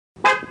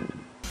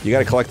You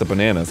gotta collect the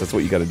bananas, that's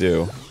what you gotta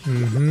do.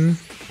 Mm-hmm.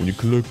 When you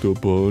collect the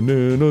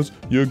bananas,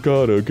 you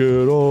gotta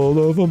get all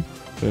of them.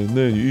 And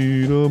then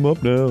you eat them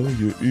up now,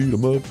 you eat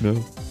them up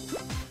now.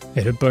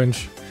 In a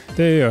bunch.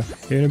 They are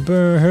in a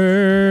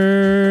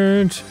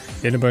bunch.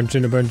 In a bunch,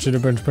 in a bunch, in a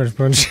bunch, bunch,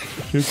 bunch.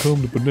 Here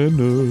come the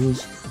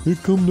bananas. Here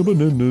come the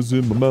bananas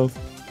in my mouth.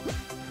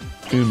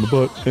 In my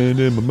butt and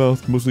in my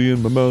mouth, mostly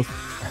in my mouth.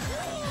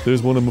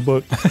 There's one in my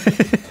butt.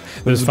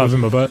 There's 5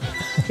 in my butt.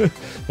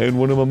 And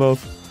 1 in my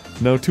mouth.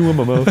 Now 2 in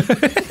my mouth.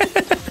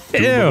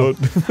 2 in my butt.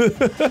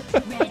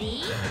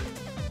 Ready?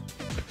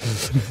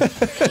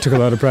 Took a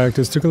lot of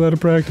practice, took a lot of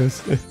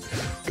practice.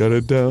 Got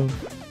it down.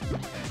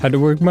 Had to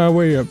work my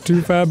way up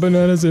to 5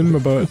 bananas in my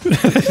butt.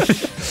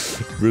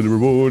 Really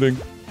rewarding.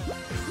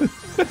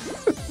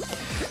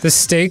 The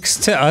stakes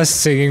to us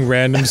singing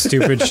random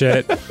stupid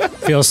shit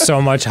feels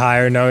so much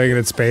higher knowing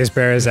that Space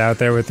Bear is out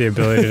there with the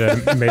ability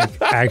to make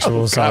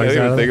actual songs I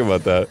didn't out even of think it.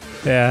 about that.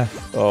 Yeah.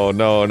 Oh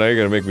no, now you're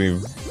gonna make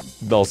me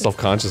all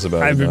self-conscious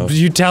about it now.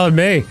 You telling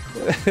me.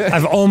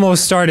 I've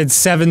almost started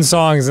 7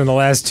 songs in the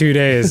last 2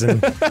 days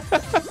and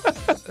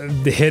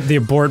hit the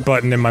abort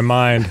button in my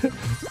mind.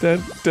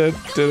 In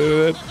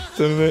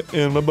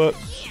my butt.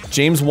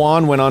 James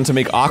Wan went on to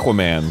make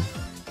Aquaman.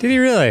 Did he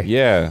really?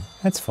 Yeah.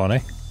 That's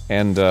funny.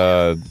 And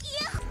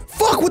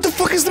fuck, what the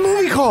fuck is the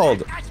movie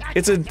called?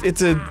 It's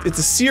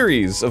a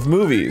series of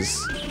movies.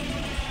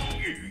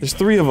 There's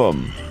 3 of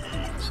them.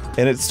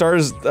 And it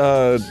stars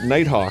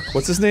Nighthawk.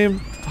 What's his name?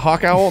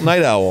 Hawk Owl?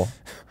 Night Owl.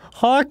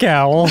 Hawk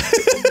Owl?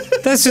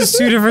 That's just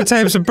 2 different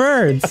types of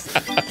birds.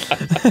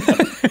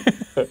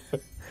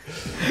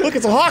 Look,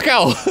 it's a Hawk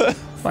Owl!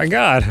 My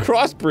god.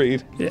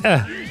 Crossbreed.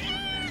 Yeah.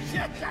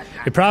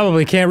 It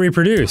probably can't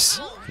reproduce.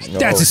 No.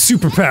 That's a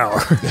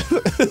superpower.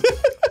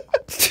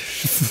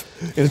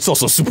 And it's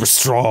also super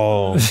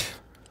strong.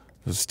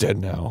 It's dead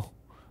now.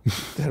 It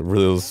had a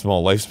really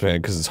small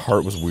lifespan because its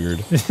heart was weird.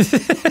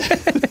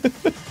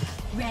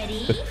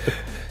 Ready?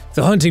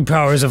 The hunting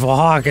powers of a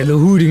hawk and the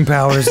hooting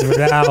powers of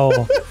an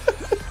owl.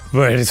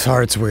 But its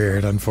heart's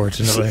weird,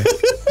 unfortunately.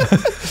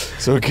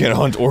 So it can't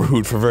hunt or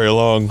hoot for very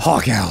long.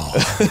 Hawk owl.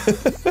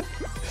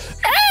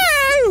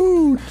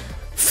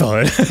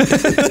 Fun.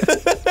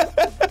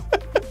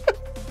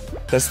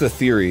 That's the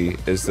theory,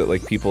 is that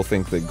like people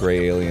think that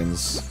gray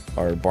aliens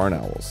are barn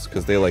owls.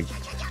 Cause they like,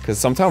 cause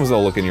sometimes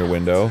they'll look in your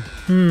window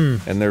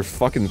and they're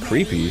fucking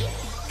creepy.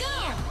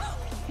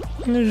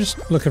 And they're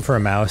just looking for a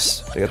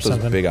mouse. They got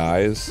those big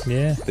eyes.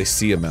 Yeah. They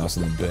see a mouse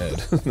in the bed.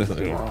 They're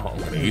like, oh, I'm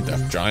gonna eat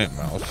that giant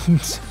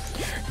mouse.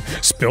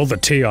 Spill the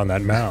tea on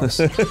that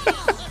mouse.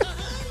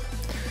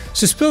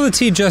 So spill the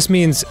tea just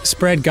means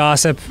spread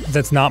gossip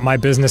that's not my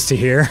business to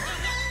hear.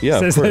 Yeah,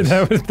 of Is course.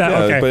 that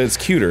Yeah, okay. but it's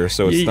cuter,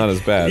 so it's not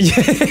as bad. Yeah,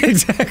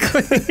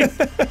 exactly.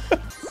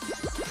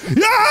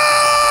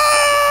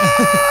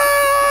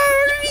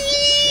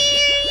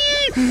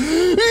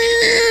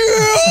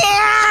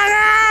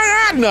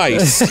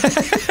 Nice.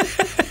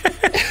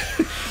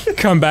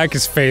 Come back,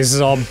 his face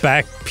is all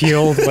back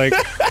peeled, like.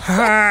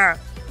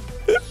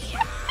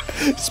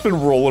 It's been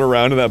rolling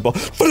around in that ball.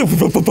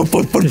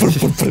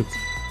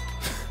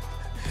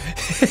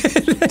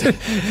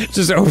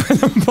 Just open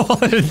the ball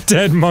and a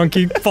dead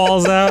monkey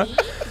falls out.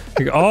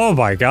 Like, oh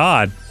my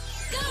god.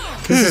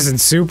 This isn't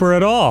super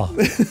at all.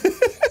 I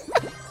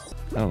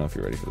don't know if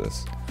you're ready for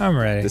this. I'm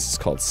ready. This is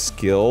called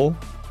skill.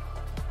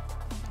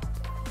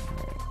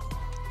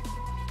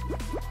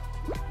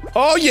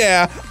 Oh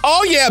yeah!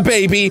 Oh yeah,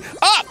 baby!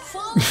 Up!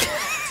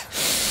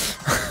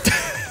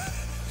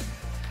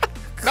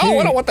 No,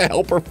 I don't want the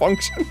helper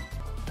function.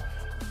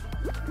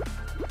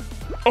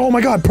 Oh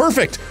my god,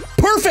 perfect!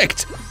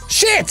 Perfect!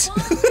 Shit!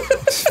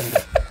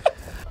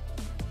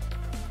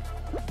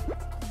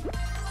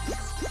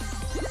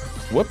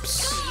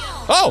 Whoops.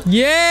 Oh!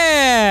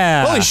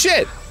 Yeah! Holy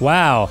shit!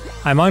 Wow.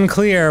 I'm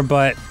unclear,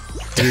 but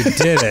you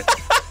did it.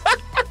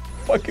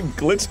 Fucking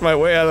glitched my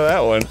way out of that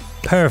one.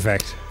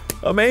 Perfect.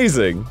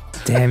 Amazing.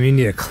 Damn, you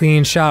need a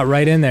clean shot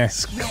right in there.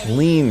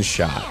 Clean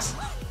shot.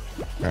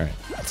 Alright.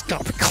 It's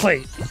gotta be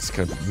clean. It's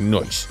gotta be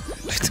nice.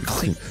 It's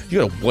clean.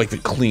 You gotta wipe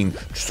it clean,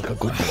 just like a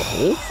good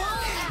butthole.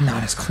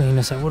 Not as clean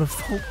as I would have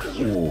hoped.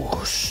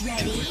 Oh,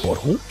 stinky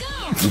butthole.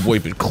 You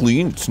wipe it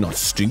clean, it's not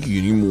stinky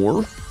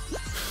anymore.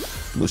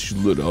 Unless you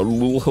let out a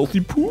little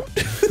healthy poop.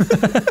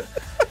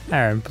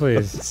 Aaron,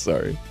 please.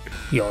 Sorry.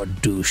 Your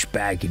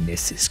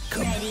douchebagginess is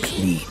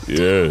complete.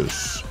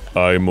 Yes,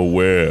 I'm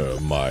aware,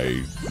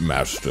 my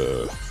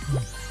master.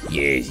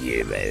 Yes,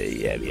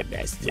 I'm your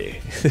master.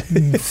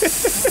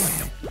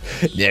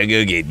 Now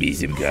go get me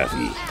some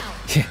coffee.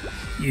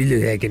 You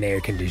look like an air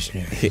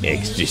conditioner.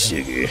 Extra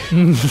sugar.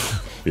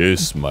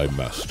 Yes, my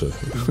master.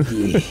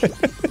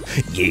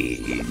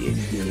 Yeah.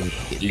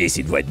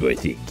 Listen, one more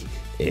thing.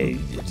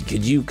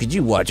 Could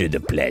you water the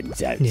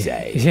plants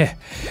outside? Yeah.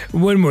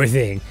 One more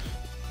thing.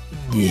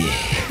 Yeah.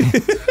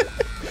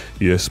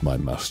 Yes, my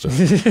master.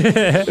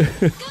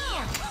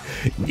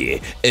 Yeah.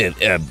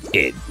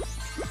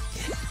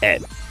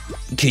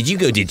 Could you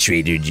go to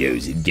Trader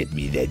Joe's and get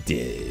me that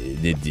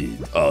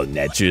all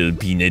natural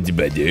peanut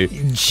butter.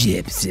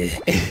 Chips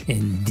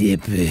and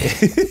dip.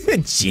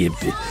 Chip.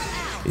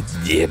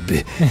 Dip.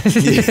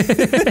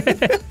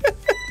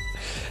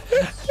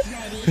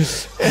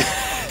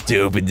 To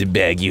open the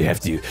bag, you have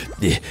to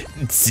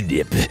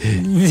snip.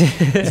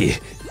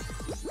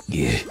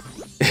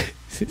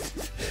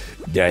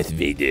 Darth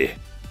Vader.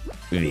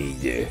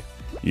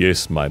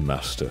 Yes, my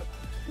master.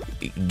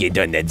 Get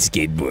on that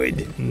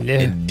skateboard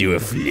and do a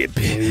flip.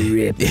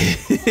 Rip.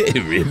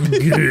 Rip.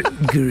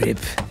 Grip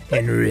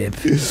and rip.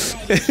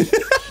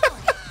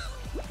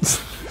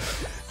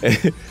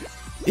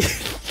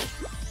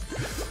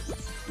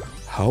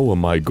 How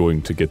am I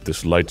going to get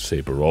this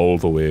lightsaber all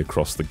the way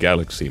across the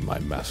galaxy, my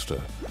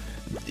master?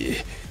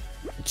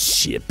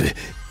 Chip.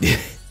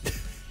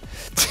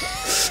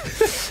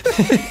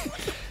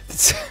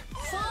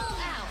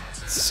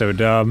 So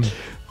dumb.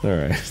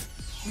 Alright.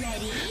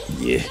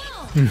 Yeah.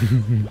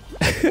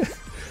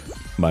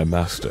 My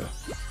master,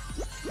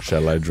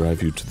 shall I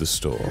drive you to the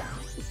store?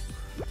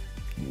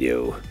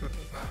 No.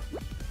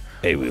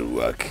 I will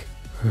walk.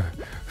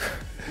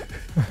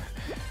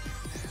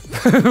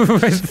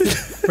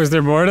 Was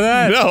there more to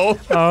that? No!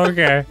 Oh,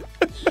 okay.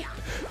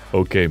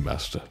 Okay,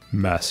 master.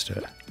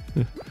 Master,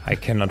 I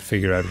cannot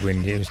figure out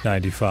Windows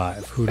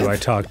 95. Who do I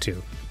talk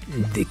to?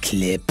 The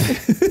clip.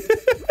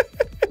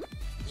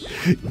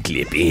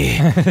 Clippy.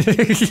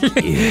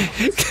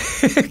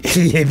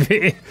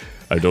 Clippy.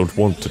 I don't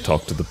want to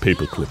talk to the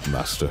paperclip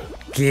master.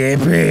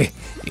 Clippy.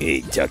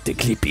 Hey, talk to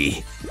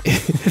Clippy.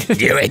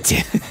 Do it.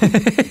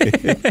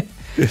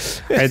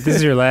 Alright, this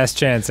is your last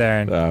chance,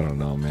 Aaron. I don't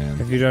know,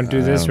 man. If you don't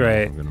do this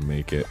right. I'm gonna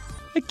make it.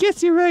 I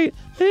guess you're right.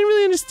 I didn't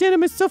really understand it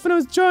myself when I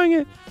was drawing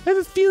it. I have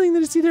a feeling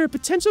that it's either a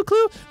potential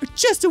clue or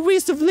just a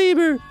waste of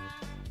labor.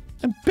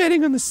 I'm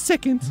betting on the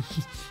second.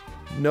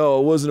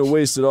 No, it wasn't a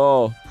waste at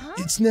all.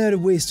 It's not a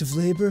waste of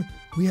labor.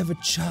 We have a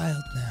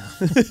child now.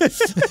 What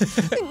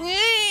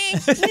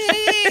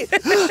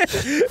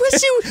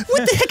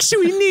the heck should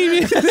we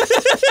name it?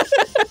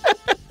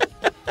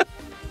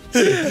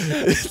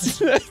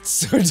 It's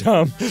so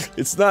dumb.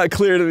 It's not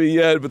clear to me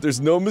yet, but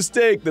there's no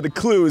mistake that a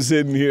clue is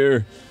hidden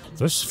here.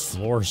 This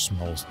floor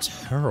smells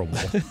terrible.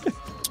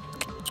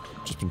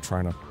 Just been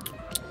trying to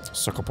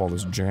suck up all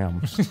this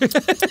jam.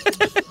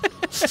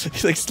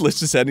 He like lifts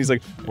his head and he's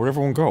like, where'd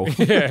everyone go?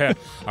 Yeah,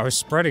 I was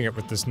spreading it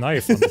with this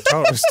knife on the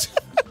toast.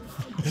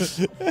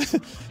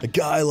 A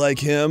guy like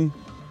him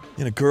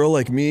and a girl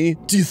like me,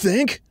 do you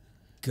think?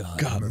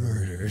 Got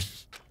murdered.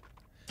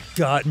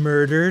 Got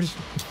murdered.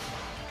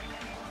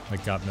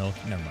 Like got milk?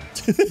 Never mind.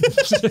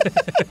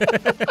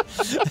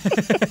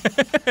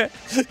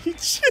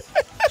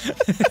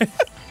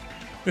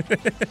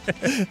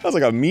 That was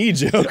like a me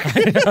joke.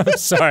 I'm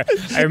sorry.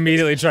 I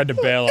immediately tried to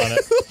bail on it.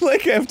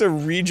 Like I have to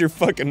read your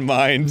fucking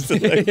mind.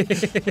 Like,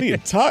 you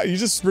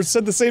just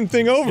said the same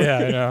thing over. Yeah,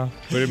 I know.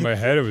 But in my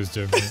head it was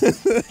different.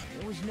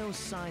 There was no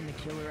sign the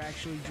killer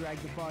actually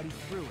dragged the body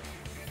through it.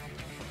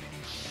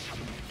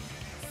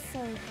 So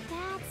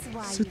that's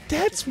why. So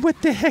that's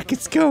what the heck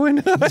is going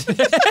on.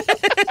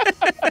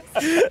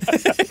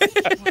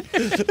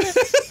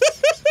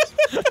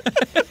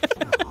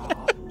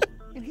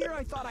 And here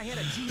I thought I had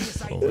a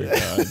genius idea. Oh my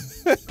god.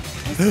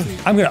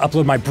 I'm gonna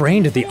upload my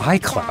brain to the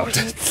iCloud.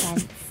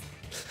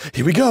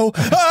 Here we go.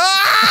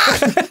 Ah!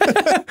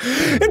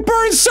 It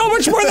burns so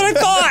much more than I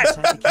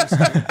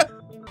thought!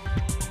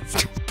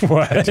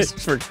 What?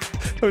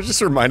 I was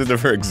just reminded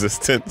of her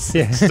existence.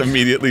 Yeah. Just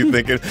immediately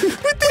thinking,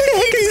 what the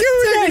heck is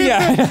going on?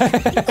 Yeah.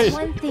 It's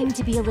one thing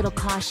to be a little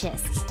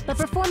cautious, but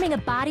performing a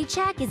body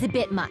check is a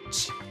bit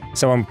much.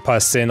 Someone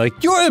busts in like,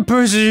 you're the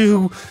person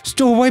who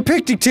stole my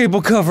picnic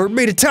table cover,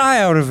 made a tie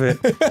out of it.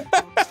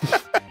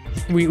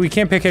 We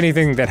can't pick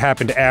anything that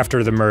happened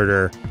after the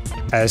murder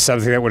as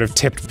something that would have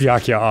tipped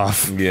Byakuya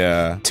off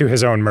Yeah. to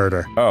his own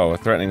murder. Oh, a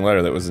threatening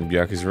letter that was in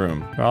Byaku's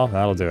room. Well,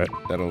 that'll do it.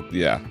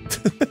 Yeah.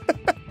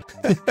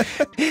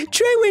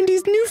 Try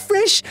Wendy's new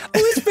fresh,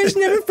 always fresh,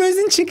 never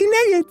frozen chicken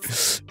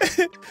nuggets.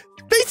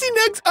 Spicy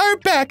nugs are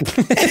back.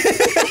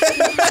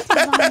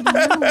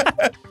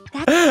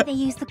 That's why they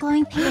use the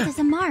glowing paint as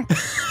a mark.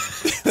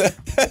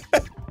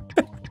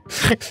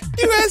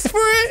 You asked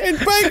for it, and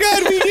by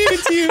God, we gave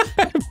it to you.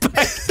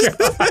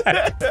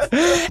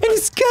 And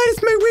Scott is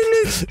my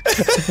witness.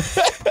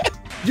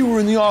 You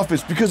were in the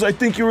office because I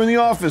think you were in the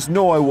office.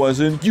 No, I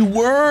wasn't. You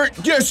weren't?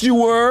 Yes, you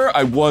were.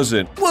 I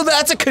wasn't. Well,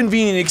 that's a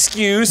convenient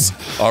excuse.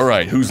 All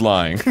right, who's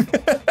lying?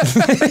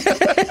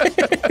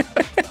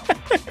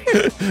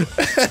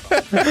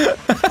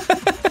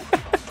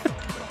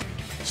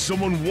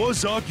 Someone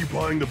was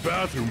occupying the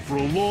bathroom for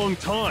a long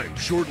time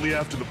shortly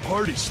after the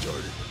party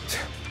started.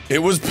 It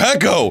was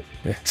Pecco,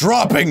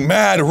 dropping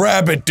mad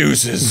rabbit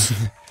deuces.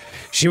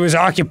 She was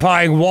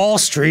occupying Wall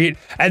Street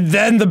and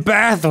then the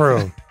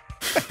bathroom.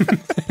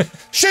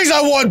 She's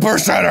a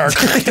 1%er.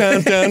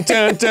 Dun, dun,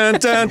 dun, dun,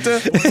 dun, dun.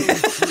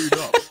 Straight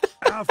up,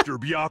 after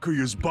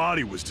Byakuya's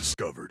body was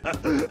discovered.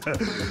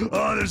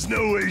 Oh, there's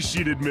no way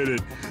she'd admit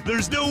it.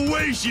 There's no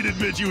way she'd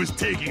admit she was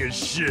taking a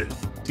shit.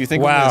 Do you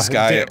think when this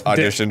guy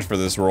auditioned for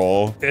this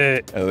role,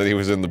 and then he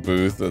was in the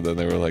booth, and then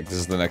they were like, "This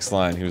is the next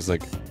line," he was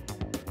like,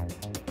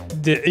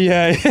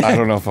 yeah. I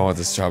don't know if I want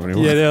this job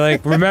anymore. Yeah, they're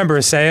like, remember,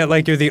 say it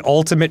like you're the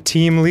ultimate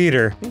team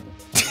leader.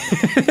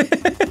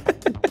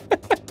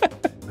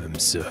 I'm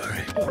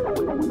sorry.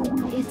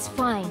 It's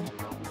fine.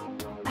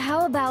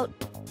 How about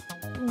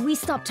we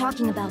stop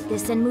talking about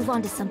this and move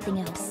on to something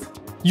else?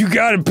 You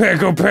got it,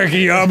 Pecco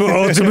Pecky, I'm an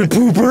ultimate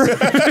pooper.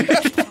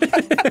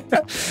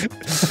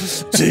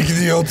 Taking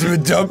the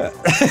ultimate dump.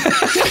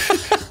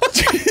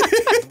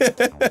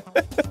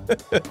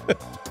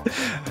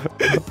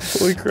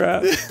 Holy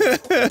crap.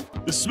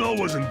 The smell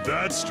wasn't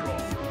that strong.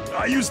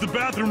 I used the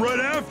bathroom right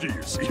after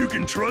you, so you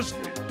can trust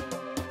me.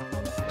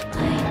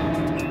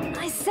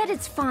 I said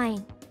it's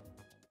fine.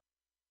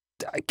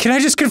 Can I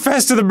just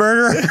confess to the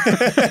murder?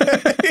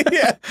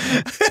 Yeah.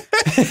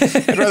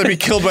 I'd rather be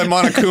killed by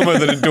Monokuma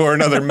than endure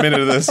another minute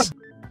of this.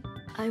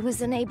 I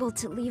was unable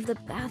to leave the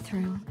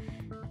bathroom,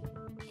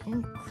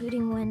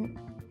 including when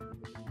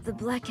the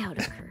blackout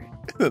occurred.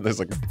 There's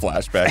like a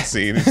flashback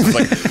scene. It's just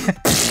like,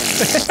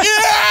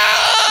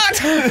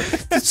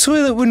 The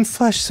toilet wouldn't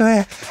flush, so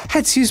I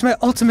had to use my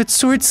ultimate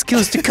sword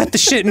skills to cut the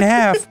shit in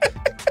half.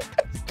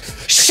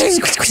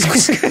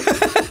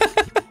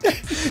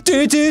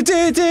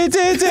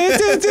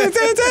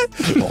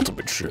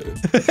 ultimate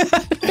shit.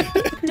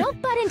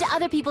 Don't butt into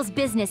other people's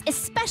business,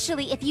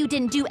 especially if you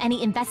didn't do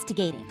any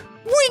investigating.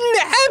 What in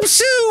the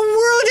absolute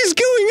world is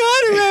going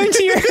on around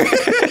here?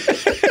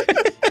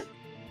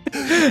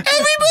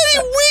 Everybody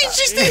wait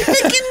just a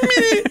fucking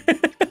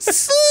minute!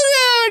 Slow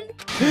down!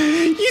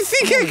 You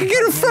think I could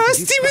get a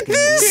Frosty with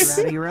this? You're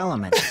out of your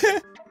element.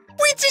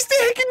 Wait just a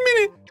fucking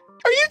minute!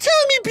 Are you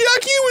telling me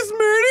Byakuya was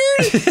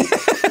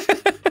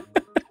murdered?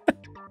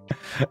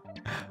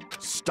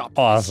 Stop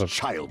Awesome. this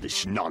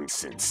childish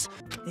nonsense.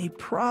 They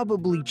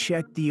probably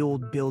checked the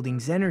old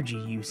building's energy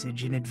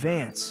usage in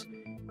advance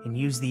and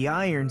used the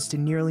irons to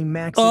nearly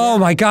max it Oh out.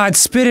 my god,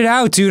 spit it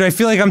out, dude. I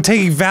feel like I'm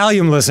taking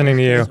Valium listening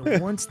to you. So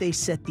once they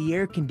set the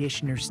air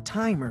conditioner's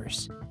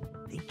timers,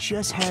 they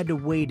just had to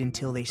wait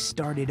until they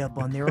started up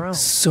on their own.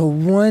 So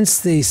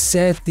once they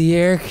set the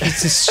air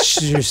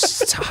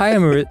conditioner's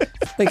timer,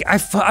 like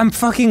I'm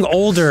fucking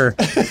older.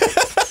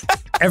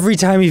 Every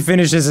time he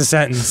finishes a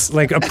sentence,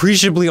 like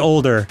appreciably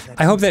older.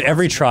 I hope that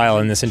every trial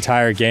in this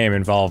entire game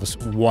involves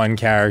one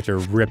character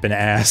ripping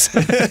ass.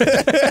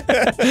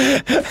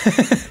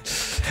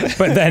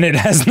 But then it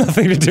has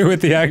nothing to do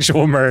with the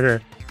actual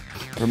murder.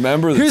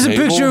 Remember the Here's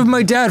table? a picture of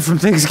my dad from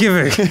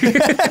Thanksgiving.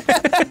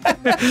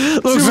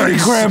 Looks like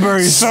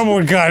cranberries.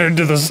 Someone got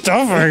into the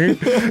stuffing.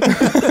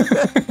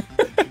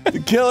 The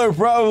killer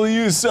probably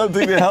used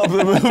something to help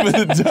them move in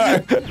the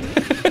dark.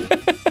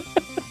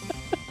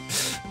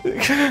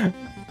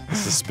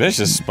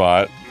 Suspicious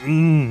spot.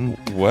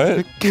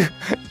 What?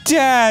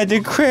 Dad, the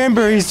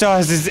cranberry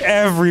sauce is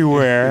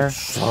everywhere.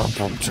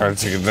 I'm trying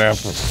to take a nap.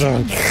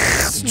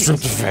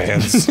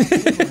 Tryptophans.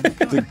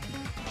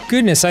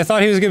 Goodness, I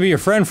thought he was gonna be your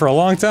friend for a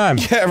long time.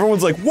 Yeah,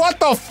 everyone's like, what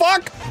the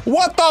fuck?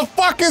 What the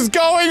fuck is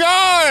going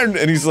on?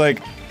 And he's like,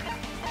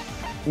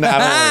 nah, don't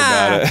worry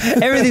about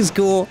it. Everything's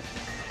cool.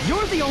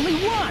 You're the only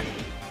one!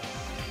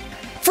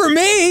 For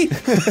me?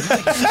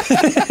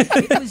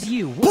 It was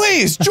you.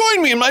 Please,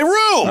 join me in my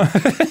room!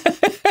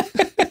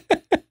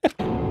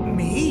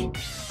 Me?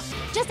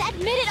 Just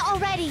admit it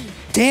already!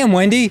 Damn,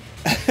 Wendy.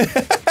 Just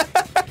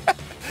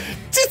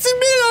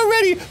admit it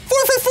already!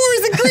 4 for 4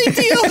 is a great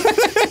deal!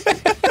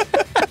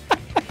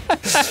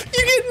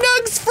 You get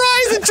nugs,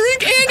 fries, a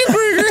drink, and a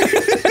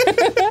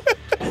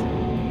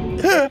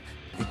burger!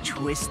 The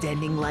twist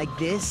ending like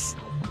this?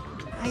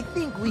 I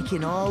think we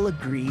can all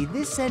agree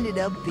this ended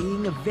up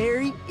being a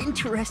very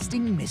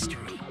interesting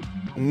mystery.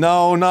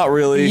 No, not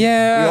really.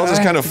 Yeah, We all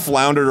just kind of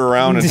floundered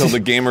around until the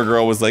gamer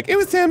girl was like, it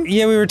was him.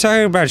 Yeah, we were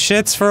talking about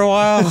shits for a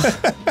while.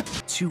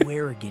 Too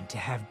arrogant to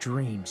have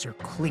dreams or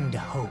cling to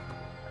hope.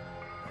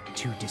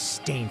 Too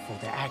disdainful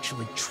to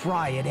actually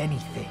try at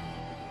anything.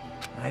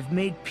 I've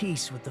made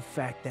peace with the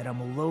fact that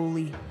I'm a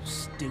lowly,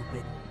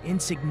 stupid,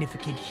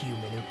 insignificant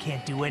human who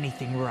can't do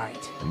anything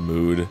right.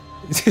 Mood.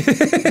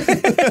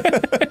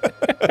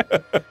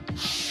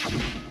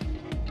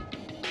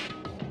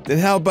 Then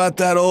how about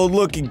that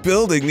old-looking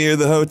building near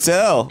the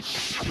hotel?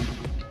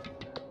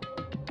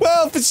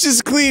 Well, if it's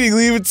just cleaning,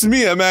 leave it to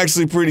me. I'm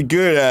actually pretty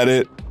good at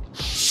it.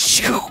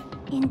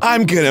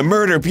 I'm gonna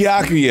murder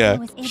Byakuya.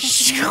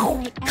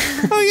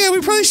 Oh yeah,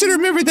 we probably should have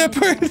remembered that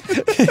part.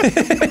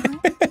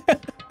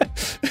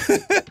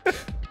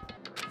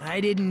 I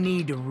didn't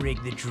need to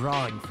rig the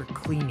drawing for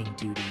cleaning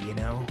duty, you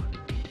know?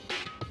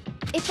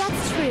 If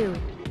that's true,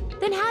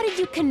 then how did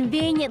you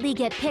conveniently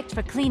get picked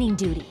for cleaning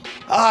duty?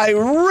 I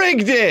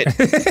rigged it!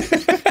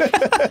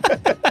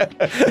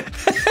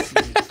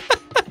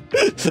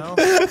 Well,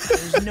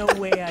 there's no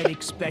way I'd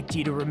expect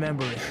you to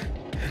remember it.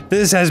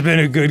 This has been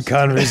a good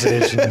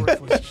conversation.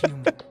 Worthless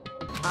human.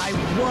 I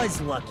was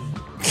lucky.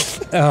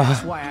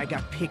 That's why I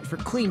got picked for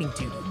cleaning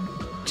duty.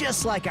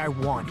 Just like I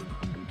wanted.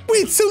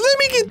 Wait, so let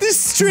me get this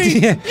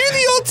straight. Yeah. You're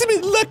the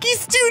ultimate lucky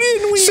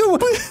student. So,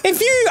 if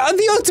you're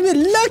the ultimate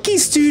lucky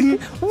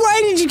student,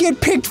 why did you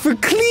get picked for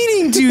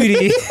cleaning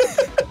duty?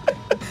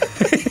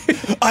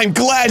 I'm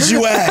glad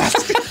you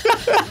asked.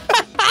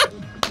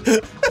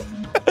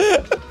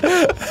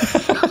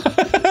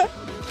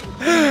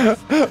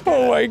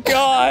 Oh my I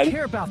god. don't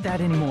care about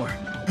that anymore.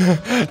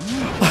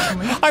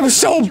 I'm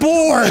so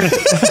bored.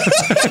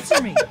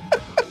 Answer me.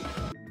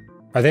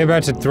 Are they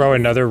about to throw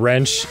another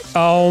wrench?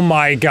 Oh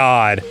my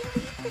god.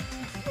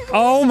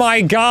 Oh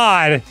my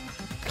god.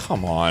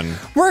 Come on.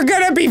 We're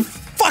gonna be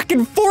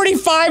fucking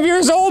 45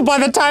 years old by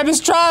the time this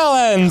trial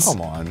ends.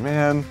 Come on,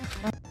 man.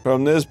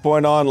 From this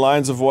point on,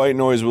 lines of white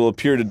noise will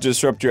appear to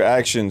disrupt your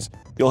actions.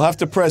 You'll have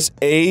to press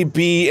A,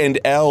 B, and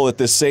L at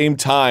the same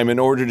time in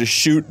order to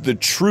shoot the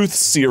truth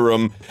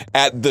serum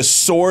at the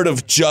Sword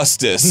of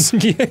Justice.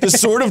 The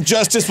Sword of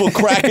Justice will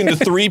crack into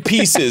 3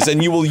 pieces,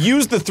 and you will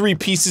use the 3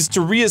 pieces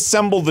to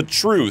reassemble the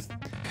truth.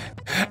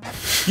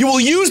 You will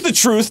use the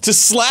truth to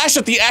slash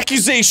at the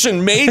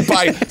accusation made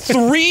by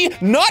 3,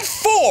 not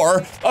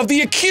 4, of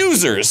the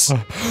accusers.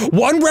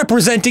 1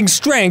 representing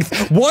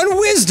strength, 1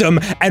 wisdom,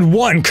 and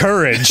 1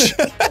 courage.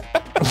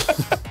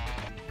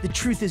 The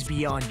truth is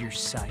beyond your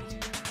sight.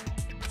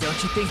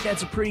 Don't you think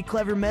that's a pretty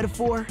clever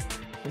metaphor?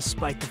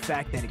 Despite the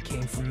fact that it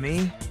came from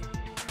me?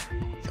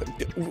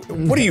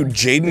 What are you,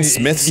 Jaden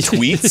Smith's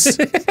tweets?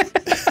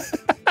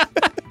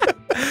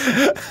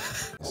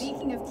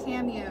 Speaking of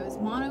cameos,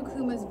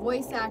 Monokuma's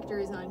voice actor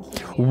is on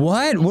cameo.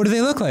 What? What do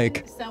they look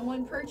like?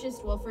 Someone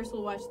purchased, well, first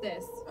we'll watch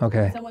this.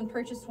 Okay. Someone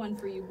purchased one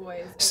for you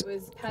boys. It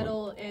was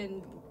Petal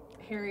and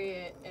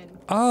Harriet and...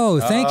 Oh,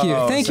 thank you.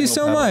 Thank you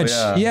so Petal, much.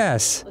 yeah.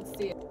 Yes. Let's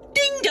see it.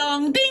 Ding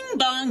dong, bing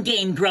bong,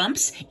 Game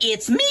Grumps.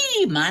 It's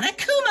me,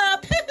 Monokuma.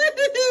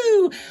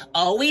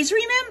 Always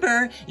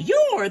remember,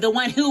 you're the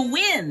one who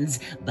wins.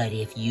 But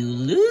if you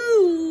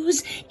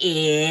lose,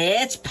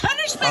 it's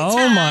punishment time.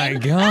 Oh my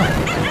god.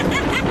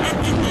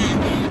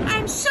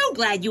 I'm so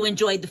glad you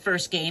enjoyed the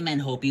first game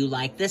and hope you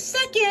like the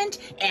second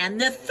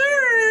and the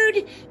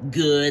third.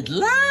 Good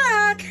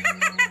luck.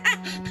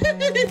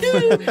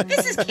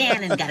 This is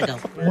Cannon. Gotta go.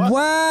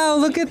 Wow,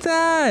 look at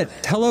that.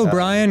 Hello,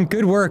 Brian.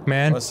 Good work,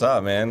 man. What's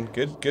up, man?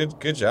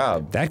 Good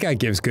job. That guy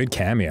gives good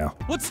cameo.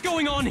 What's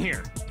going on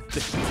here?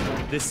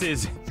 This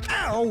is...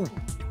 Ow!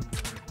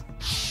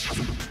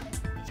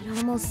 It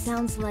almost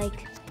sounds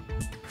like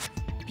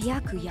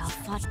Byakuya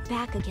fought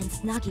back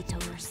against Nagito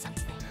or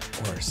something.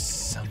 Or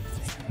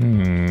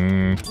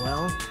something.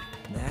 Well,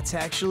 that's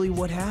actually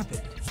what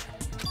happened.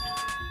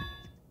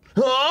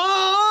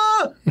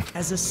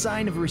 As a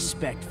sign of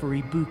respect for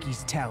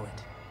Ibuki's talent,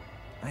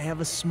 I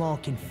have a small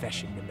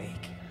confession to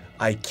make.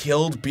 I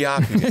killed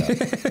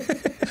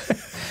Byakuya.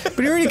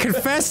 But he already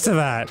confessed to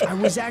that. I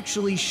was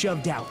actually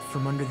shoved out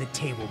from under the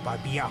table by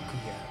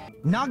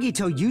Byakuya.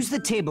 Nagito used the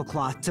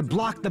tablecloth to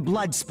block the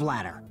blood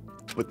splatter.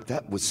 But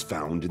that was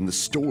found in the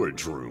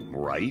storage room,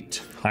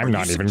 right? I'm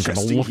not even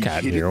gonna look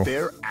at hid you. It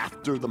there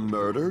after the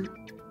murder?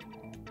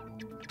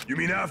 You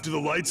mean after the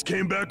lights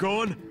came back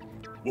on?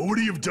 What would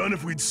he have done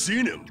if we'd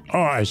seen him?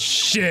 Oh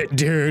shit,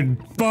 dude.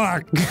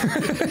 Fuck.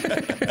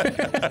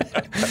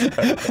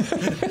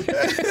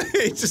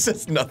 He just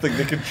has nothing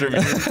to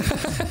contribute.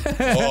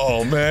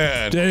 Oh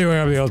man. Anyway,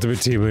 I'm the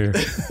ultimate team leader.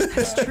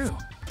 That's true.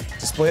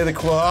 Display the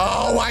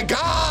oh my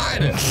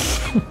god!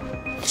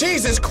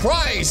 Jesus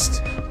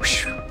Christ!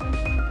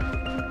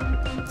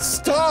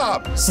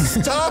 Stop!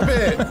 Stop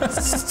it!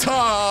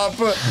 Stop!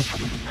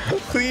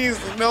 Please,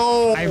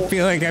 no! I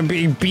feel like I'm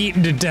being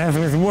beaten to death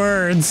with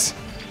words.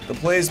 The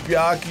place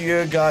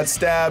Byakuya got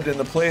stabbed and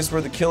the place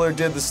where the killer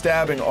did the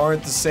stabbing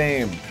aren't the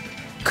same.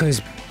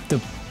 Cause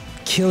the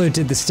killer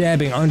did the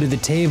stabbing under the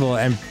table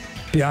and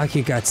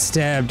Byakuya got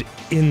stabbed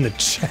in the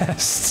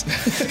chest.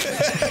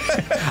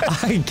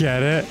 I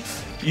get it.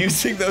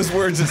 Using those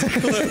words as a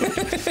clue.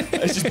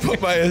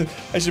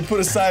 I should put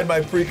aside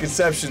my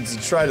preconceptions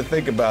and try to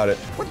think about it.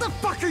 What the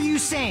fuck are you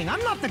saying?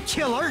 I'm not the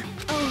killer.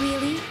 Oh,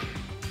 really?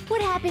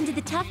 What happened to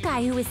the tough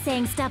guy who was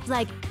saying stuff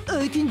like,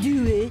 I can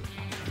do it.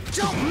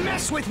 Don't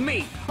mess with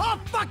me! I'll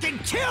fucking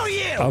kill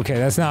you! Okay,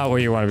 that's not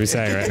what you want to be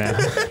saying right now.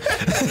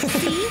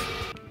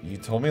 You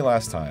told me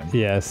last time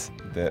Yes.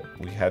 that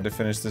we had to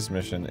finish this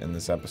mission in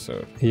this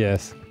episode.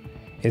 Yes.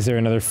 Is there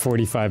another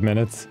 45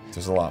 minutes?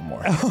 There's a lot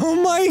more. Oh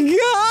my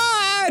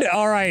god!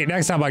 Alright,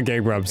 next time on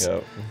Game Grumps.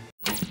 Yep.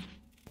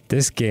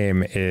 This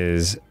game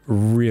is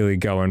really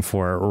going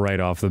for it right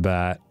off the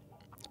bat.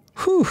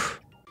 Whew.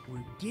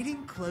 We're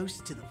getting close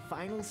to the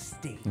final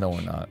stage. No,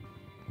 we're not.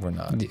 We're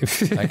not.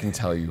 I can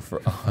tell you for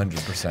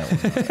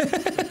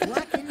 100% we're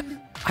not.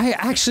 I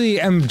actually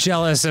am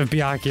jealous of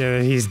Byakuya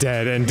that he's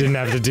dead and didn't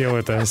have to deal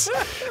with this.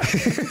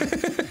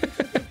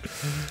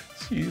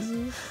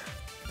 Jesus.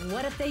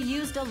 What if they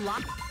used a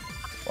lock?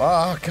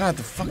 Oh god,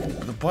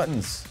 the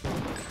buttons.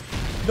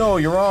 No,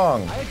 you're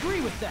wrong. I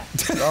agree with that.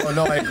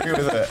 No, I agree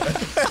with it.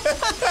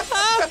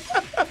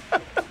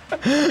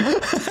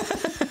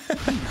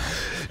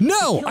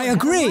 No, I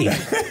agree.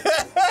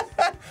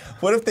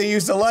 What if they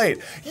used a light?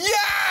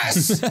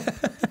 Yes!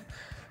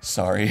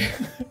 Sorry.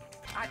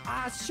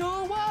 I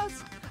sure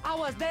was. I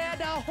was there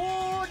the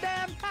whole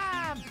damn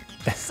time.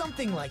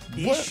 Something like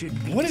this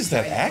should be. What is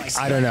that X?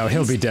 I don't know.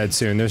 He'll be dead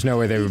soon. There's no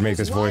way they would make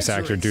this voice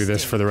actor do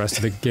this for the rest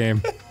of the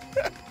game.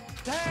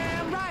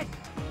 Damn right.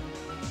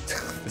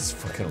 This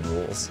fucking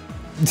rules.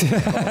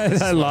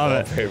 I love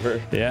it. Paper.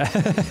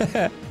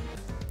 Yeah.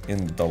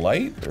 In the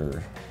light,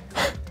 or?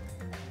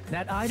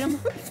 That item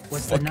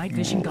was the night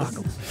vision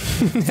goggles.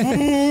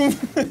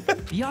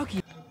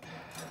 Byakuya.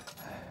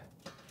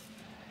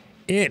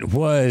 It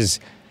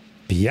was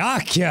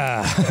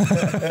Byakuya.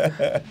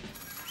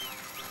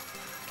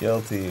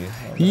 Guilty.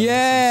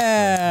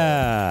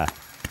 Yeah.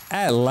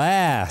 At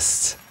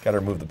last. Gotta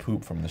remove the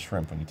poop from the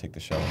shrimp when you take the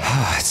shell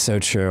off. It's so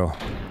true.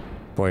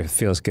 Boy, it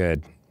feels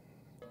good.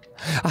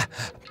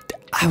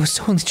 I was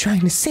only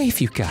trying to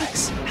save you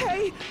guys.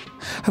 Hey!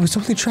 I was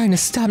only trying to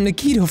stop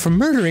Nagito from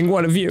murdering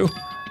one of you.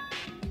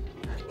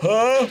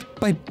 Huh?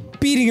 By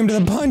beating him to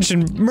the punch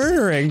and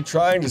murdering.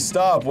 Trying to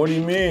stop, what do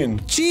you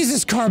mean?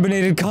 Jesus,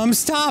 Carbonated Cum,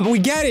 stop! We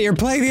get it, you're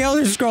playing the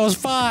Elder Scrolls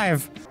V!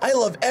 I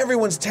love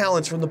everyone's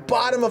talents from the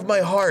bottom of my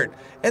heart,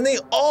 and they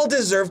all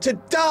deserve to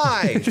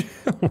die!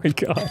 Oh my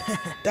god.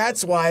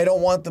 That's why I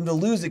don't want them to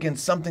lose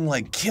against something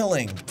like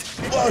killing.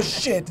 Oh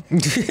shit!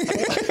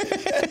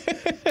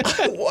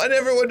 I want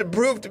everyone to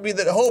prove to me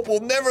that hope will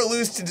never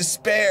lose to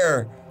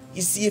despair.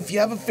 You see, if you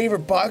have a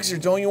favorite boxer,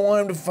 don't you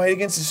want him to fight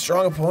against a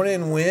strong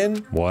opponent and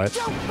win? What?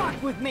 Don't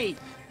fuck with me!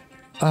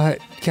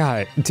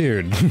 God,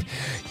 dude.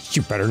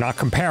 You better not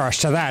compare us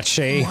to that,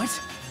 Shay. What?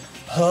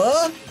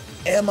 Huh?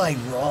 Am I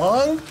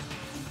wrong?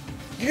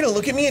 You're gonna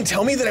look at me and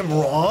tell me that I'm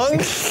wrong?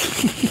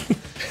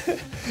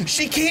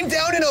 She came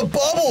down in a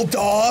bubble,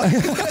 dog!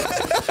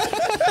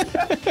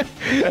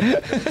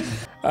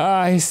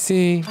 I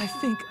see. I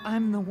think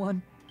I'm the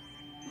one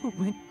who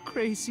went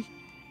crazy.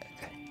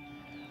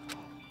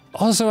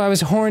 Also, I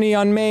was horny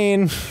on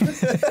Maine.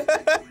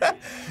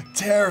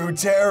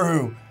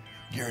 Teru,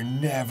 you're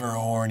never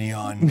horny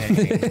on me.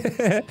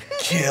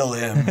 Kill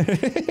him.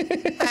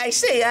 I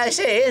see,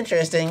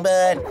 interesting,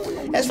 but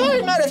as far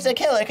as motives to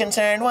kill are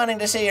concerned, wanting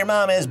to see your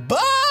mom is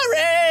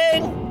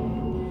boring!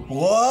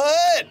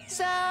 What?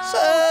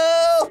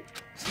 So...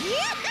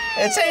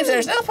 It seems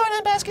there's no point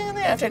in basking in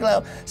the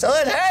afterglow, so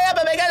let's hurry up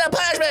and begin the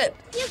punishment!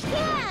 You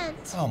can't!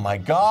 Oh my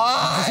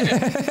god!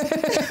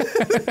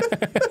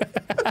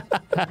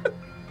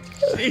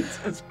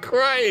 Jesus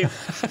Christ!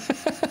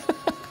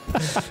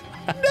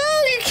 No,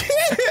 you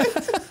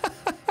can't!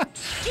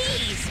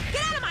 Jeez,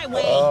 get out of my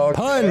way! Oh,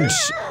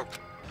 Punch!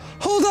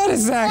 Hold on a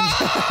sec!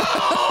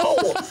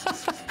 no!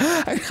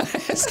 I'm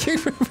not asking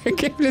for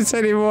forgiveness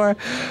anymore,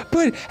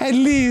 but at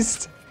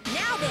least...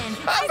 Now then,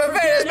 I'm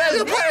prepared as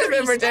special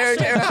punishment for Teru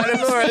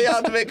Hanamura, the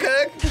ultimate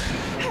cook!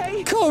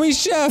 Hey! Call me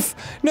chef!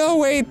 No,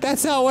 wait,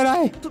 that's not what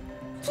I...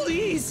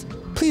 Please!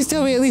 Please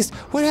tell me at least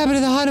what happened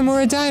to the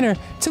Hanamura diner,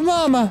 to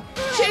Mama.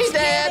 She's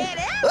dead!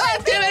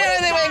 Let's give it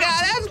everything we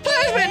got! It's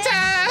punishment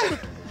time!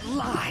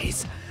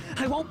 Lies!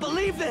 I won't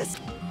believe this!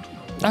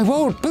 I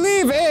won't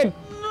believe it!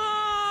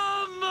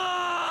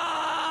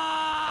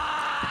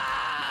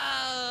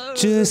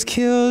 Just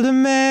killed a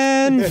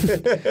man,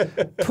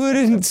 put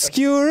a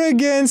skewer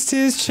against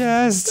his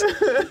chest,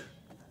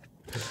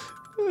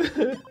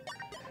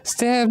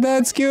 stabbed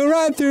that skewer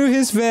right through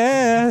his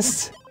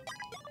vest.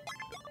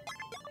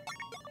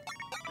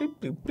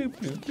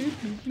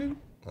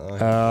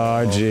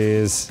 Oh,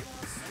 jeez.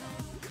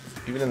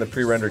 Even in the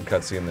pre-rendered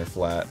cutscene, they're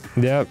flat.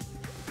 Yep.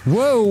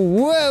 Whoa,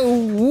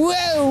 whoa,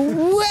 whoa,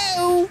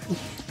 whoa!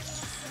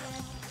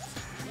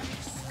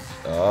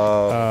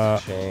 Oh,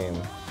 it's a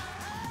chain.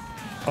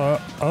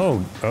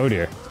 Oh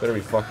dear. Better be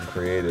fucking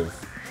creative.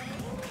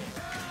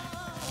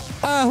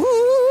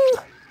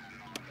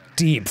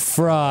 Deep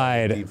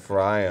fried. Deep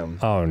fry him.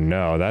 Oh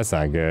no, that's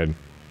not good.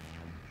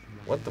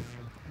 What the?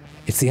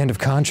 It's the end of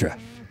Contra.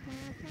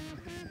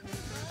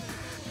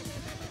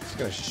 He's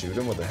gonna shoot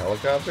him with a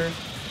helicopter?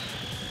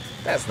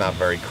 That's not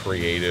very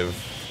creative.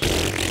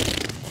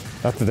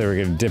 Not that they were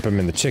gonna dip him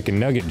in the chicken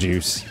nugget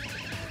juice.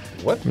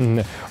 What?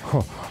 No.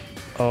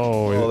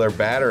 Oh, they're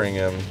battering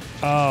him.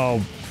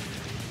 Oh.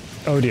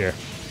 Oh dear. I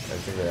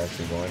think they're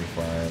actually going to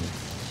fry him.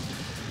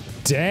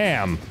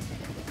 Damn.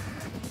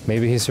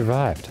 Maybe he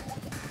survived.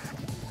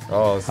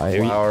 Oh, it's the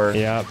flower.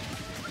 Yep.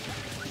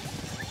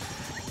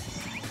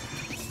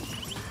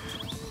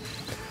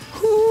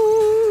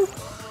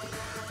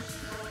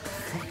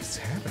 What is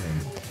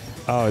happening?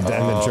 Oh, and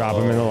then drop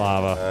him in the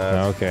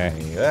lava. Okay.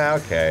 Yeah,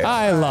 okay.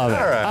 I love it.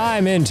 All right.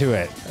 I'm into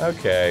it.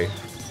 Okay.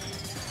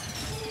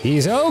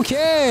 He's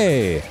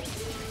okay.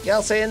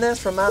 Y'all seeing this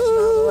from miles and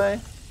miles away?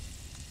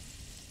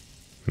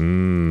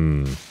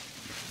 Mmm.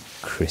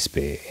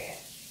 Crispy.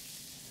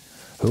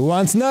 Who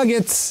wants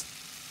nuggets?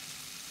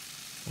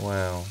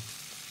 Wow.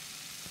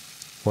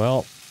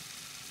 Well.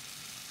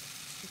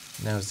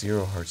 Now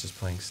Zero Hearts is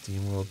playing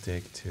SteamWorld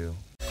Dig 2.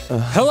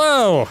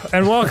 Hello,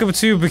 and welcome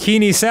to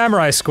Bikini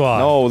Samurai Squad.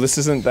 No, this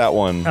isn't that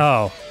one.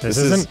 Oh, this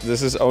isn't?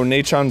 This is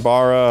Onechan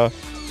Bara,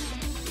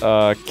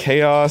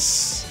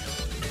 Chaos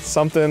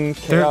something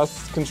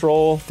chaos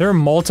control. There are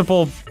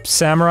multiple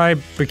samurai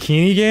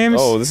bikini games?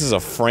 Oh, this is a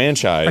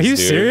franchise, Are you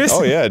dude. serious?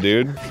 Oh yeah,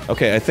 dude.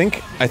 Okay, I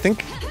think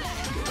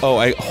oh,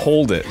 I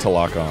hold it to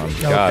lock on.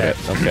 Got it.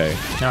 Okay.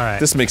 Alright.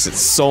 This makes it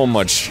so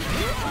much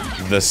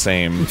the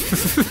same.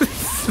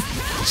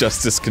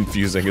 Just as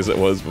confusing as it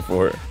was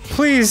before.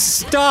 Please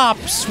stop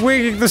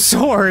swinging the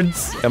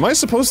swords! Am I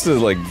supposed to,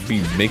 like,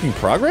 be making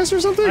progress or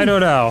something? I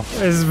don't know.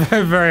 It's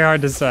very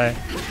hard to say.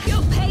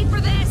 You'll pay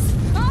for this!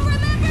 I'll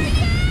remember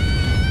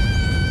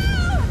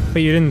you!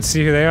 But you didn't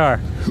see who they are.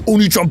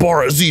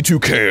 Oni-chan-bara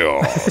Z2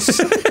 Chaos!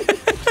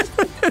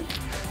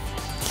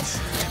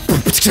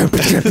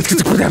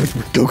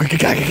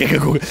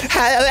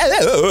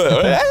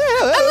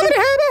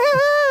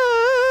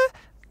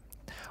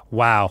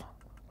 Wow.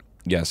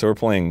 Yeah, so we're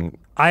playing...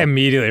 I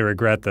immediately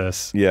regret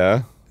this.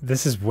 Yeah?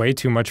 This is way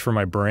too much for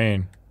my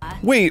brain.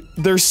 Wait,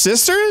 they're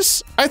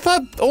sisters? I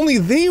thought only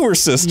they were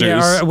sisters.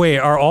 Yeah, wait,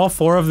 are all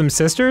 4 of them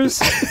sisters?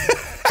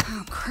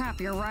 Oh crap,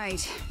 you're right.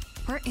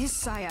 Where is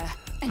Saya?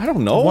 I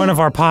don't know. One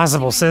of our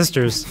possible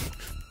sisters.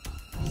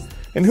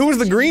 And who was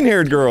the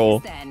green-haired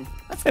girl? And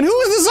who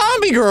was the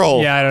zombie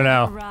girl? Yeah, I don't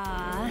know.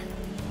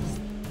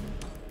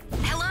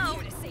 Hello?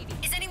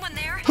 Is anyone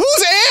there?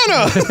 Who's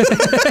Anna?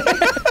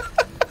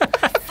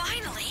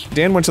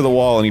 Dan went to the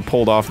wall and he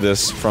pulled off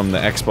this from the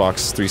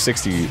Xbox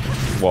 360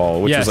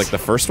 wall, which was like the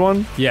first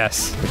one?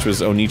 Yes. Which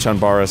was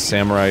Oni-chan-bara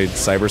Samurai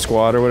Cyber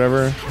Squad or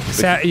whatever?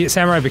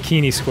 Samurai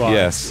Bikini Squad.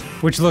 Yes.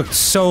 Which looked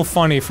so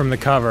funny from the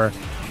cover.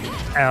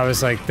 And I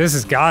was like, this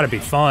has gotta be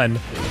fun.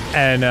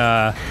 And,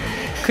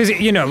 cause,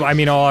 you know, I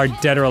mean, all our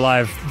Dead or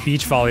Alive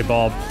beach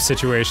volleyball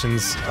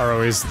situations are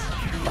always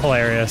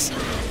hilarious.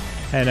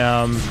 And,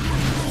 I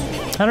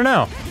don't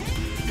know.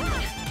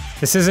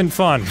 This isn't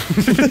fun.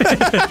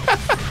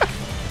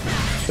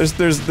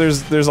 There's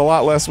a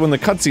lot less when the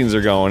cutscenes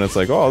are going. It's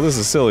like, oh, this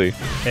is silly.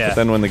 Yeah. But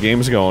then when the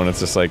game's going, it's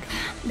just like,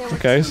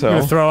 okay, so I'm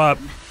gonna throw up.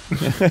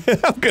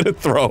 I'm gonna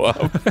throw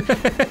up.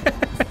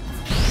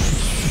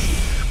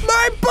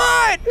 My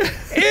butt!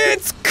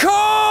 It's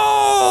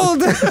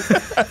cold!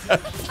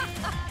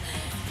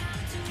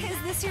 Is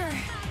this your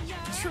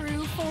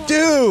true form?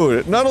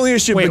 Dude, not only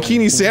is she a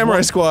Bikini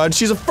Samurai Squad,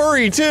 she's a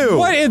furry too.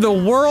 What in the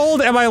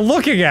world am I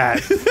looking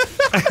at?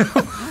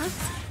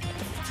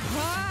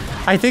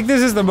 I think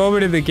this is the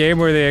moment in the game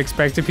where they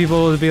expected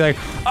people to be like,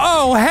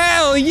 oh,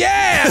 hell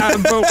yeah!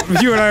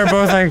 But you and I are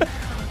both like,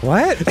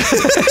 what?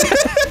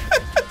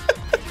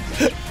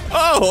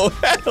 Oh,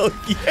 hell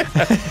yeah!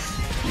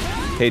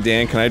 Hey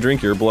Dan, can I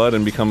drink your blood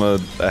and become a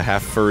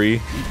half furry?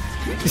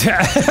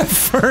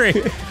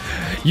 Furry?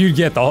 You'd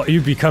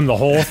become the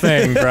whole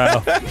thing,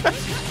 bro.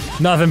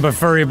 Nothing but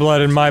furry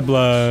blood in my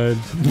blood.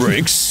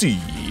 Rank C.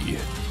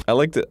 I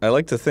like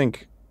to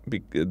think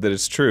that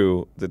it's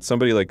true that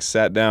somebody like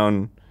sat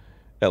down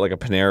at like a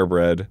Panera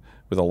Bread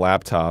with a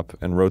laptop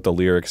and wrote the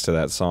lyrics to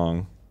that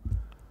song.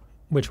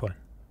 Which one?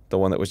 The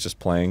one that was just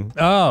playing.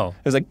 Oh.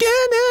 It was like,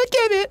 gonna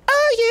give it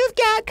all you've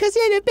got, cause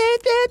in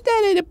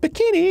a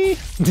bikini.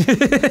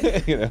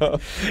 You know?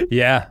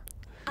 Yeah.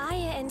 Aya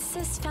and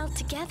Sis fell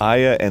together.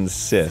 Aya and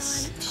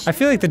Sis. I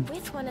feel like the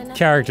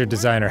character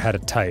designer had a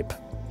type.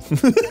 You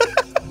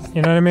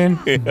know what I mean?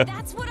 Yeah.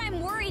 That's what I'm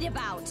worried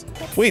about.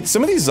 Wait,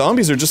 some of these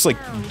zombies are just like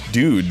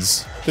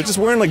dudes. They're just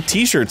wearing like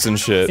t-shirts and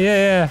shit.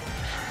 Yeah.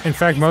 In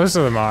fact, most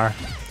of them are.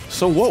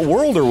 So what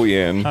world are we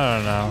in? I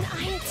don't know.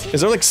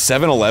 Is there like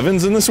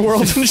 7-Elevens in this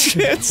world and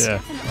shit?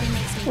 Yeah.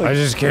 I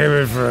just came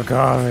in for a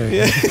coffee.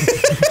 Yeah.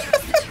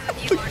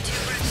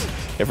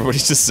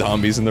 Everybody's just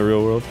zombies in the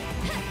real world.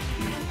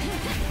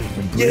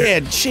 Yeah,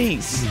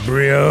 cheese.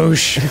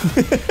 Brioche.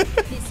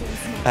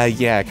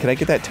 Yeah, could I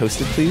get that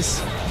toasted,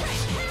 please?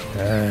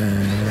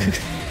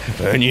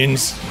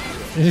 Onions.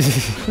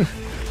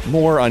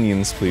 More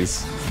onions,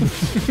 please.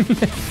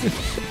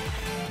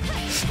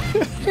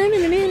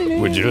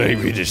 Would you like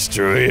me to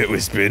destroy it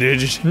with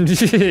spinach?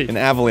 An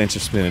avalanche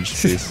of spinach,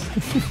 please.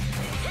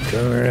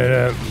 Cover it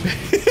up.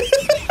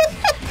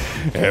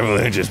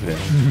 Avalanche of spinach.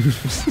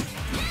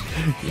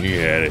 You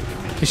got it.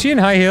 Is she in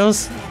high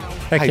heels?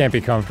 That can't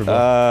be comfortable.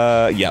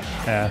 Yep.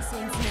 Yeah.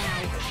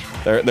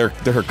 They're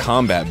her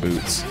combat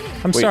boots.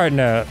 I'm starting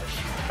to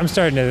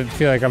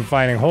feel like I'm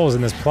finding holes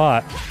in this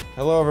plot.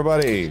 Hello,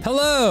 everybody.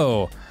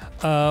 Hello.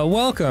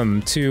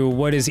 Welcome to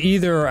what is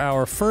either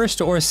our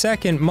first or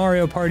second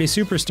Mario Party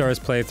Superstars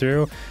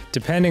playthrough,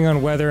 depending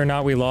on whether or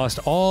not we lost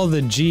all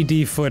the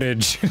GD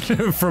footage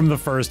from the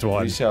first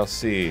one. We shall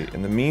see.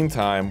 In the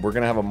meantime, we're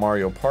gonna have a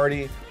Mario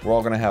Party. We're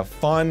all gonna have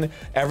fun.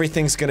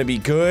 Everything's gonna be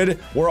good.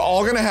 We're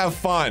all gonna have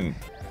fun.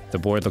 The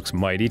board looks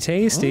mighty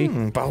tasty.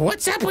 But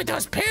what's up with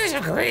those pairs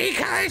of green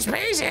colored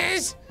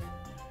spaces?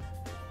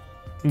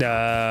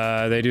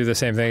 They do the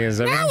same thing as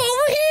Now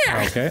over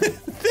here! Okay.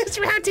 This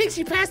round takes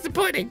you past the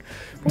pudding.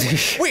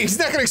 Wait, he's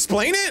not gonna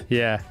explain it?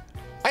 Yeah.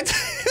 I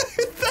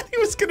thought he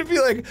was gonna be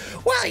like,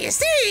 Well, you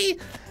see!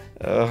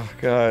 oh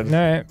god.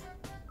 Alright.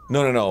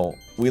 No.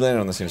 We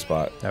landed on the same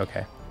spot.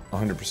 Okay.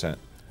 100%.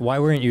 Why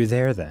weren't you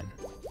there then?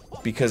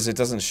 Because it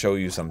doesn't show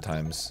you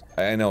sometimes.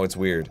 I know, it's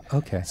weird.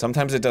 Okay.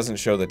 Sometimes it doesn't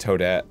show the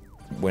Toadette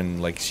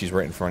when like she's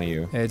right in front of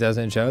you. It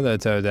doesn't show the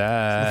toe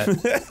that.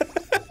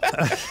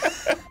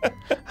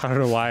 I don't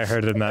know why I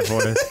heard it in that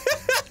voice.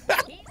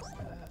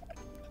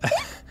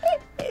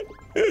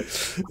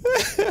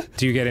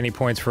 Do you get any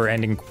points for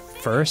ending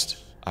first?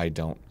 I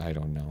don't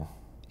know.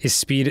 Is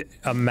speed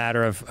a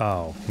matter of?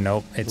 Oh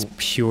nope, it's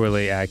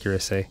purely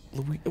accuracy.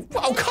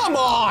 Oh come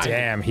on!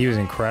 Damn, he was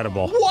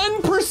incredible.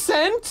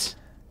 1%?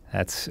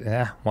 That's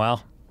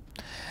well.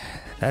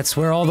 That's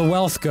where all the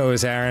wealth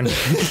goes, Aaron.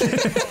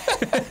 It's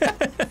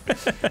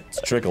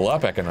trickle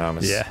up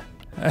economics. Yeah.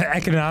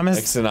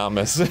 Economists?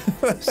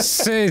 Economists.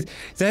 See,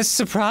 that's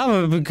the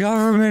problem. The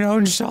government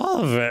owns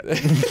all of it.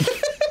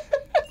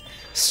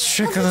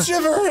 Have you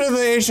ever heard of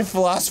the Asian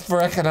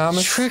philosopher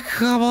economics?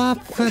 Trickle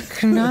up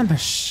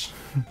economics.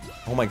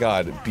 Oh my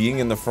god, being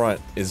in the front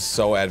is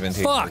so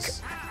advantageous. Fuck!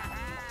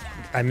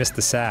 I missed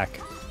the sack.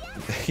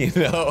 You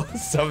know,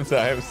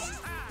 sometimes.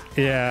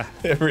 Yeah.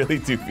 I really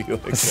do feel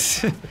like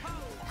that.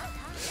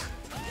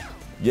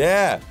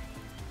 Yeah!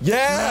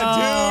 Yeah, No.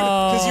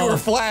 dude! Because you were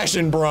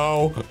flashing,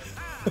 bro!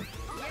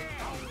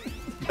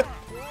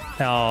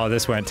 Oh,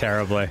 this went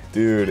terribly.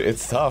 Dude,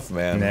 it's tough,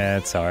 man. Nah,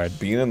 it's hard.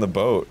 Being in the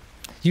boat.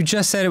 You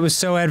just said it was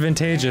so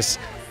advantageous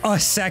a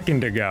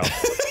second ago.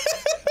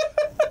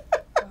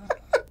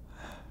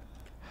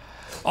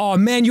 Oh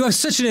man, you have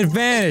such an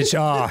advantage.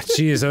 Oh,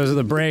 jeez, those are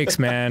the brakes,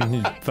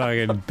 man.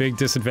 Fucking big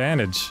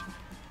disadvantage.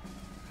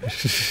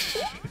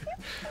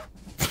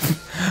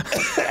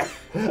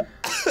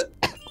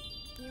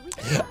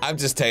 I'm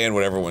just saying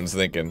what everyone's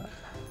thinking.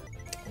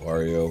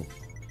 Wario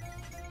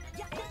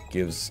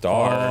gives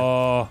star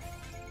Oh,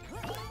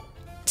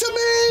 to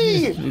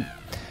me!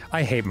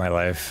 I hate my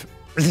life.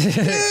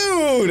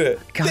 Dude!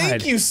 God.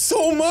 Thank you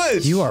so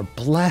much! You are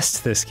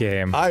blessed this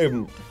game. I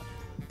am...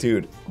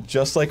 Dude,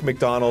 just like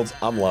McDonald's,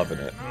 I'm loving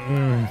it.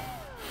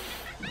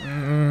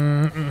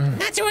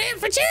 Not to win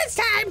for chance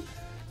time!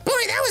 Boy,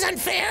 that was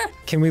unfair!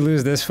 Can we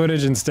lose this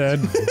footage instead?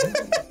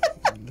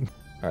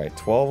 Alright,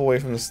 12 away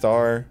from the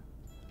star.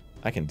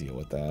 I can deal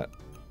with that.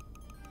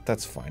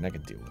 That's fine, I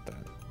can deal with that.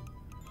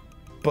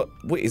 But,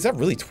 wait, is that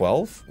really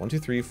 12? 1, 2,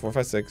 3, 4,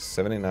 5, 6,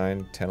 7, 8,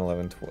 9, 10,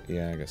 11, 12.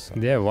 Yeah, I guess so.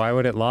 Yeah, why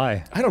would it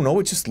lie? I don't know,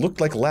 it just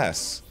looked like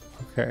less.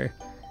 Okay.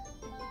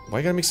 Why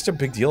you gotta make such a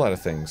big deal out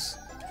of things?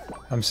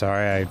 I'm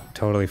sorry, I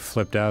totally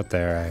flipped out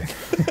there.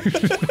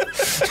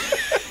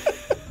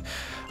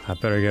 I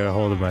better get a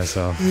hold of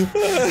myself.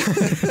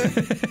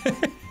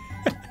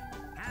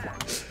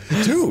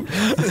 Dude!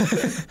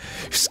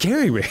 You're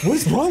scaring me. What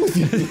is wrong with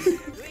you?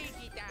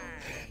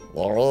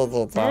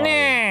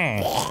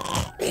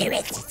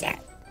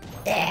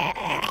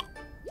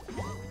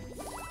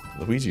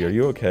 Luigi, are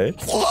you okay?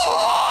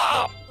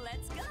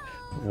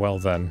 Well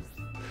then.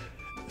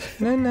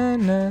 Na na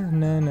na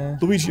na na.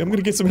 Luigi, I'm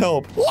gonna get some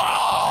help.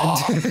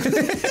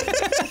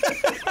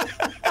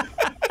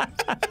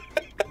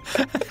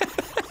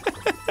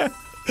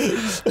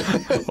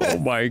 Oh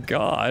my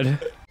god.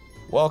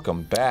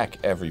 Welcome back,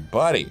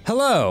 everybody.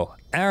 Hello!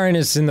 Aaron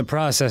is in the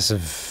process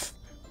of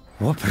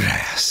whooping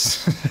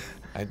ass.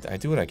 I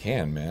do what I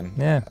can, man.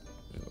 Yeah.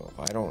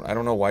 I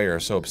don't know why you're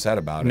so upset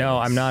about it. No,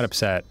 I'm not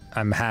upset.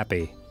 I'm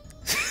happy.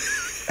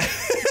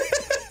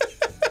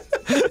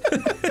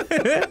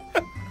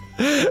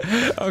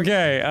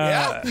 Okay,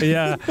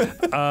 yeah.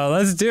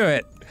 Let's do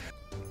it.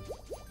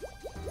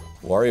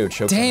 Wario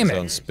chokes Damn on his it.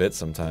 own spit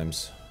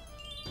sometimes.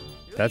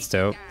 That's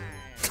dope.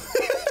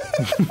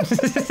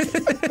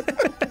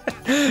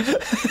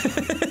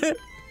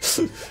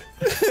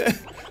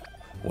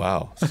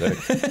 Wow, sick.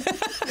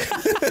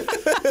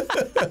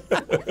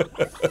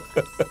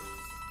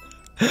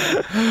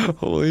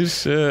 Holy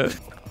shit.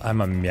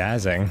 I'm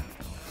amazing.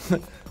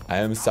 I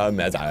am so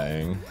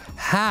amazing.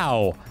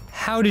 How?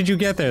 How did you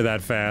get there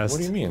that fast? What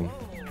do you mean?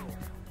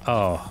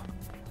 Oh.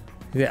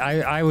 Yeah,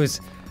 I was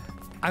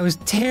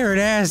tearing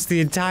ass the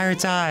entire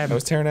time. I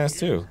was tearing ass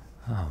too.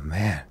 Oh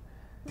man.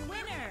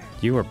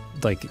 You were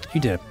like,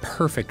 you did a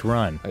perfect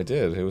run. I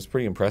did. It was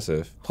pretty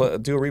impressive. Do a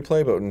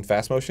replay, but in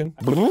fast motion.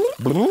 How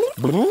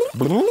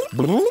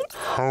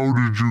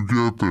did you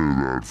get there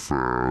that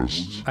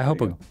fast? I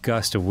hope a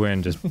gust of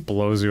wind just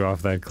blows you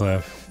off that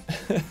cliff.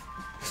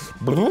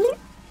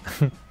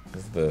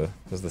 That's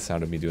the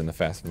sound of me doing the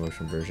fast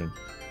motion version.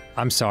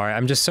 I'm sorry,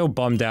 I'm just so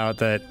bummed out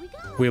that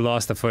we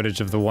lost the footage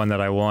of the one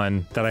that I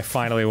won, that I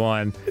finally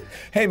won.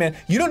 Hey man,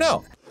 you don't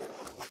know.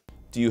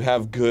 Do you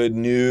have good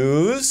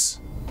news?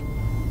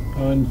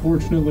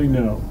 Unfortunately,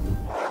 no.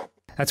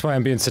 That's why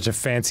I'm being such a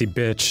fancy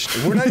bitch.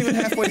 We're not even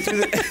halfway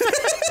through the-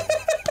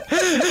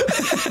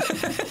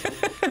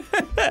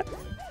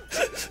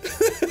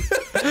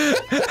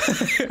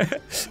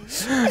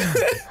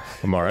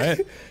 I'm alright.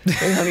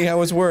 Hey honey, how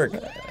was work?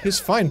 It's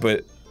fine,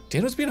 but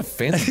Dan was being a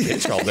fancy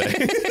bitch all day.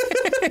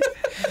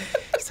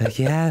 It's like,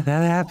 yeah,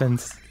 that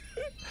happens.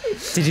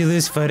 Did you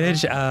lose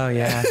footage? Oh,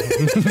 yeah.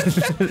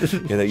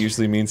 Yeah, that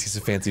usually means he's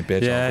a fancy bitch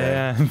all day.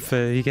 Yeah,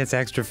 but he gets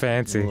extra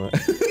fancy.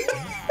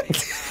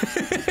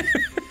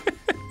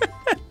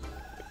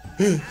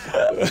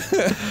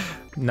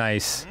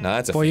 Nice. No,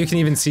 that's a Boy, you can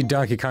even see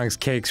Donkey Kong's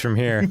cakes from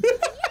here.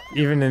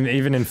 Even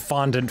in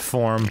fondant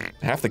form.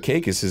 Half the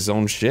cake is his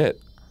own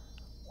shit.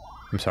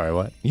 I'm sorry,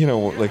 what? You know,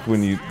 like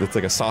when you, it's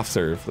like a soft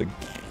serve, like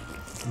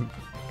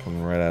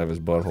coming right out of his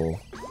butthole.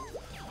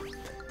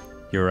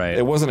 You're right.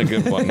 It wasn't a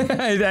good one.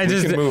 I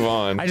just can move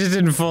on. I just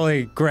didn't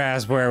fully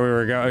grasp where we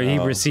were going. He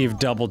received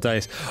double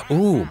dice.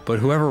 Ooh, but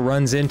whoever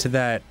runs into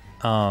that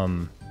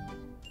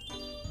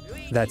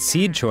that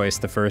seed choice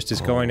the first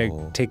is going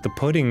to take the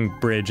pudding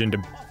bridge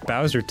into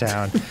Bowser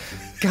Town.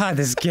 God,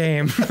 this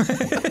game.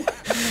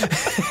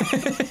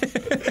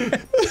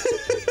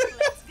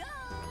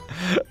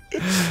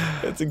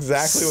 That's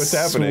exactly what's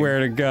happening.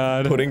 Swear to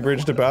God. Pudding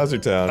bridge to Bowser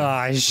Town.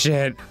 Ah,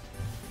 shit.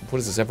 What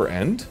does this ever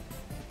end?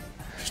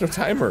 There's no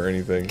timer or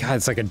anything. God,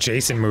 it's like a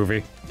Jason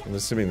movie. I'm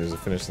assuming there's a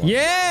finish line.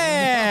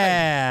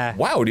 Yeah!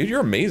 Wow, dude, you're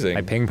amazing.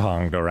 I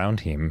ping-ponged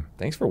around him.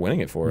 Thanks for winning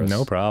it for us.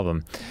 No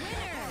problem.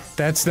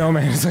 That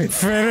snowman is like,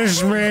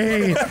 finish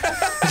me!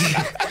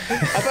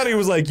 I thought he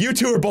was like, you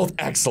two are both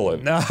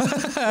excellent. No.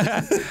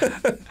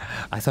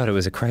 I thought it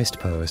was a Christ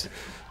pose.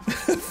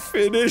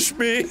 Finish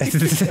me!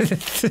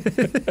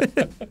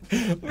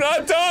 I'm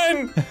not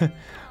done!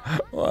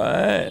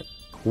 What?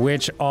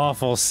 Which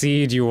awful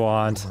seed you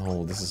want?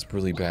 Oh, this is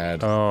really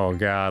bad. Oh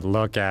God,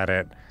 look at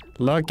it.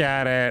 Look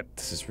at it.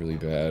 This is really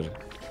bad.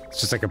 It's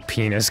just like a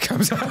penis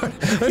comes out.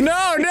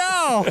 No,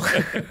 no!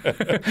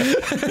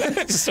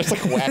 It starts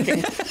like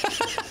whacking.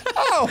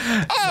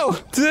 Oh,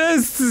 oh!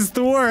 This is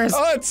the worst.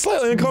 Oh, it's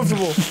slightly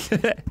uncomfortable.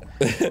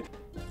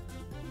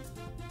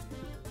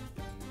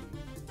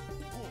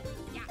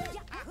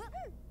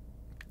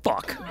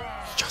 Fuck.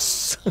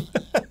 Yes.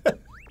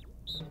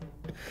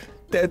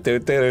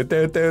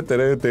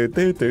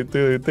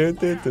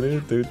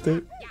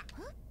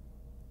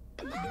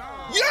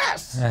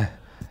 Yes!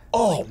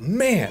 Oh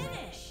man!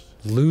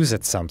 Lose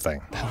at something.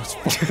 That was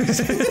fun.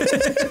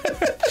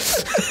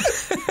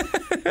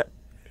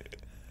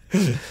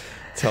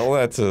 Tell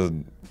that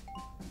to...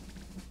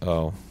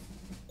 Oh.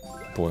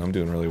 Boy, I'm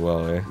doing really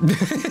well, eh?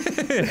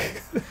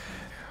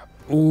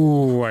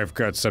 Ooh, I've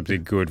got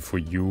something good for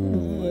you.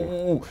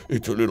 Ooh,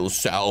 it's a little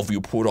salve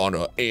you put on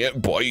an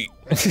ant bite.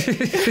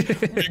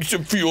 Makes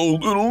it feel a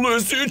little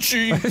less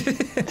itchy.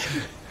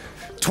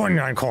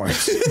 29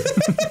 coins.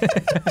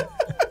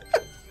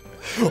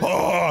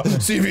 Oh,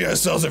 CVS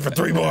sells it for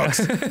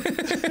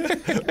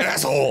 $3.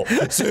 Asshole.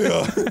 See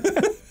ya.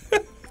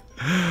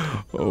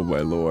 Oh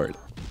my lord.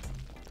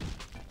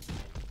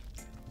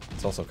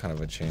 It's also kind of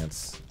a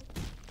chance.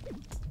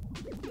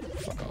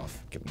 Fuck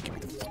off. Give me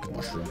the fucking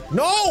mushroom.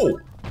 No!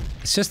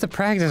 It's just the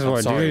practice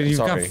one, sorry, dude. You've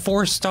sorry. got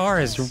 4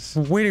 stars.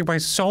 You're winning by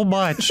so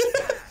much.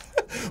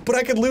 But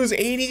I could lose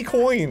 80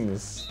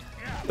 coins.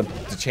 The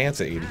chance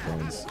at 80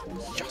 coins.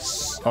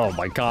 Yes. Oh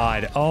my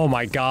god. Oh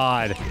my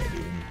god.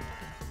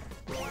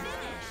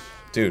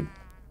 Dude.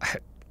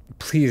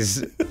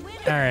 Please,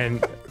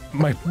 Aaron.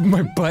 My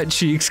butt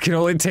cheeks can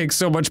only take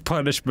so much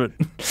punishment.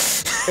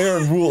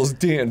 Aaron rules,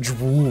 Dan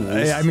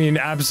rules. I mean,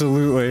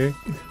 absolutely.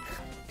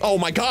 Oh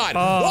my god!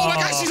 Oh my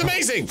god, she's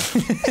amazing!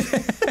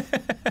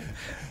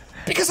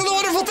 Because of the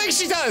wonderful things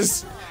she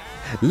does!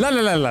 La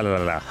la la la la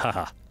la,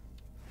 haha.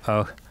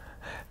 Oh.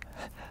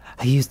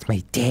 I used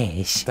my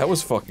dash. That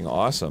was fucking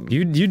awesome.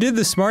 You did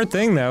the smart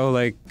thing though,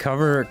 like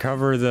cover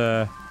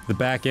the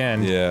back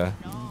end. Yeah.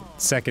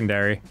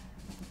 Secondary.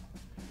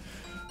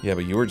 Yeah,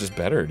 but you were just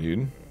better,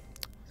 dude.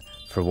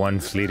 For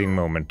one fleeting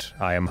moment,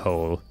 I am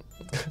whole.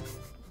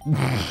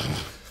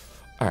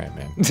 Alright,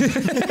 man.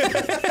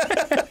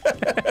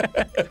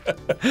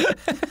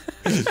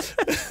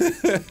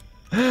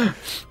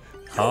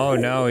 Oh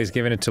no, he's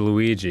giving it to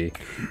Luigi.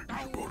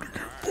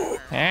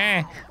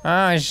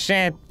 Oh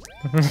shit.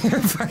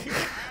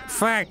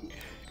 Fuck.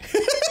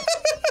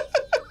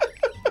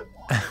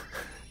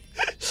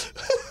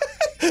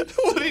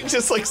 Would he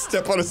just like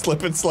step on a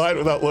slip and slide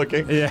without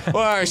looking? Yeah.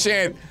 Oh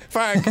shit.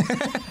 Fuck.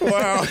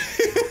 Wow.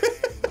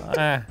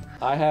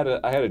 I had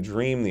a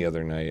dream the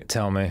other night.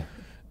 Tell me.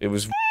 It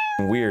was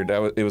weird.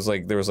 It was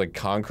like there was like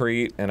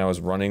concrete and I was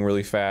running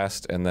really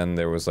fast and then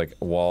there was like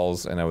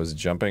walls and I was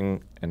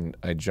jumping and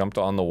I jumped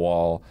on the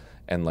wall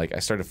and like I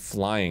started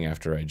flying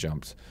after I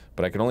jumped.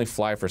 But I could only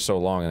fly for so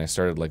long and I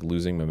started like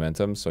losing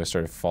momentum, so I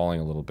started falling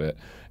a little bit.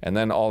 And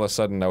then all of a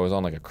sudden I was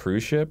on like a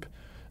cruise ship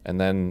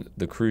and then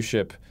the cruise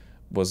ship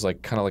was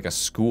like kind of like a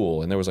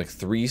school and there was like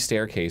 3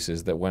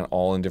 staircases that went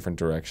all in different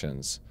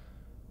directions.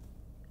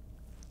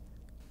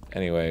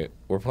 Anyway,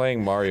 we're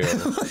playing Mario.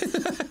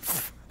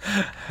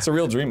 It's a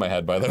real dream I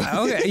had, by the way.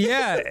 Okay,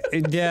 yeah,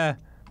 yeah.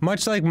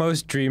 Much like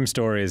most dream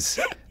stories,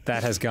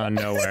 that has gone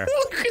nowhere.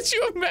 Could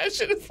you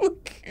imagine if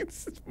like,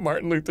 it's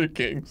Martin Luther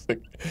King's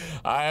like,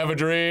 I have a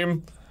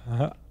dream.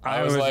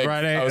 I was like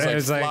running. I was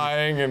like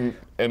flying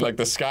and like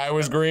the sky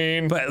was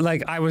green. But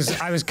like I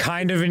was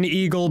kind of an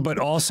eagle, but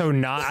also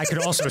not. I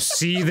could also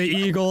see the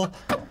eagle.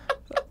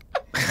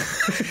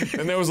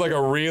 And there was like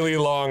a really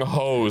long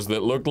hose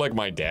that looked like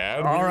my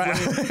dad. All right.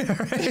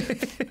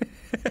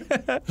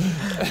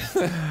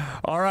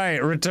 All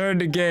right, return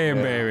to game,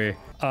 baby.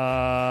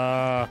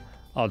 I'll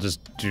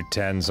just do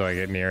 10 so I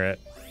get near it.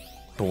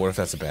 But what if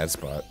that's a bad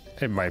spot?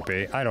 It might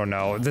be. I don't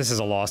know. This is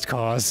a lost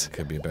cause.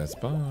 Could be a bad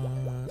spot.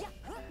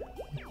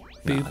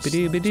 You look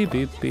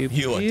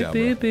down,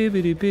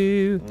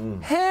 bro.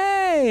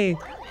 Hey!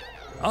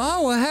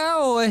 Oh,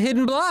 how a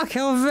hidden block.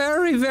 How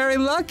very, very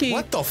lucky.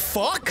 What the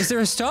fuck? Is there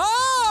a star?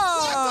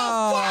 What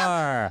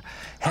the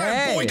fuck?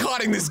 Hey! I'm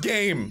boycotting this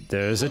game.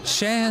 There's a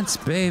chance,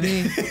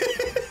 baby.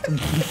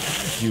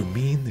 You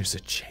mean there's a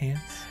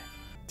chance?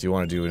 Do you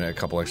want to do a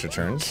couple extra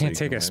turns? Can't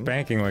take a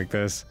spanking like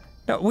this.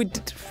 No, we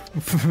did.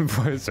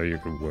 So you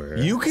can wear.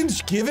 You can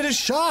give it a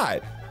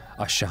shot.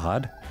 A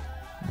shot?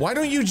 Why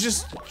don't you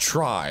just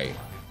try?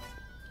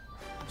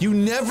 You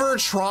never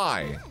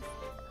try.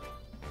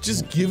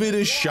 Just give it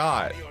a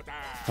shot.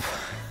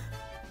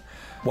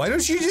 Why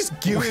don't you just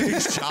give it a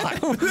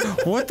shot?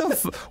 What the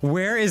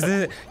where is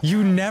it?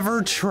 You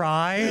never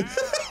try?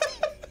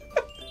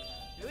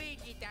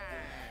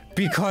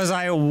 Because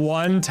I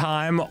one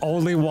time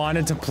only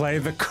wanted to play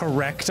the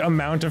correct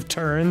amount of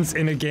turns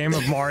in a game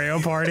of Mario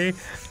Party.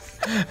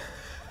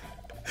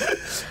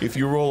 If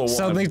you roll a 1.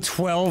 Suddenly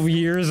 12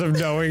 years of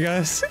knowing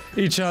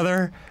each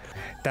other.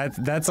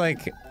 That's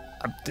like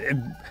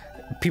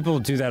people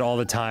do that all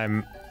the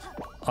time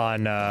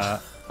on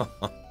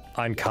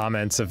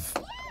comments of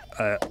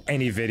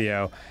any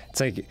video. It's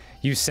like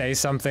you say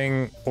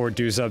something or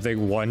do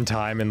something one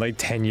time in like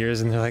 10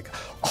 years and they're like,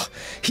 oh,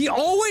 he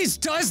always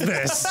does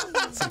this.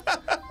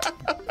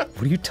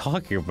 What are you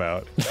talking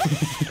about?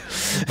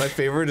 My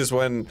favorite is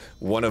when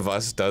one of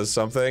us does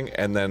something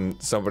and then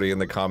somebody in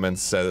the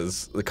comments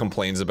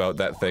complains about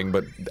that thing,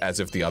 but as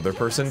if the other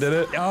person did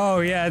it. Oh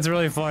yeah, it's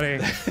really funny.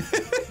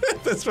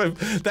 That's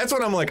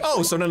when I'm like,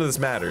 oh, so none of this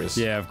matters.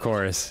 Yeah, of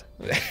course.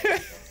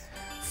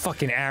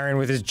 Fucking Aaron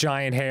with his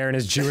giant hair and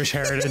his Jewish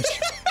heritage.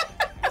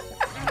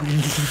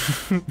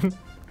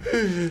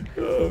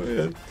 Oh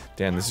man.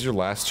 Dan, this is your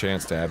last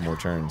chance to add more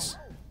turns.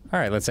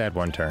 Alright, let's add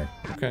one turn.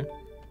 Okay.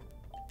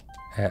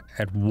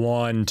 Add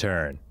one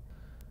turn.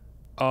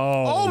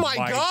 Oh my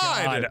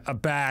God! A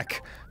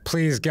back.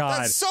 Please,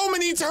 God. That's so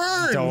many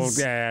turns! Don't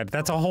add.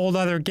 That's a whole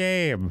other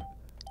game.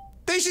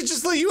 They should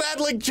just let you add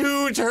like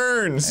 2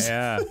 turns.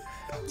 Yeah.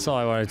 That's all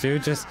I want to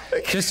do.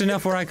 Just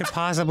enough where I could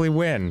possibly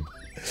win.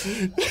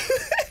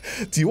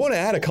 Do you want to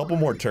add a couple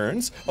more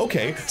turns?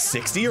 Okay,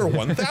 60 or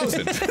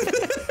 1,000.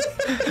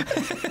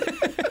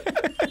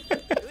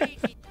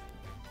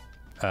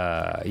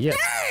 Yeah.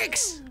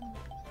 Thanks!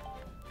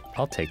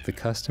 I'll take the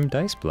custom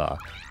dice block.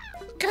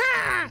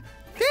 Gah!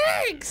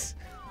 Thanks!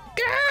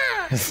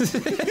 Gah! Thanks!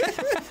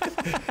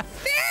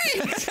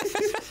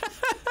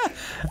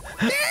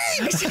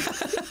 Thanks!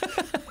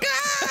 Gah!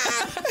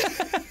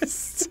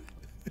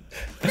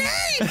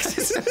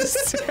 Thanks!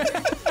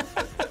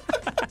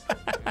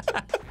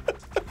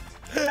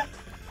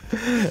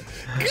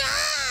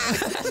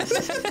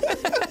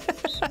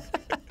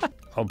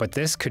 Oh, but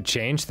this could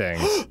change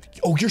things.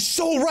 Oh, you're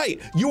so right.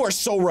 You are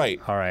so right.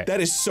 All right.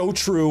 That is so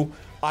true.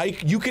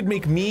 You could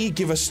make me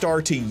give a star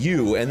to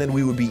you, and then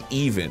we would be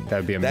even.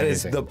 That'd be That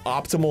is amazing. the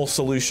optimal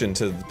solution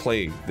to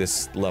play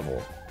this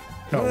level.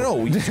 No.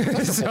 We just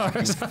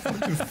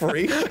fucking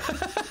free.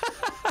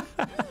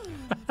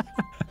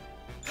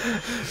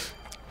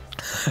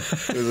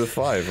 It was a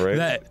 5,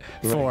 right?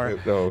 4.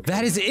 Oh, okay.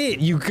 That is it.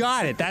 You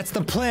got it. That's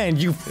the plan.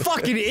 You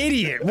fucking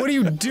idiot. What are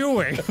you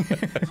doing?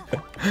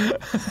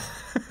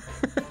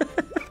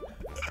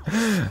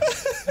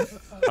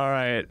 All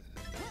right.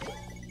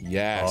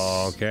 Yes.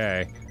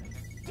 Okay.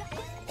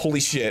 Holy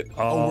shit.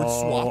 Oh, we're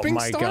swapping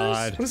my stars?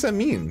 God. What does that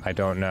mean? I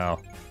don't know.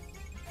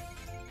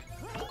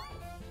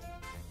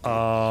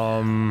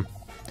 Oh my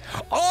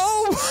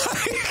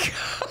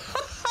God!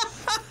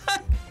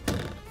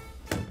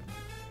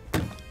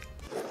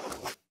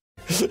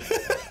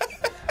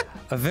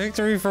 A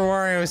victory for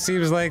Wario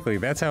seems likely.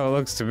 That's how it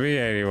looks to me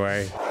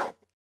anyway.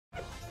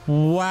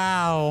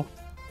 Wow.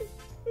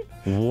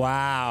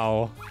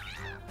 Wow.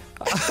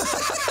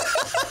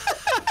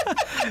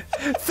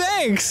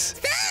 Thanks!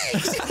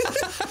 Thanks!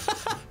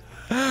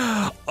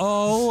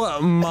 Oh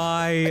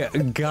my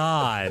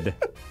God.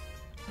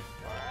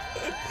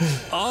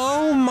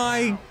 Oh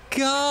my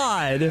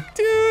God.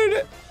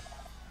 Dude.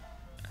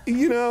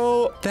 You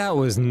know. That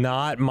was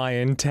not my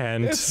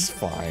intent. It's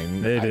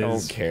fine. I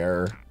don't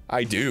care.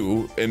 I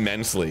do,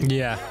 immensely.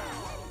 Yeah.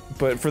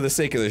 But for the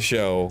sake of the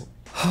show,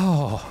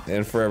 Oh.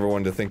 and for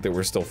everyone to think that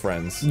we're still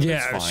friends.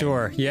 Yeah, it's fine.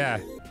 sure. Yeah.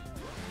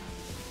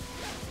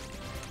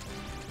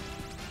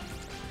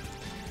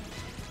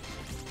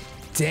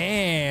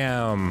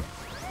 Damn.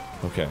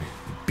 Okay.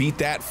 Beat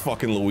that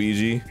fucking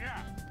Luigi.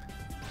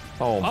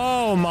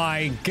 Oh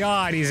my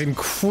God, he's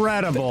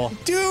incredible.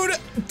 Dude!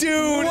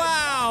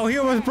 Wow, he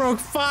almost broke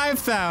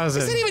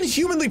 5,000. Is that even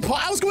humanly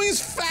I was going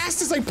as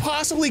fast as I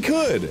possibly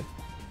could.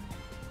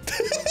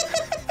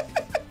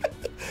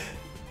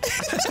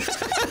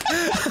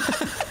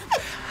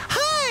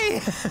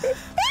 Hi!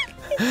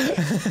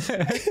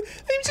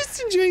 I'm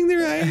just enjoying the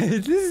ride.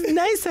 This is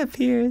nice up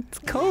here. It's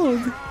cold.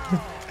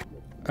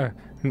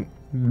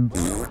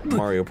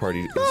 Mario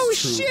Party is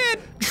shit!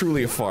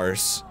 truly a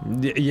farce.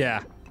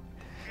 Yeah.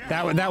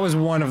 That was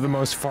one of the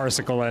most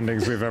farcical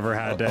endings we've ever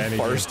had to any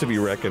farce to be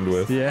reckoned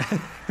with. Yeah.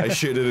 I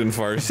shitted and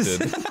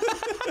farsted.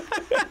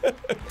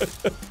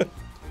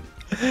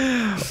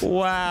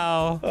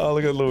 Wow. Oh,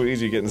 look at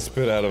Luigi getting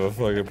spit out of a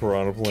fucking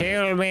piranha plant.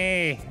 Kill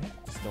me.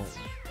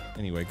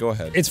 Anyway, go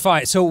ahead. It's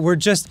fine. So we're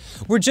just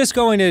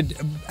going to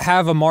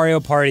have a Mario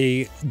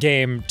Party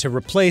game to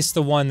replace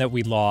the one that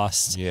we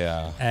lost.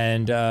 Yeah.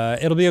 And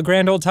it'll be a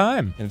grand old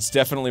time. And it's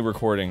definitely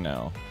recording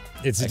now.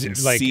 It's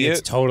like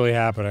it's totally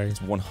happening. It's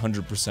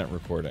 100%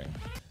 recording.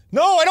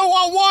 No, I don't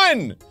want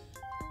one.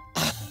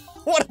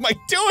 What am I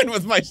doing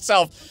with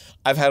myself?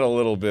 I've had a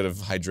little bit of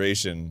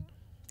hydration.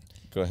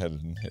 Go ahead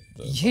and hit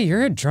the. Yeah,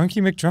 you're a drunky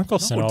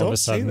McDrunkleson all of a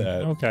sudden.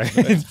 Don't say that. Okay.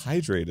 I'm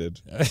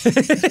hydrated.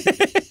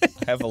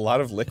 I have a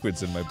lot of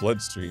liquids in my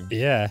bloodstream.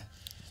 Yeah.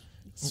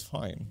 It's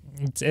fine.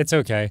 It's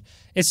okay.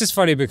 It's just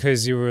funny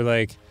because you were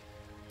like,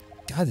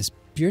 God, this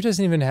beer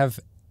doesn't even have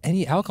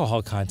any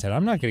alcohol content.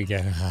 I'm not gonna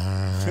get it.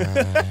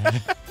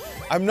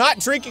 I'm not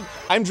drinking.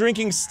 I'm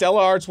drinking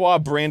Stella Artois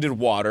branded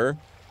water,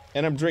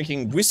 and I'm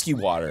drinking whiskey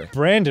water.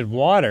 Branded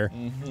water?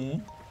 Mm-hmm.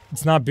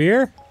 It's not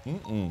beer?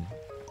 Mm-mm.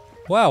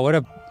 Wow, what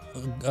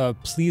a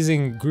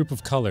pleasing group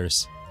of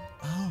colors.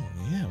 Oh,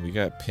 yeah. We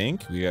got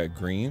pink, we got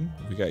green,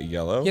 we got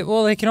yellow. Yeah,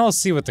 well, they can all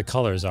see what the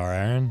colors are,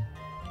 Aaron.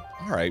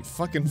 Alright,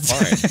 fucking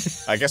fine.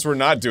 I guess we're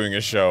not doing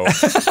a show.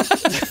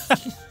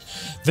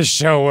 The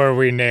show where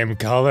we name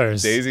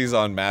colors. Daisy's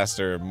on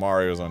Master,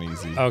 Mario's on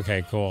Easy.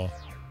 Okay, cool.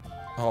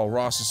 Oh,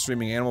 Ross is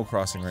streaming Animal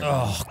Crossing right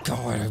now. Oh,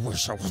 God, I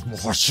wish I was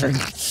watching.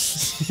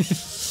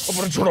 I'm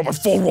gonna turn on my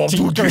phone while I'm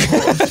doing Game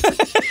Grumps.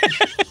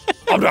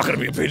 I'm not gonna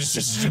be a pain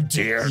assistant,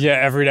 dear. Yeah,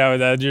 every now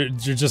and then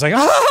you're just like,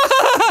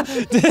 ah!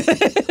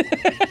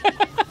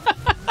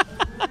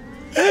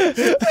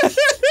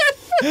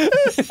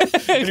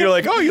 And you're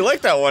like, oh, you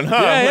like that one, huh?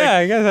 Yeah,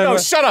 I guess. No,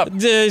 shut up. I'm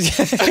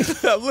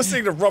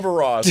listening to Rubber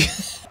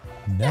Ross.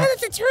 Now that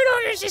the turn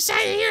owners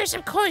decided, here are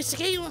some coins to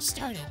get you all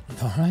started.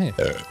 All right.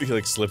 He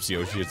like slips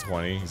Yoshi a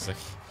 20. He's like,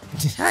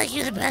 I like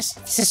you the best.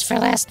 This is for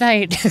last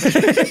night.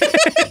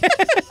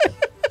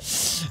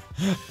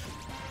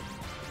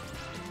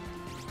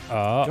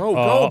 Go,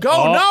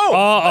 no!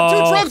 I'm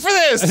too drunk for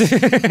this!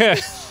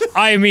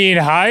 I mean,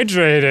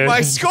 hydrated.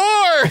 My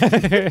score!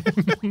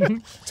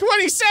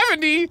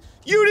 2070!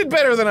 You did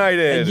better than I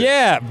did!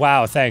 Yeah,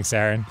 wow, thanks,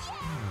 Aaron.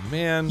 Oh,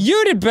 man.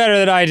 You did better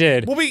than I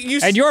did! Well,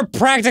 and you're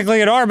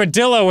practically an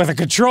armadillo with a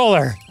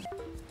controller!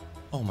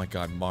 Oh my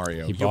god,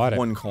 Mario. He you bought have it.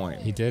 one coin.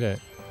 He did it.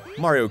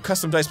 Mario,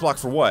 custom dice block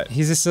for what?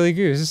 He's a silly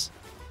goose.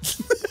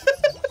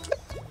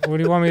 What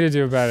do you want me to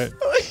do about it?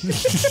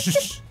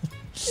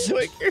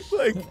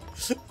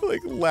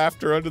 like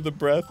laughter under the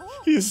breath.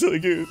 He's so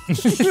good.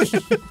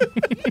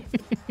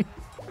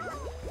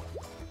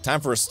 Time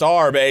for a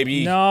star,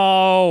 baby.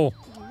 No.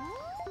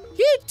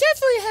 You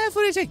definitely have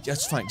what it takes.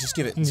 That's fine. Just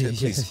give it,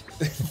 please.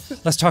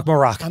 Let's talk more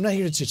rock. I'm not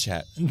here to chit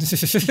chat.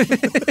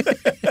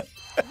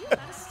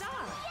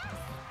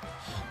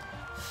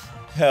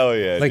 Hell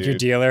yeah, like dude. your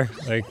dealer.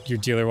 Like your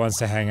dealer wants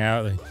to hang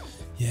out. Like,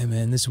 yeah,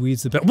 man, this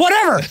weed's the best.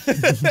 Whatever.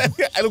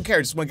 I don't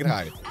care. Just want to get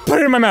high. Put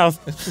it in my mouth.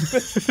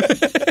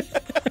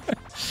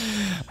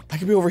 I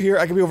could be over here.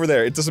 I could be over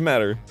there. It doesn't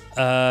matter.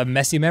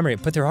 Messy memory.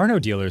 But there are no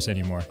dealers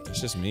anymore. It's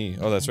just me.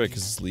 Oh, that's right,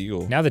 because it's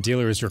legal. Now the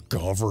dealer is your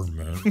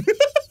government.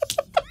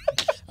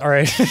 All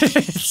right.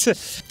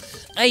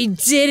 I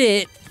did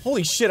it.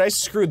 Holy shit! I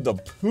screwed the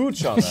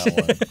pooch on that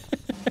one.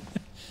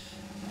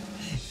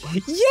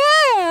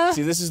 Yeah!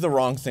 See, this is the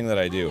wrong thing that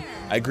I do.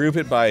 I group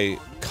it by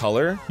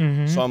color,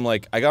 so I'm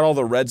like, I got all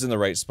the reds in the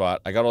right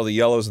spot, I got all the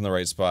yellows in the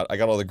right spot, I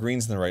got all the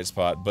greens in the right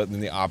spot, but in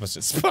the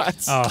opposite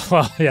spots. Oh,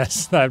 well,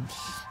 yes, that...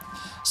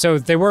 So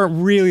they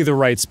weren't really the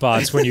right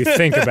spots when you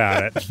think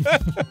about it.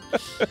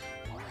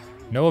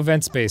 No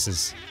event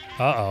spaces.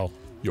 Uh-oh.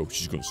 Yo,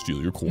 she's gonna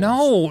steal your coins.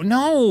 No,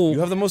 no! You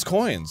have the most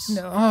coins.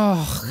 No.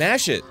 Oh.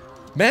 Mash it.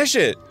 Mash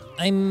it.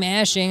 I'm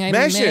mashing, I'm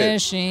Mash it.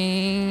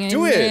 mashing,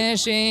 Do I'm it.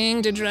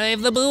 mashing to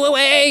drive the boo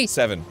away!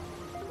 7.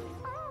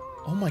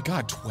 Oh my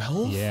god,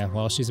 12? Yeah,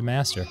 well, she's a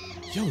master.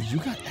 Yo, you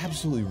got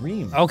absolutely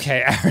reamed.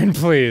 Okay, Aaron,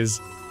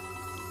 please.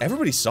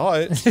 Everybody saw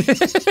it.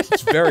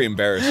 It's very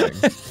embarrassing.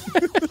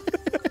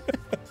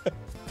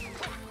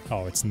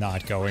 Oh, it's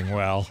not going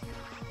well.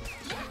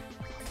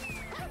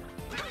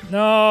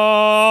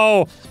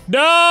 No!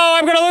 No!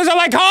 I'm gonna lose all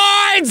my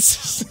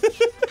coins!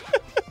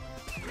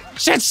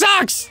 Shit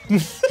sucks!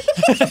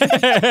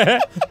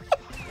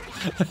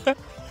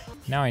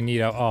 Now I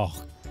need a. Oh,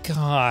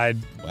 God.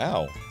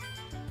 Wow.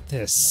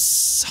 This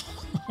sucks.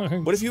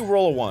 What if you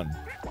roll a 1?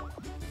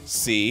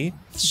 See?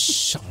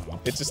 Shut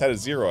up. It just had a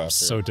 0 after.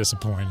 So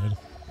disappointed.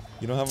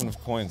 You don't have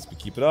enough coins, but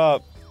keep it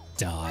up.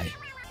 Die.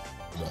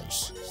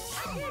 Nice.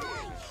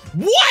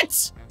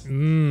 What?!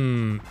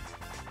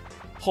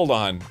 Hold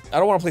on. I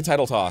don't want to play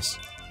title toss.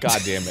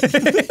 God damn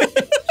it.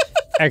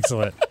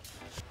 Excellent.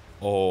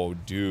 Oh,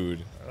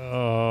 dude.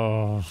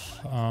 Oh,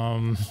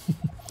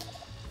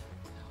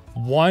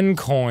 1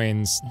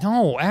 coins.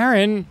 No,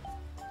 Aaron.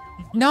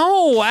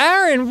 No,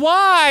 Aaron,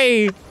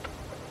 why?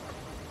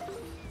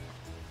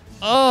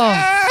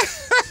 Oh.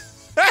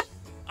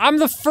 I'm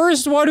the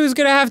first one who's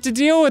gonna have to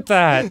deal with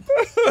that.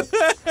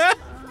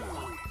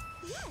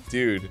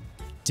 Dude.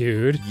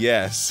 Dude.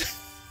 Yes.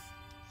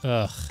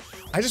 Ugh.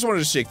 I just wanted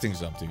to shake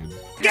things up, dude.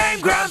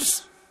 Game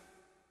Grumps!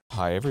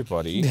 Hi,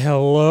 everybody.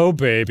 Hello,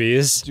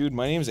 babies. Dude,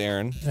 my name's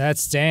Aaron.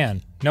 That's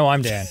Dan. No,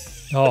 I'm Dan.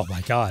 Oh my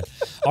god.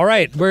 All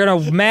right, we're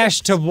gonna mash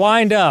to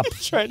wind up.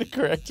 Trying to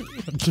correct me.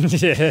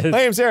 Yeah. My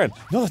name's Aaron.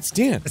 No, it's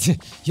Dan.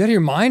 You out of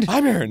your mind?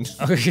 I'm Aaron.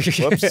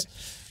 Whoops.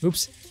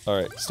 Oops. All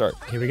right, start.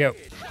 Here we go.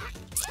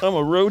 I'm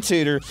a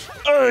rotator.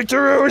 I like to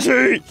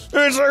rotate.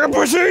 It's like a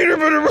potato,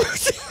 but a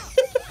rotate.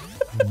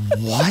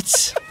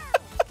 What?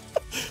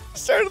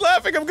 Started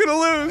laughing. I'm gonna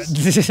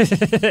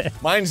lose.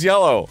 Mine's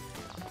yellow.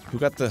 Who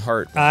got the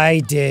heart?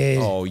 I did.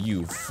 Oh,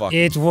 you fuck.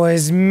 It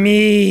was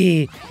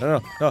me. No.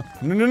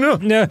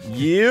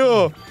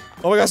 Yeah.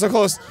 Oh my god, so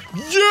close.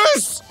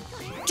 Yes!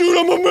 Dude,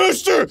 I'm a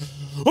master!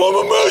 I'm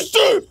a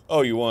master!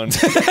 Oh, you won.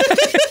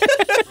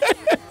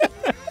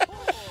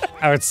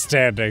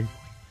 Outstanding.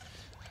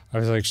 I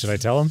was like, should I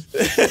tell him?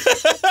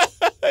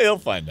 He'll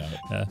find out.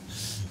 Yeah.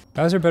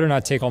 Bowser better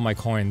not take all my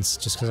coins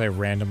just because I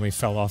randomly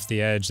fell off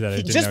the edge that I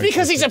didn't Just know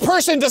because he's existed. a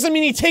person doesn't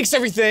mean he takes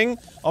everything!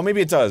 Oh, maybe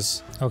it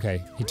does.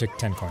 Okay, he took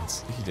 10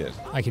 coins. He did.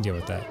 I can deal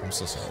with that. I'm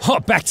so sorry. Oh,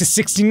 back to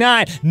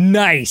 69!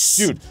 Nice!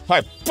 Dude,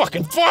 high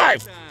fucking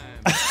five!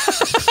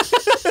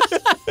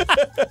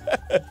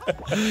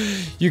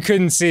 You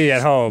couldn't see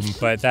at home,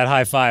 but that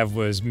high five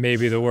was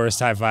maybe the worst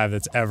high five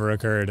that's ever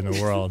occurred in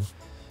the world.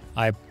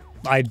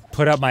 I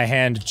put up my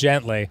hand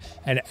gently,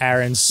 and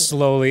Aaron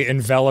slowly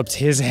enveloped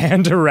his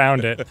hand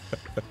around it.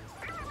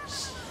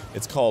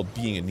 It's called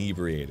being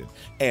inebriated,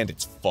 and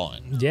it's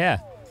fun. Yeah.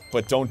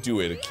 But don't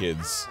do it,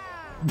 kids.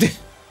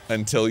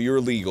 Until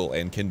you're legal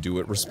and can do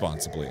it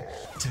responsibly.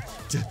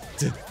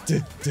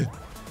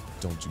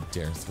 Don't you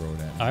dare throw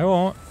it at me. I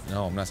won't.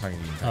 No, I'm not talking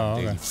to you. Oh,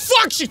 okay.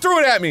 Fuck, she threw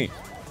it at me!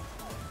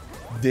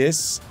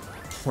 This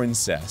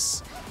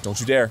princess. Don't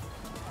you dare.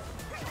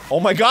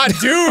 Oh my god,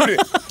 dude!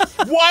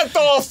 What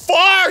the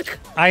fuck?!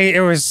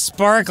 It was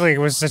sparkling. It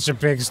was such a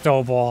big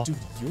snowball. Dude,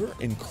 you're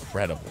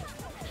incredible.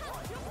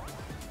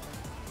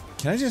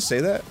 Can I just say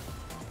that?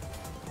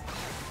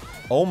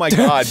 Oh my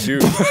god,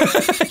 dude.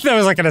 That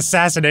was like an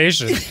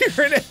assassination.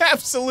 You're an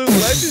absolute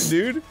legend,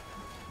 dude.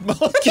 Get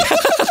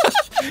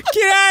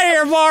out of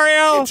here,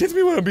 Mario! Can't hit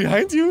me when I'm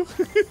behind you.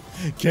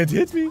 Can't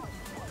hit me.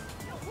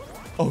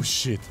 Oh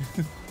shit.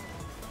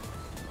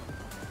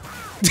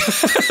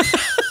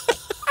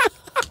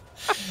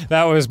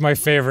 That was my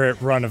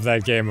favorite run of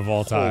that game of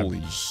all time.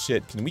 Holy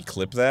shit, can we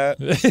clip that?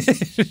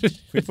 Can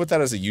we put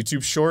that as a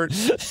YouTube short?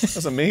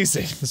 That's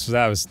amazing.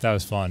 That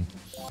was fun.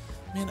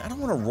 Man, I don't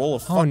want to roll a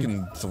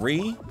fucking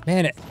 3.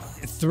 Man,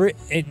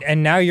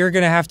 and now you're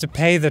gonna have to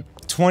pay the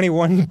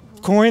 21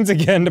 coins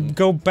again to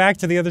go back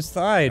to the other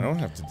side. I don't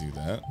have to do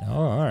that.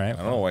 Oh, alright. I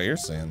don't know why you're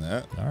saying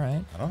that.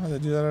 Alright. I don't have to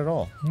do that at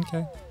all.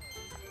 Okay.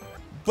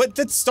 But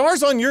the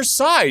star's on your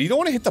side. You don't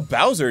want to hit the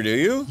Bowser, do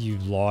you? You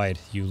lied.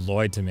 You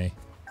lied to me.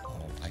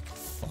 Oh, I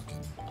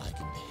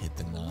can hit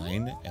the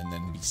 9 and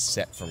then be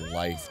set for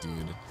life, dude.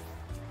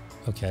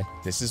 Okay.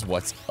 This is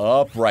what's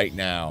up right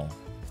now.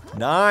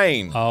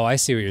 9! Oh, I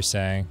see what you're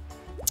saying.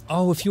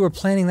 Oh, if you were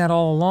planning that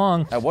all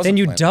along, wasn't then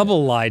you planning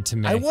double lied to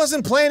me. I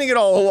wasn't planning it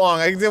all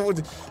along.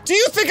 Do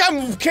you think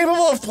I'm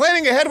capable of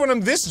planning ahead when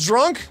I'm this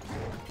drunk?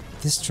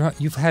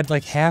 You've had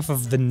like half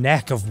of the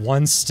neck of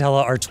one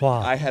Stella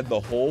Artois. I had the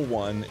whole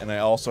one, and I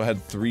also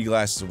had 3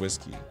 glasses of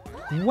whiskey.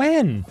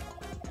 When?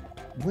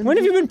 When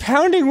have you been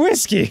pounding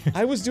whiskey?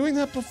 I was doing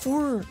that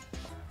before.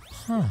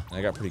 Huh.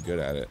 I got pretty good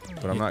at it,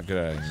 but I'm not good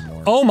at it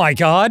anymore. Oh my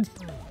god!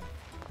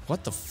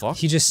 What the fuck?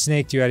 He just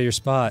snaked you out of your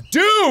spot.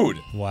 Dude!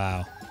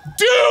 Wow.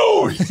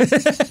 Dude!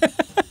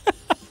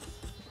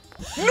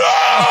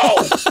 No!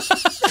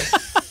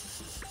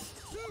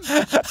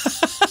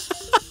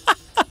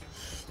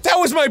 That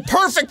was my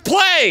perfect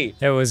play!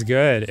 It was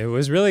good. It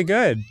was really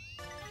good.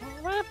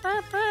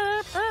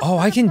 Oh,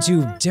 I can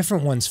do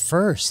different ones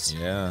first.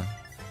 Yeah.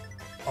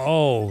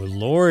 Oh,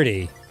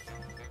 lordy.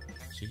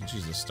 So you can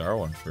choose the star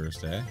one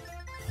first, eh?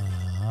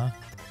 Uh-huh.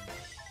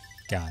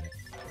 Got it.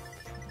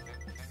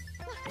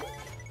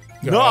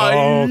 No.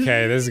 Oh,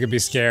 okay, this is gonna be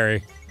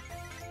scary.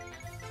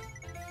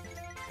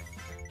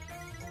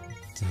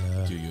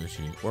 Do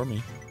Yoshi or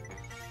me.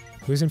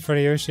 Who's in front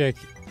of Yoshi?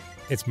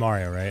 It's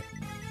Mario, right?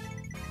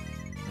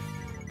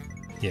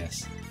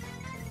 Yes.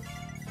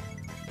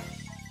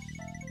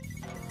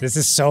 This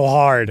is so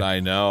hard.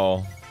 I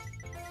know.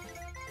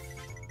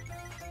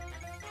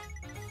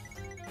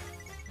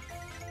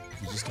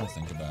 You just don't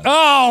think about it.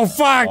 Oh,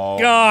 fuck! Oh,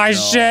 Oh, no.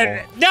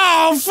 shit!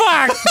 No,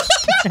 fuck!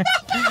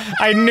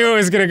 I knew it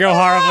was gonna go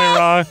horribly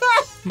wrong.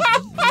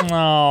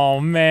 Oh,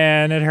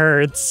 man, it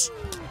hurts.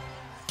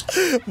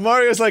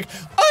 Mario's like,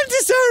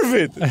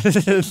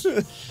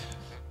 undeserved!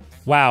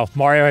 Wow,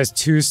 Mario has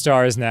 2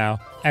 stars now,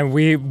 and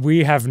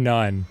we have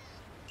none.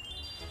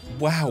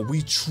 Wow,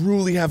 we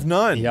truly have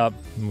none. Yup,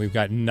 we've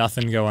got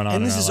nothing going on.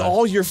 And in this our is life.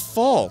 all your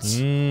fault.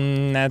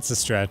 That's a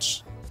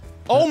stretch.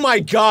 Oh my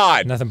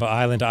god! Nothing but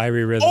Island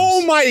Irie rhythms.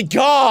 Oh my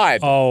god!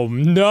 Oh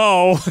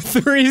no!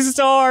 3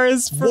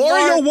 stars for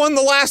Wario won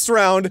the last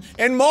round,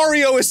 and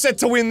Mario is set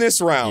to win this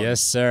round.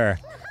 Yes, sir.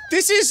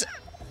 This is...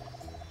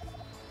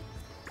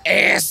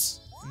 ass.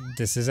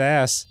 This is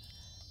ass.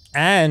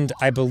 And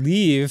I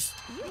believe...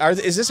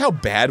 Is this how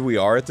bad we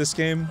are at this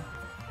game?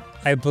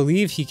 I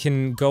believe he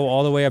can go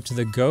all the way up to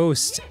the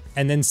ghost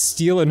and then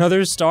steal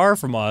another star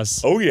from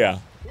us. Oh yeah.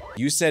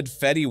 You said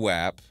Fetty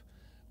Wap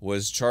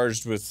was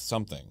charged with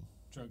something.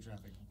 Drug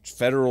trafficking.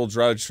 Federal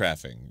drug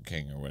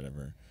trafficking or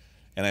whatever.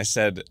 And I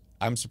said,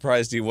 I'm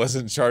surprised he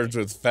wasn't charged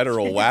with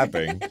federal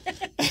wapping.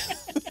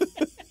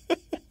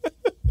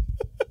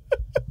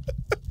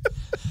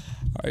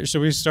 Alright,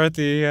 should we start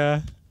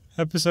the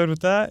episode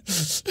with that?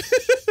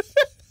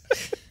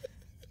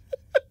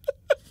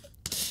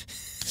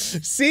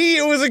 See,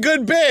 it was a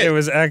good bit! It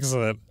was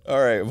excellent.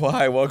 Alright, well,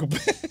 hi, welcome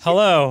back.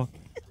 Hello.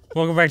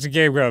 Welcome back to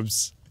Game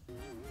Grumps.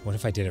 What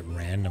if I did it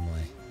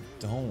randomly?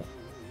 Don't.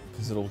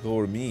 Because it'll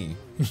go to me.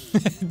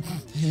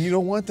 You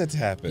don't want that to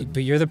happen.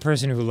 But you're the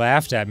person who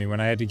laughed at me when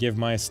I had to give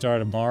my star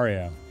to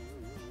Mario.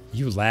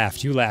 You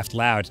laughed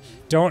loud.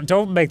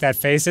 Don't make that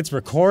face, it's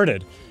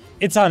recorded.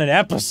 It's on an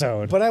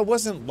episode. But I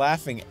wasn't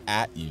laughing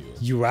at you.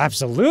 You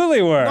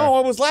absolutely were. No, I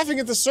was laughing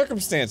at the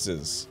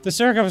circumstances. The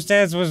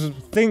circumstance was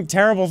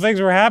terrible things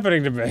were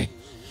happening to me.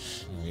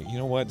 You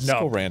know what? Just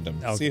go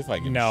random. Okay. See if I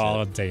can. No,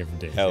 I'll take it from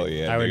Dave. Hell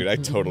yeah, dude. I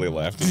totally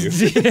laughed at you.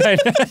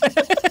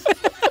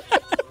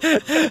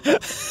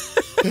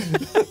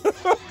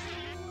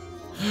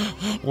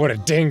 What a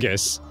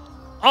dingus.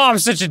 Oh, I'm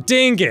such a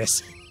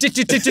dingus.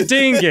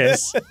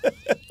 Dingus.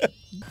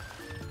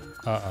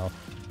 Uh-oh.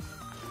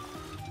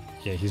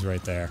 Yeah, he's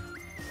right there.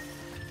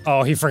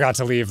 Oh, he forgot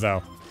to leave,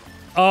 though.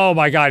 Oh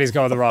my god, he's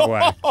going the wrong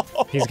way.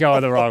 He's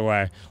going the wrong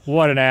way.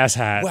 What an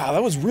asshat. Wow,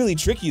 that was really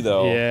tricky,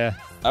 though. Yeah.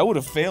 I would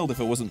have failed if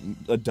it wasn't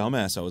a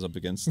dumbass I was up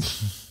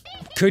against.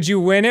 Could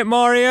you win it,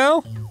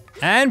 Mario?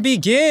 And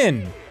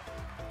begin!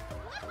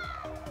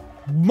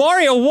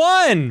 Mario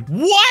won!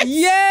 What?!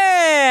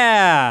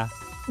 Yeah!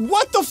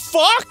 What the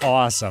fuck?!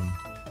 Awesome.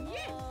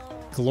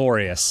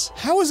 Glorious.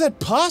 How is that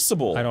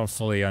possible? I don't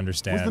fully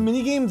understand. Was the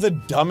minigame the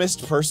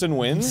dumbest person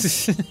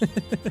wins?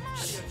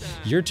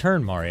 Your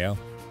turn, Mario.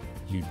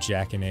 You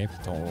jackanape.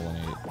 Don't roll an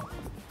 8.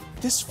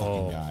 This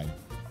fucking guy.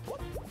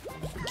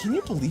 Can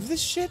you believe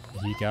this shit?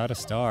 He got a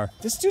star.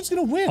 This dude's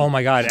gonna win. Oh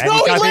my god. And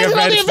no, he landed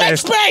on the event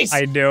space! space!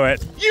 I knew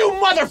it. You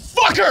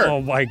motherfucker!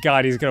 Oh my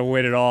god, he's gonna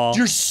win it all.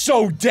 You're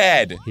so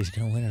dead! He's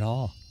gonna win it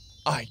all.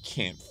 I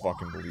can't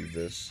fucking believe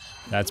this.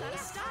 That's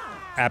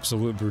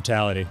absolute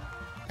brutality.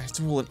 I have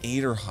to roll an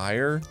 8 or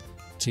higher?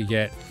 To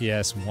get,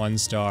 yes, 1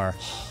 star.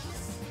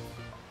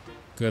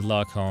 Good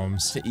luck,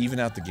 Holmes. To even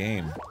out the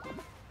game.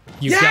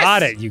 You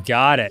got it, you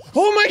got it.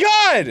 Oh my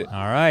god!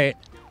 Alright.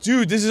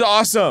 Dude, this is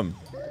awesome!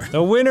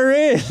 The winner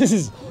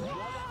is...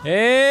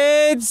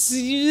 It's...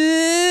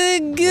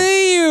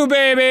 you,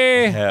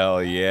 baby!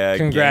 Hell yeah,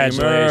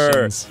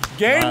 Congratulations.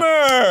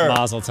 Gamer!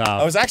 Mazel tov.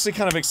 I was actually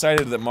kind of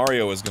excited that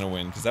Mario was gonna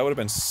win, because that would have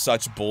been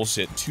such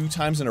bullshit. 2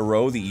 times in a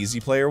row, the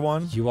easy player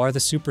won. You are the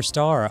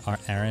superstar,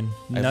 Aaron.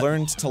 I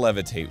learned to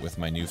levitate with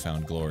my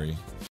newfound glory.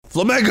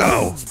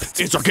 Flamengo!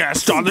 It's our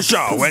guest on the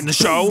show, and the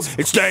show,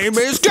 its name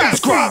is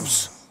Guest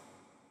Grumps!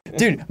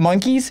 Dude,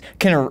 monkeys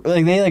can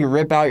they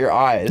rip out your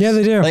eyes. Yeah,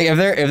 they do. Like if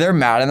they're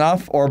mad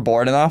enough or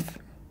bored enough,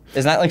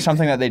 is that like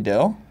something that they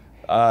do?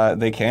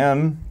 They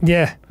can.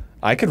 Yeah.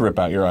 I could rip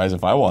out your eyes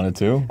if I wanted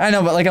to. I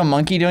know, but like a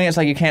monkey doing it's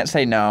like you can't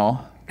say no.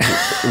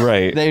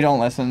 Right. They don't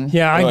listen.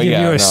 Yeah, I'd give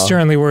you a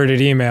sternly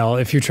worded email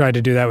if you tried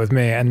to do that with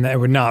me, and it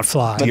would not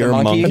fly. But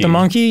the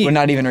monkey would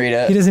not even read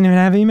it. He doesn't even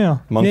have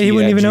email. Monkey he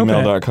wouldn't even open it.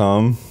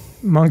 gmail.com.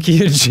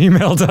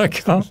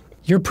 Monkey@gmail.com.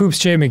 You're Poops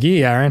J.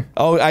 McGee, Aaron.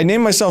 Oh, I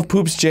named myself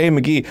Poops J.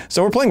 McGee.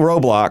 So we're playing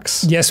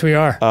Roblox. Yes, we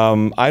are.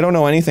 I don't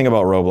know anything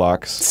about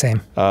Roblox.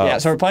 Same. Yeah,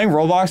 so we're playing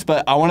Roblox,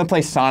 but I want to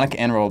play Sonic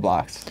and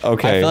Roblox.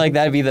 Okay. I feel like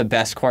that'd be the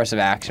best course of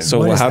action.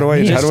 So how do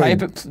I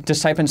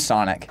just type in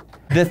Sonic.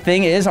 The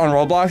thing is, on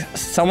Roblox,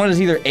 someone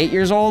is either 8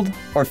 years old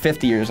or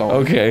 50 years old.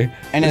 Okay.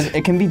 And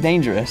it can be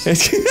dangerous.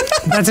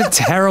 That's a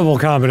terrible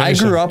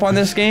combination. I grew up on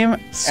this game,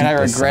 and I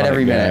regret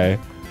every minute.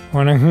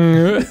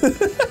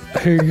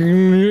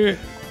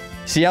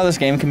 See how this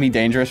game can be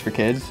dangerous for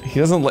kids? He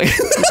doesn't like...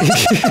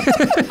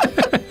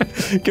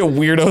 Get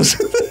weirdos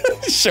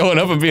showing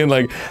up and being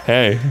like,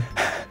 hey,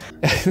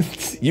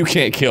 you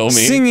can't kill me.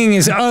 Singing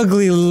is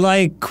ugly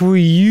like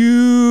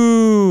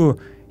you.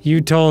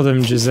 You told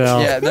him,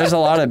 Giselle. Yeah, there's a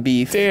lot of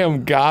beef.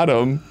 Damn, got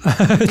him.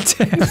 Damn,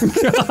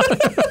 got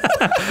him.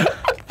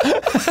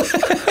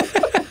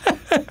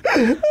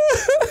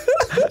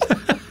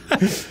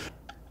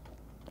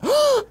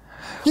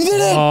 You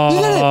did it! You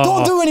did it!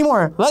 Don't do it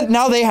anymore!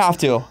 Now they have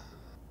to.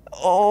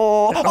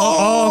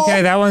 Oh,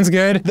 okay, that one's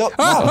good. Go!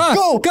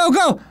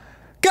 Go!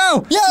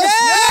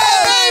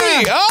 Yes!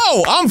 Yay!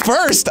 Oh, I'm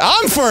first!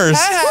 I'm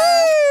first!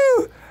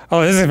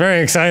 Oh, this is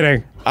very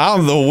exciting.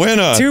 I'm the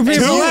winner! 2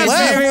 people left,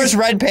 baby! Where's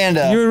Red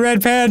Panda? You and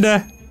Red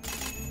Panda.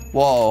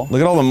 Whoa.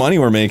 Look at all the money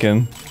we're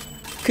making.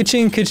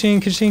 Ka-ching, ka-ching,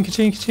 ka-ching,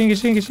 ka-ching, ka-ching,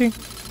 ka-ching, ka-ching.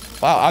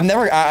 Wow, I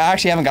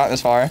actually haven't gotten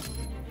this far.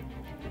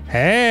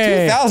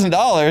 Hey. $2,000.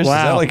 Wow. Is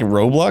that like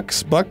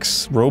Roblox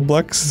bucks?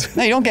 Roblox?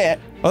 No, you don't get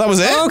it. Oh, that was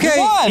it? Okay.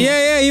 You won.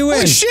 Yeah, you win.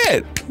 Holy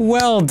shit!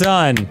 Well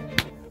done.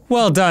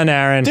 Well done,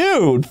 Aaron.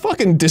 Dude,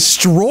 fucking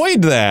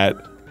destroyed that.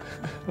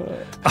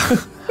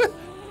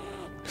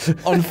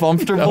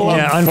 Uncomfortable.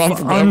 Yeah,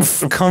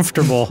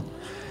 uncomfortable.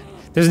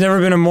 There's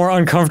never been a more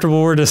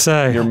uncomfortable word to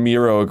say. Your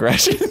Miro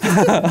aggression.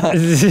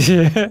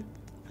 Yeah.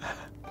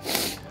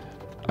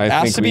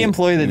 Asked to be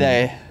employee of the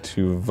day.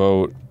 To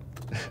vote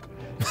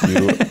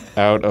you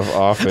out of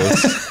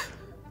office.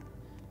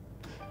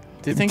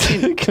 Do you think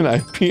she... Can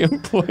I be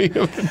employee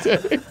of the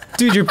day?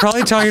 Dude, you're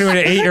probably talking to an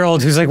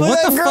 8-year-old who's like, what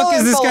the fuck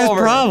is this guy's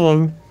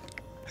problem?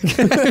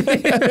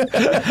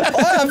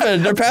 What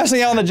happened? They're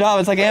passing out on the job.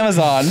 It's like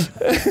Amazon.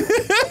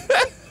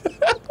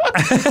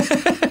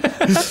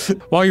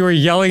 While you were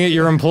yelling at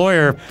your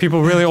employer,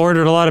 people really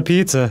ordered a lot of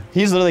pizza.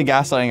 He's literally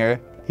gaslighting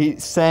her.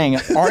 He's saying,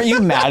 aren't you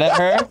mad at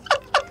her?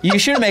 You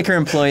should make her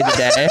employee of the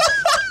day.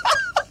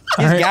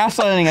 He's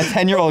gaslighting a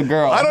 10-year-old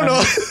girl. I don't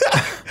know.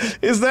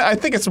 Is that? I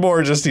think it's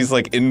more just he's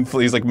like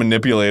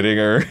manipulating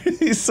her.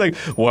 He's like,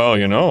 well,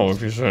 you know,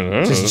 if you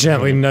said just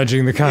gently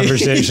nudging the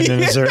conversation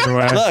in a certain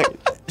way. Look,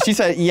 she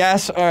said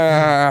yes.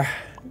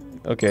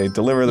 Okay,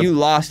 deliver the. You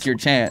lost your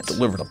chance.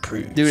 Deliver the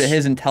proof. Due to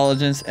his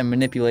intelligence and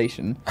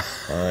manipulation.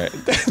 All right.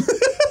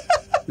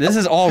 This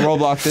is all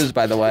Roblox is,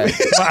 by the way.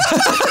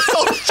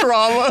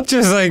 Drama.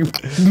 Just like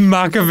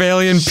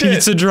Machiavellian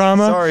pizza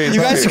drama. Sorry.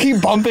 You guys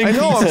keep bumping pizzas. I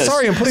know. I'm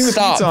sorry. I'm putting the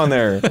pizza on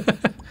there.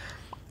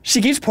 She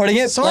keeps putting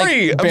it.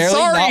 Sorry. Like, barely I'm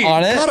sorry. not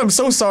on it. God, I'm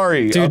so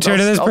sorry. Dude, turn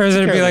to this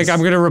person and be like,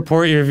 I'm gonna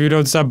report you if you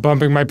don't stop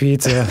bumping my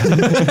pizza.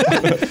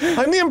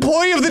 I'm the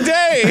employee of the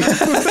day.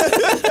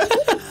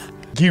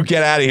 You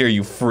get out of here,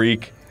 you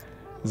freak.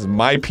 This is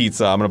my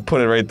pizza. I'm gonna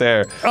put it right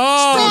there.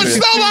 Oh,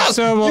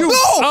 Snowball! You, No!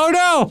 Oh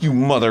no! You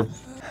mother.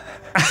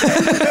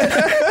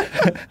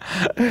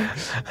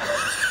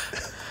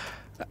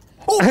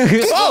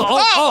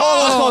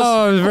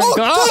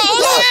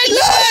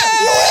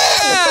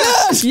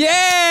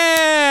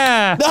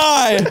 Yeah!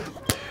 Die!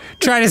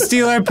 Try to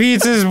steal our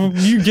pizzas,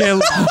 you get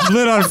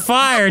lit on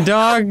fire,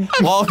 dog.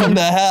 Welcome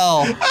to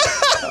hell.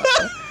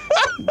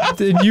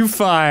 Then you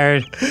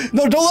fired.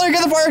 No, don't let her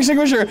get the fire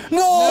extinguisher.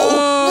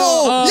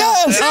 No!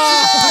 Yes!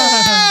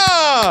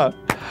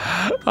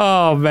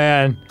 Oh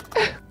man.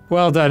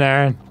 Well done,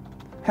 Aaron.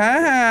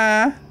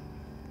 Ha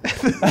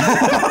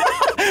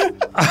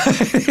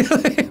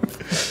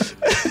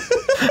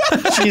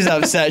She's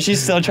upset.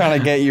 She's still trying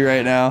to get you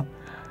right now.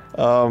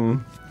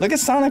 Look at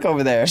Sonic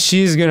over there.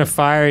 She's gonna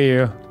fire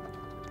you.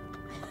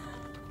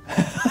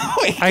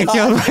 I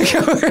killed my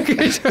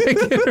coworker trying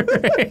to get a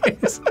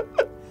raise.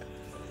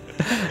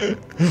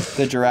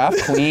 The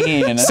giraffe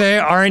queen. Say,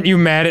 aren't you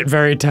mad at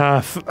Very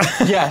Tough?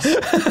 Yes.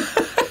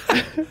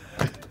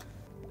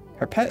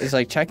 Her pet is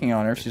like checking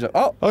on her. She's like,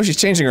 oh. Oh, she's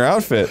changing her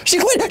outfit. She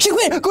quit! She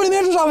quit! Go to the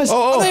manager's office!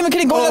 Oh, I'm not even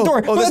kidding. Go to that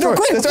door. Go to that door.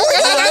 Quick!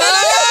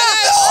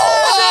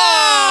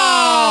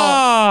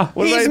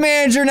 He's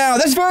manager now.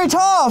 That's very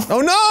tough.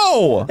 Oh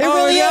no! It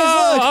really is.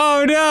 Look.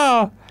 Oh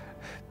no!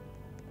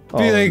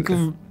 Be like,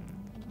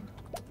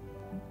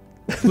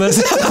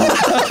 listen.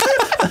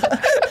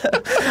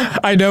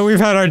 I know we've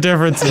had our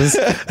differences.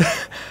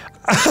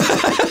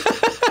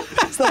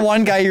 It's the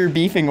one guy you're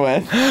beefing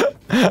with.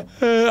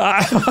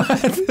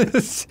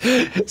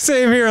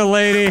 Same here,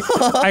 lady.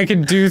 I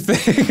can do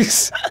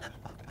things.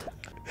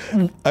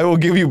 I will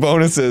give you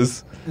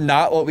bonuses.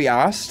 Not what we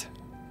asked.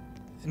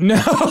 No.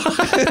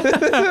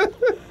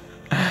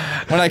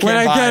 When I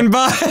can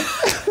buy.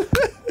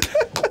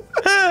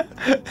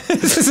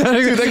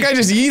 Dude, that guy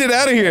just yeeted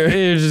out of here.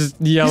 You're just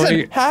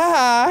yelling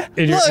ha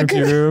in your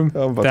empty room.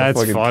 I'm about That's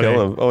to fucking funny.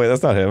 kill him. Oh wait,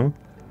 that's not him.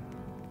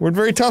 Where'd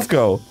Very Tough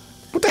go?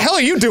 What the hell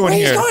are you doing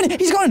here? He's gone!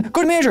 He's gone!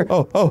 Go to manager!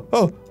 Oh,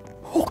 quick!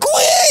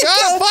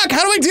 Ah, fuck!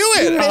 How do I do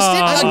it? You missed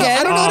it again.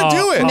 I don't know how to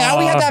do it. Now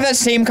we have to have that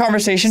same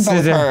conversation, but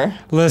with her.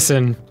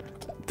 Listen.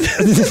 Wait,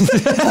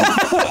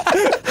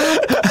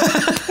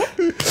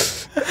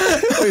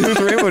 who's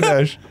Rainbow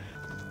Dash?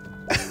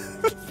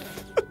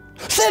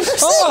 Sid,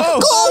 go!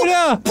 Oh,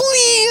 no.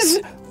 Please!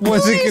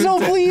 What's it Please,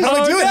 gonna- oh please! How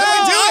do I do it? How do I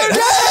do it? How do I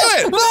do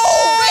it? No!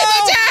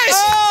 Rainbow Dash!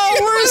 Oh,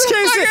 You worst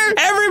case, motherfucker!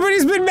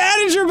 everybody's been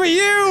manager but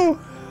you.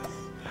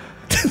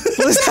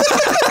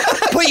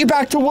 Put you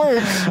back to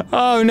work.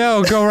 Oh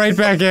no, go right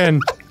back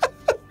in.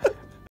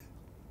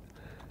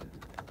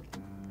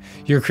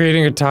 You're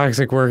creating a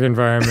toxic work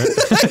environment.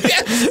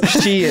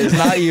 She is,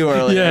 not you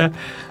earlier. Yeah.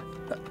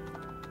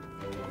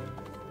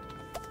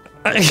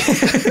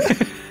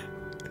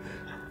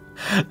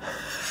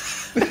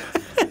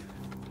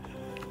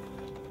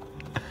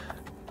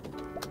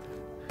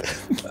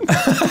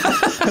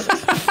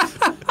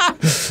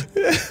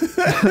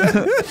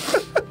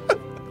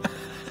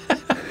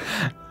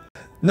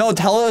 No,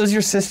 tell her it was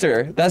your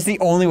sister. That's the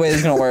only way this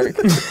is gonna work.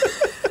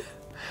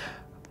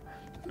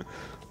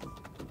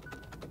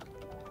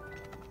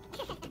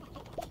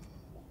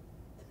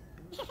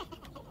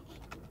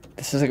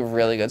 This is like a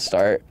really good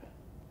start.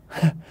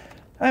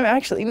 I'm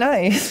actually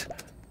nice.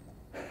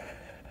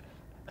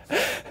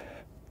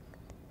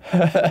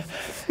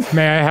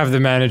 May I have the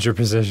manager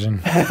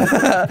position?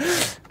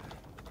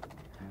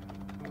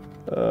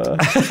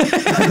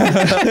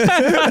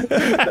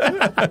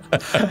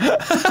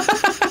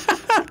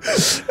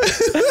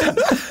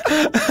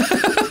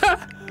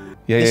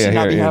 This should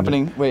not be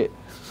happening. Wait.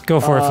 Go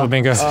for it,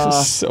 Flamingo.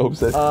 So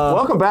upset.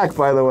 Welcome back,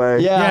 by the way.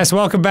 Yeah. Yes,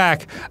 welcome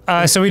back.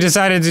 So we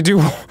decided to do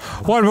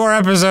one more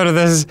episode of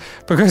this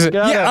because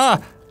We're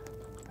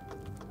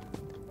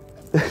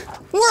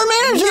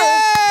manager.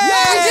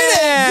 Yeah, we did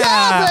it.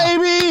 Yeah,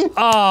 baby.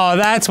 Oh,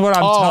 that's what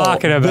I'm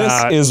talking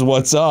about. This is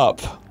what's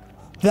up.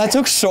 That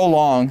took so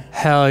long.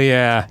 Hell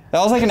yeah.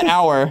 That was like an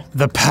hour.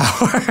 The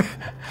power.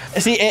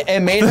 See,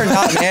 it made her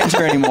not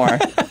manager anymore.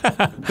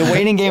 The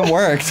waiting game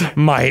worked.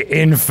 My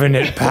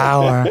infinite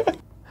power.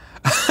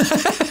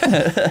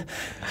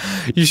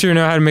 You sure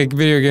know how to make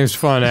video games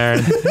fun,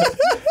 Aaron.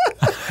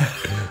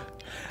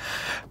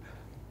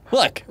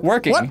 Look,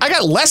 working. What? I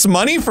got less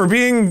money for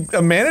being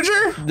a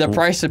manager? The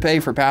price to pay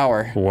for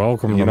power.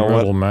 Welcome You to know what?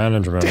 middle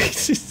management.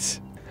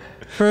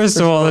 First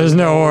of all, there's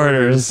no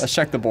orders. Let's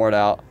check the board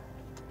out.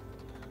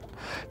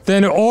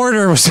 Then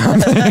order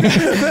something.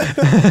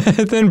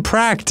 Then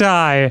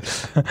practi.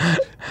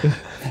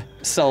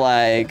 So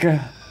like,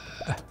 become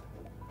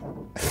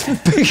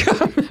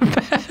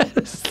the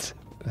best.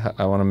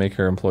 I want to make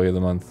her employee of the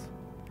month.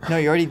 no,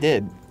 you already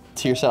did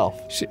to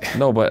yourself.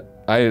 No,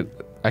 but I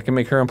can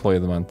make her employee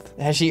of the month.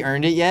 Has she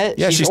earned it yet?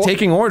 Yeah, she's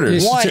taking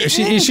orders. What?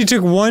 She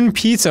took one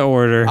pizza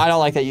order. I don't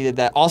like that you did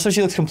that. Also,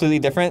 she looks completely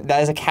different.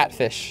 That is a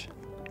catfish.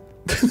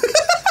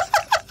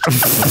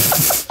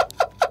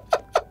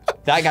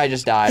 That guy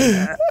just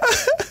died.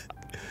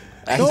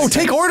 No,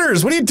 take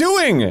orders. What are you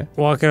doing?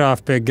 Walk it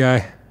off, big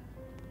guy.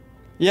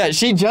 Yeah,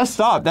 she just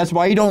stopped. That's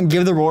why you don't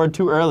give the reward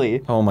too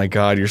early. Oh my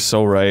God, you're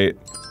so right.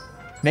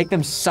 Make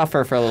them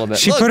suffer for a little bit.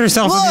 She put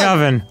herself in the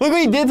oven. Look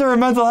what he did to her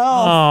mental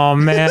health. Oh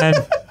man,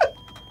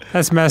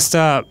 that's messed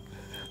up.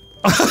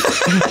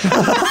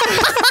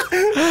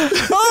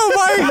 Oh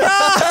my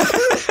God!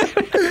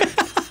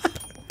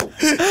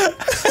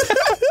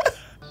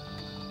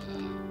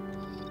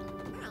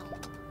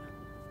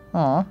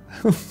 Aw,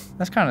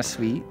 that's kind of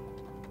sweet.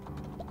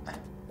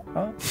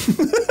 Oh.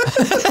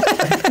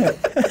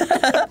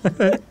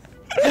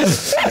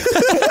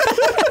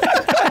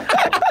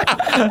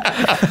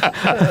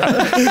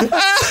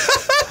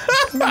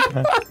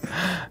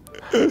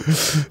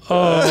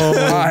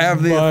 I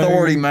have the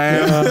authority,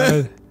 man.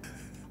 God.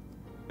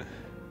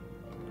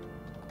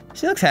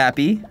 She looks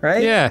happy,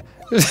 right? Yeah.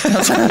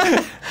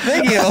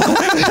 Thank you.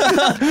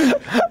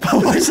 But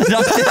what's it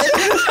up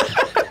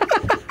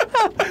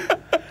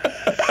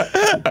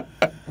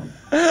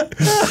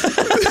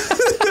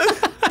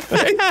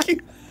Thank you.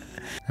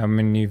 How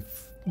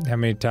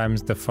many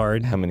times the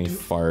fart? How many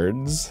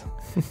fards?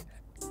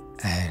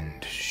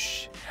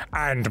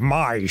 And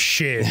my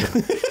shit.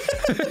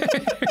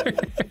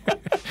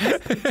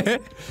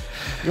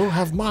 You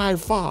have my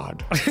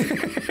fard.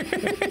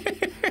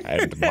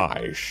 And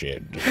my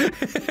shed.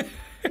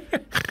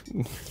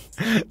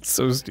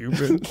 So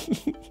stupid.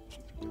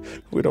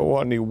 We don't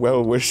want any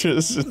well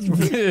wishes.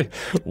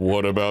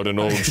 What about an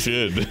old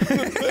shed?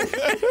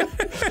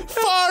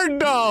 Fard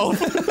doll.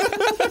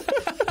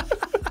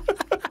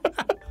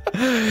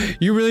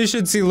 You really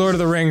should see Lord of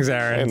the Rings,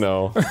 Aaron. I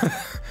know.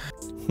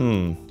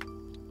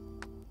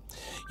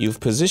 You've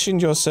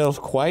positioned yourself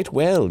quite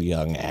well,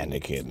 young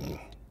Anakin.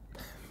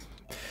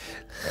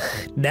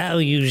 Now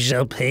you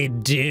shall pay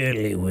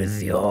dearly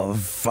with your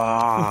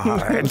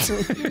fart.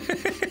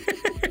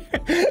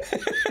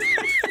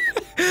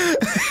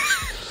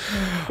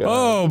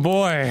 Oh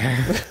boy.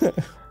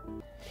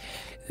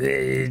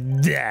 The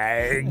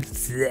dark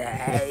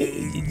side.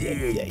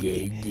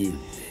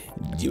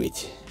 Do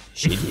it.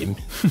 Shit him.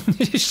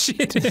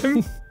 Shit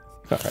him.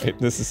 Alright,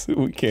 this is,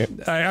 we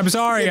can't. I'm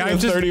sorry, I'm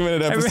just...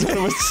 30-minute episode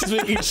of us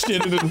making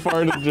shit and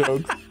farted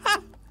jokes.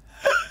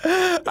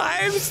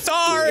 I'm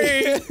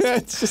sorry!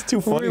 It's just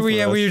too funny for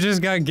us. We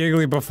just got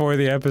giggly before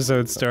the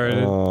episode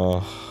started.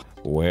 Well.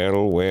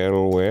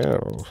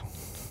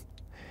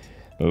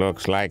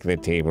 Looks like the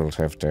tables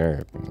have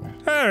turned.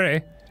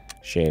 Hurry.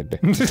 Shed.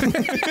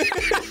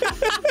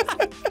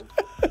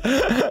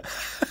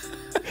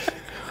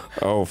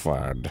 Oh,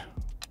 fud.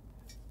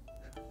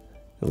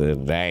 The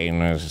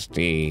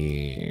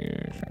dynasty.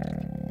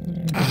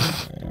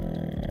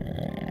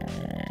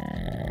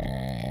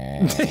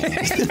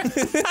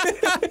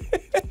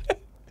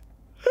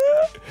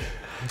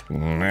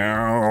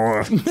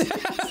 No.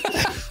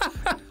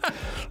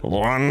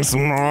 Once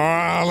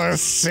more, the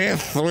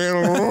Sith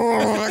will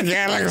rule the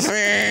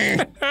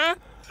galaxy.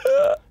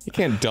 You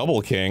can't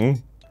double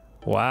king.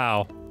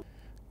 Wow.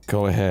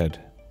 Go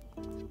ahead.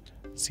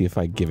 See if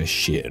I give a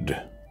shit.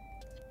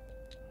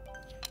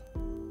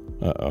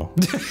 Uh-oh.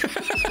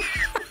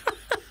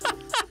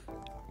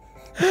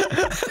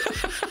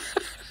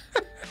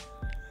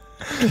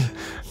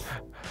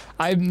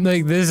 I'm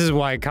like, this is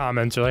why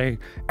comments are like,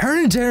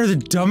 Aaron and Dan are the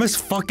dumbest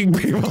fucking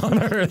people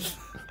on earth.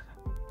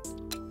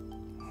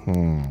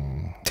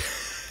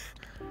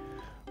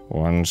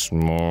 Once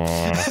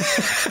more.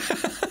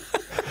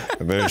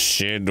 The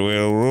shit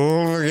will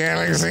rule the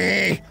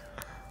galaxy.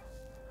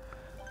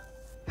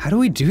 How do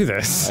we do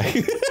this?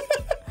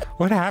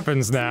 What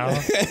happens now?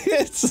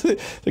 It's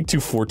like two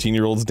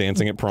 14-year-olds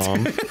dancing at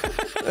prom.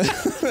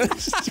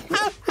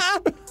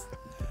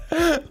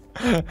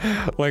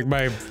 Like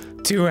my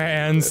two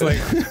hands like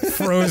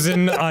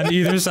frozen on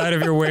either side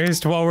of your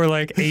waist while we're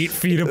like 8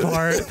 feet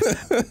apart.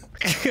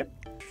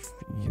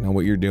 You know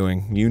what you're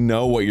doing. You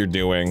know what you're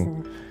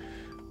doing.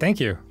 Thank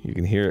you. You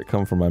can hear it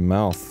come from my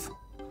mouth.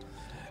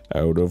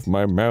 Out of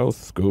my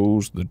mouth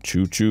goes the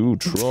choo-choo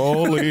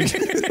trolley.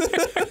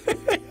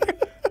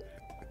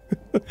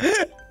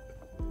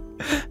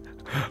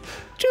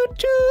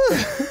 Choo-choo.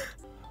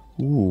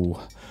 Ooh,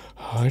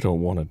 I don't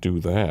want to do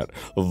that.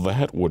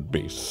 That would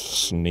be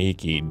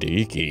sneaky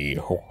deaky.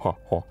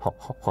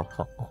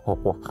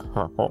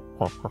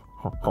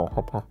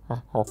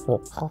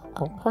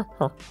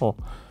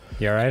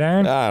 You alright,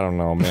 Aaron? I don't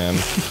know, man.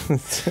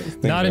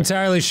 Not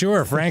entirely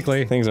sure,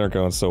 frankly. Things aren't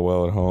going so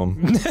well at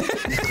home.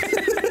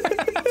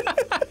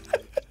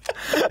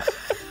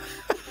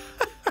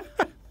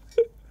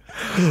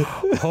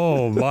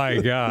 Oh my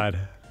god.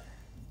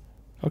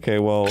 Okay,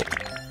 well,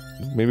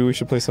 maybe we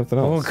should play something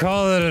else. We'll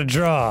call it a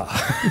draw.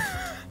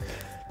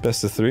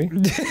 Best of 3?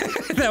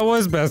 That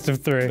was best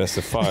of 3. Best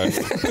of 5.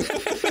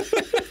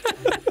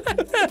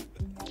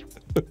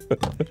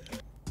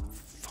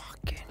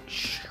 Fucking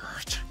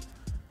shirt.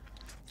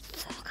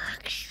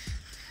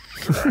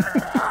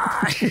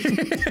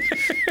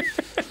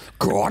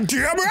 God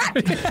damn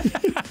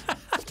it!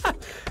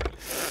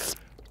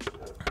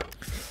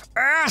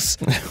 Ass!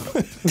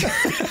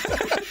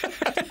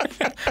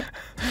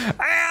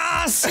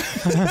 Ass!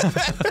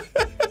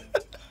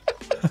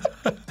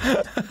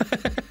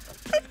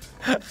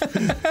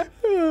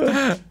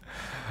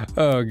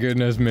 Oh,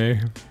 goodness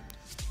me.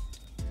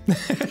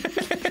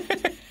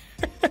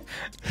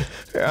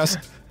 Yes.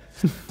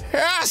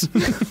 Yes!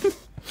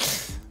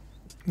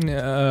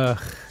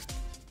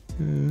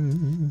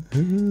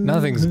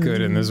 Nothing's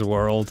good in this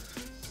world.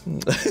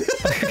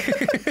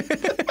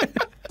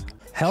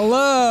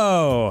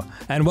 Hello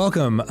and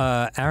welcome.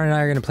 Aaron and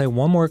I are going to play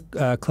one more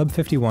Club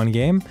 51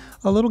 game,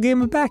 a little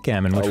game of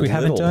backgammon, which we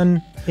haven't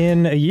done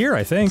in a year,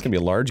 I think. It's going to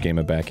be a large game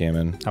of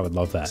backgammon. I would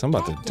love that. So I'm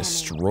about to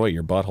destroy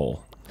your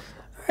butthole.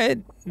 I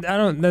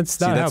don't. That's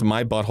See, not that's how.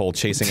 my butthole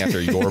chasing after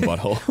your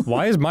butthole.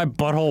 Why is my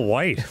butthole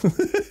white?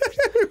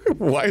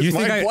 Why is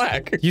mine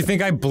black? You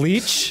think I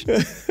bleach?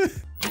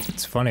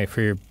 It's funny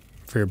for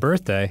your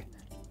birthday.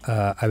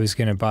 I was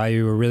gonna buy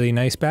you a really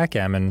nice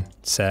backgammon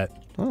set.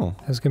 Oh,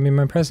 that was gonna be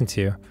my present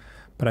to you,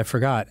 but I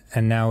forgot,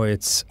 and now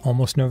it's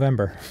almost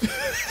November.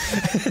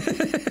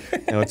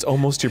 Now it's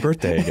almost your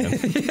birthday again.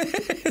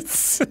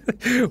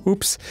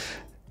 Oops.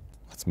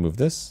 Let's move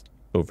this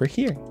over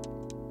here,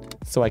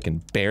 so I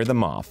can bear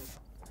them off.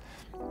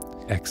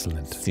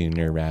 Excellent.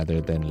 Sooner rather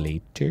than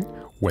later.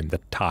 When the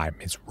time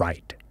is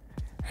right.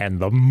 And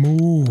the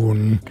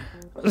moon.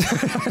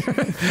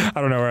 I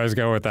don't know where I was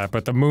going with that,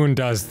 but the moon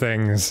does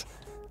things.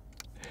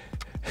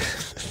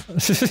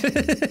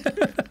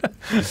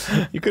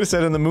 You could have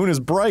said, and the moon is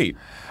bright.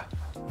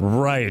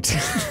 Right.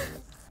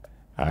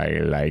 I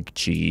like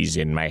cheese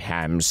in my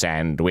ham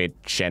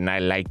sandwich, and I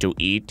like to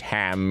eat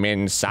ham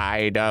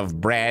inside of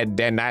bread,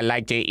 and I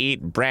like to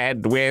eat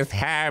bread with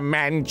ham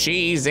and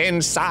cheese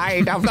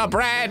inside of the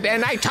bread,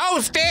 and I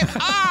toast it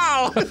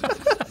all!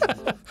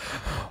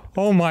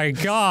 Oh my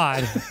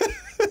god.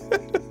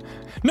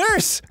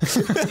 Nurse!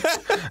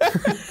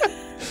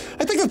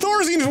 I think the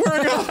Thorazine is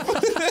wearing off!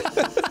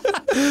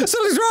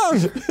 Something's wrong!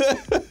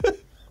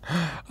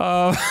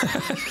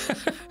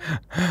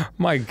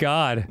 My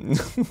god.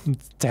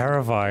 It's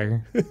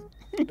terrifying.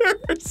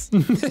 Nurse!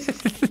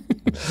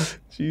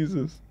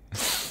 Jesus.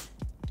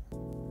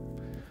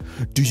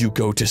 Do you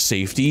go to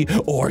safety,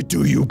 or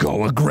do you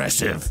go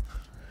aggressive?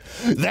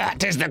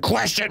 That is the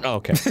question!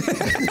 Okay.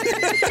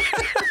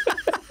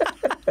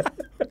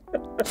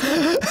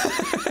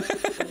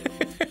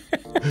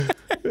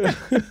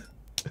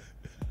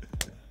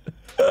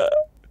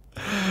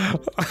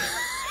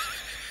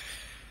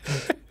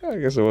 I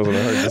guess it wasn't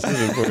a hard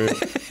decision for you.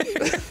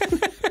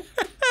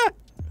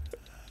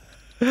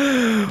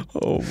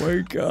 Oh my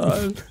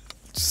god.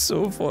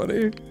 So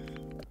funny.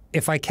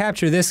 If I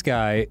capture this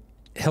guy,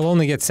 he'll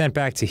only get sent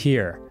back to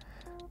here,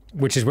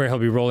 which is where he'll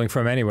be rolling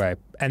from anyway.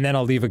 And then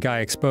I'll leave a guy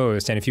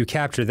exposed, and if you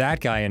capture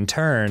that guy in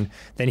turn,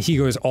 then he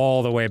goes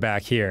all the way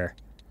back here.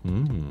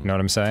 Mm. Know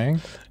what I'm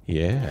saying?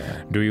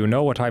 Yeah. Do you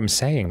know what I'm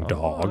saying,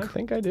 dog? I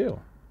think I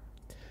do.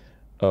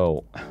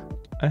 Oh,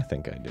 I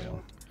think I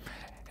do.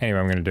 Anyway,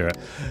 I'm gonna do it.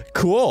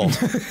 Cool.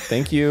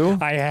 Thank you.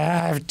 I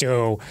have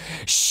to.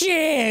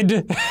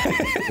 Shit!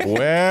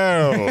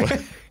 Well.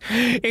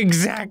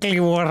 Exactly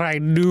what I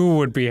knew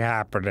would be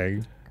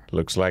happening.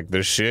 Looks like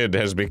the shid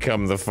has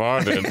become the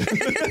farted.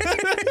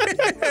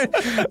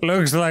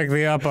 Looks like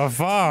the upper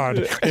fart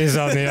is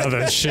on the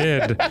other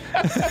shid.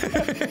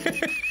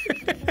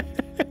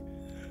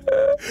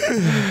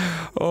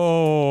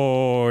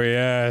 Oh,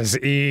 yes,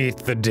 eat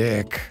the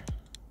dick.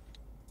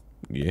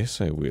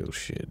 Yes, I will,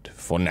 shid.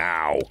 For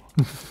now.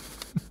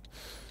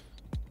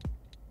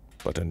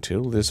 But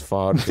until this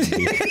far can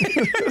be...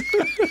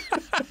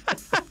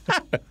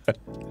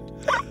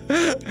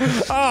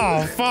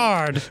 Oh,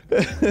 fart.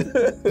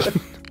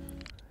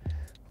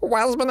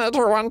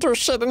 Wasminator want to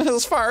shit in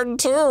his fart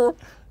too.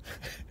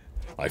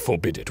 I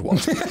forbid it,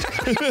 what?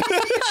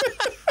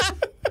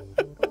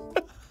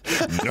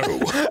 No.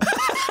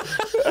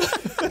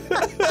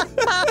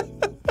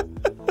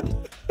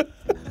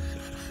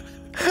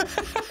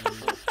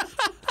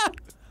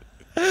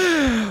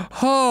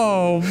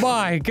 Oh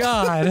my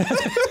god.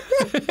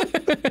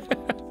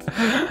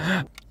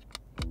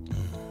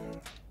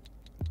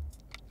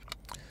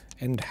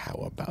 And how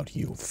about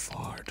you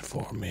fart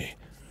for me?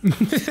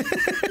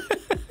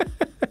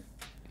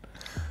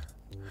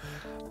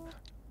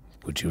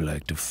 Would you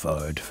like to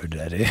fart for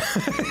daddy?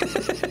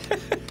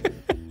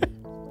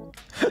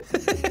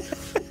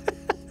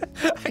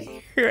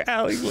 I hear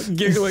Allie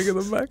giggling in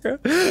the background.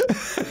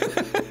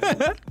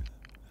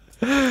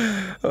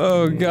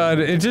 Oh god,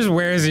 it just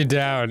wears you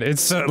down.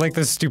 It's so, like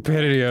the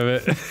stupidity of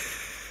it.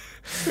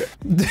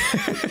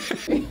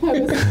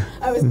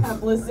 I was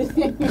half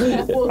listening.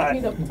 That woke me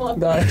the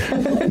fuck up.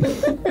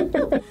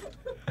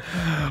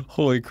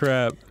 Holy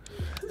crap.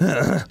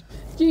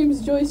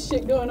 James Joyce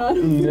shit going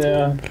on.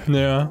 Yeah.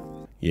 Yeah.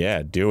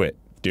 Yeah, do it.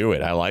 Do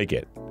it. I like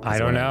it. I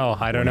don't know.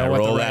 I don't know what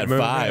roll the right that move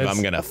 5, is.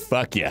 I'm gonna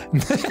fuck you.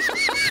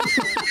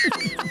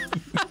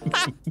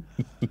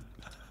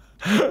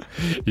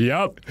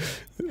 Yup.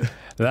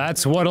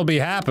 That's what'll be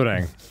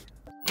happening.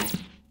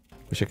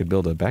 Wish I could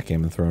build a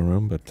backgammon throne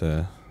room, but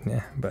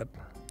yeah, but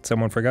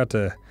someone forgot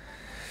to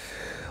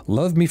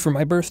love me for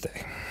my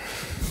birthday.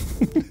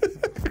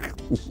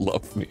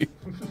 Love me.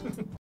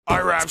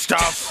 I wrap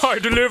stuff, I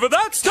deliver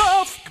that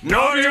stuff.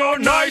 Naughty or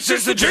nice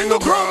is the Jingle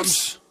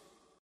Grumps.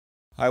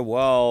 Hi,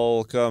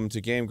 welcome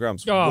to Game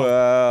Grumps. Oh,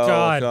 welcome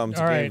God. to All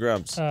Game right.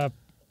 Grumps. I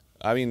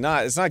mean,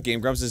 it's not Game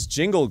Grumps, it's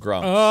Jingle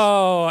Grumps.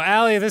 Oh,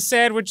 Allie, the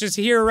sandwich is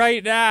here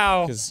right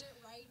now.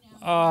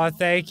 Oh,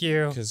 thank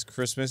you. Because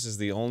Christmas is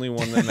the only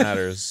one that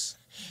matters.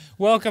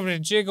 Welcome to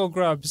Jingle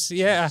Grumps.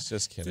 Yeah.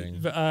 Just kidding.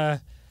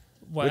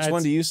 Which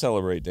one do you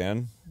celebrate,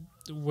 Dan?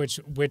 Which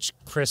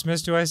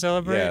Christmas do I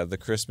celebrate? Yeah, the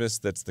Christmas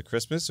that's the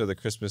Christmas or the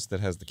Christmas that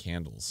has the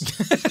candles?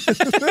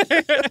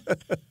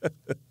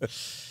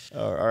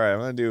 All right,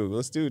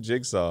 let's do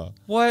Jigsaw.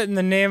 What in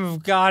the name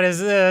of God is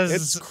this?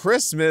 It's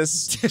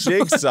Christmas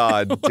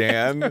Jigsaw,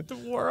 Dan. What in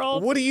the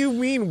world? What do you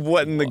mean,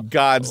 what in the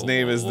God's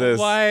name is this?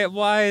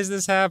 Why is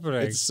this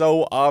happening? It's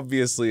so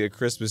obviously a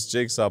Christmas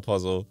Jigsaw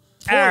puzzle.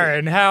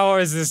 Aaron, how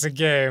is this a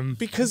game?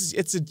 Because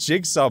it's a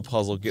jigsaw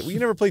puzzle. You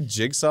never played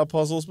jigsaw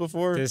puzzles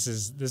before? This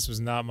was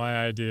not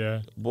my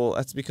idea. Well,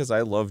 that's because I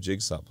love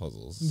jigsaw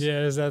puzzles.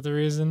 Yeah, is that the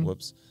reason?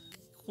 Whoops.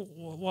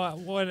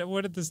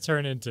 What did this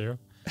turn into?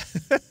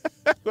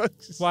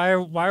 Why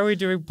are we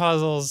doing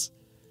puzzles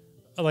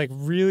like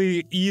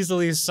really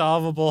easily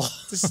solvable?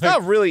 It's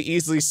not really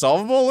easily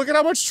solvable. Look at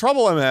how much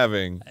trouble I'm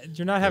having.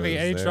 You're not having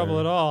any trouble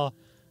at all.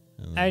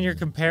 And you're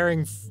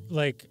comparing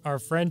like our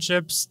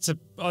friendships to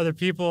other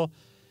people,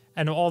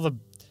 and all the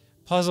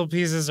puzzle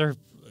pieces are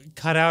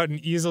cut out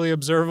and easily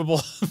observable.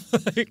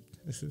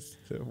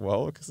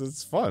 Well, because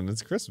it's fun.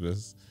 It's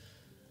Christmas.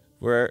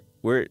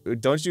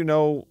 Don't you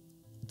know?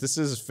 This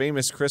is a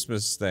famous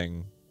Christmas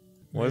thing.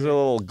 There's a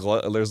little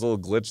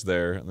glitch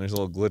there, and there's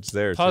a little glitch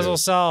there. Puzzle too.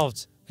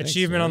 solved. Thanks,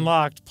 Achievement man.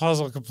 unlocked.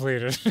 Puzzle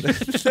completed.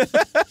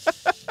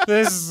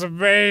 This is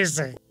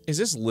amazing. Is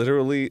this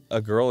literally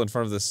a girl in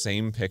front of the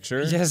same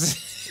picture?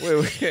 Yes.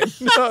 Wait.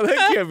 No,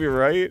 that can't be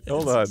right.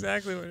 Hold on.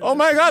 Exactly what it Oh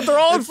my God, they're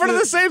all in front of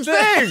the same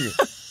thing.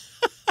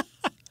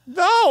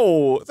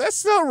 No,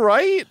 that's not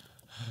right.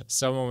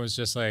 Someone was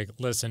just like,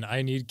 listen,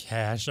 I need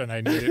cash and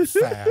I need it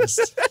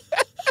fast.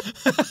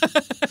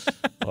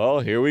 Well,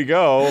 here we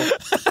go.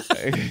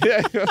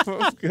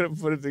 I'm gonna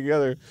put it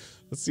together.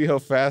 Let's see how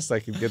fast I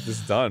can get this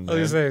done. At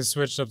least man. they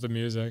switched up the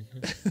music.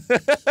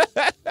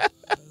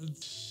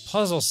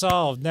 Puzzle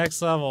solved.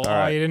 Next level. All Oh,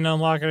 right. you didn't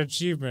unlock an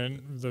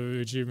achievement. The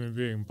achievement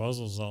being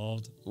puzzle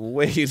solved.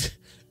 Wait.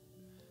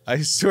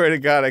 I swear to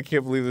God, I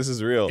can't believe this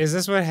is real. Is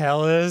this what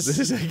hell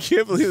is? I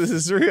can't believe this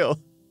is real.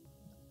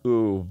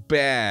 Ooh,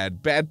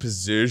 bad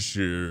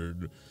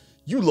position.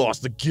 You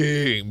lost the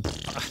game.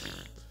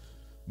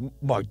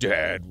 My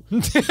dad.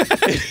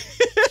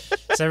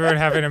 Is everyone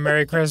having a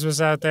Merry Christmas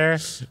out there?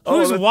 Oh,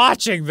 Who's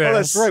watching this? Oh,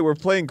 that's right. We're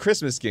playing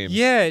Christmas games.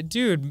 Yeah,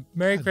 dude.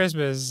 Merry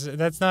Christmas.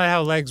 That's not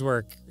how legs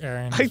work,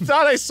 Aaron. I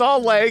thought I saw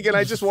leg, and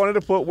I just wanted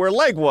to put where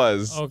leg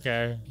was.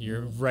 Okay,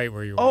 you're right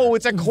where you are. Oh,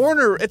 it's a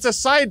corner. It's a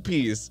side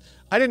piece.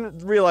 I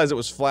didn't realize it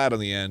was flat on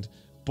the end.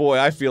 Boy,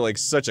 I feel like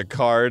such a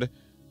card.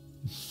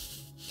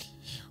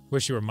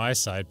 Wish you were my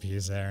side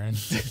piece, Aaron.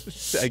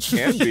 I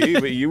can be,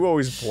 but you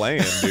always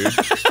playing, dude.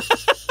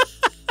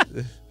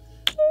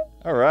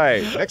 All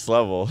right, next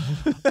level.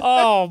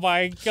 Oh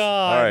my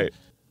God. All right.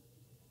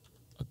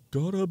 I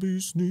gotta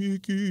be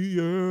sneaky,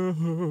 yeah.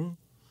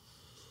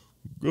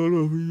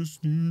 Gotta be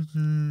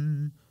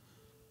sneaky.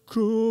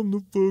 Come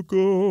the fuck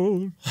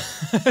on.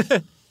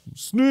 I'm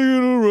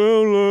sneaking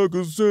around like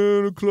a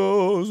Santa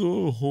Claus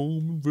or a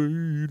home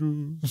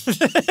invader.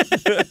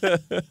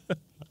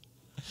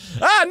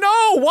 Ah,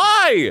 no!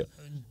 Why?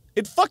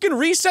 It fucking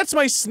resets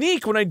my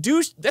sneak when I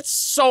do. That's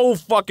so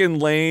fucking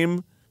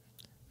lame.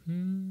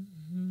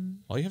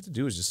 All you have to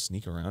do is just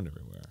sneak around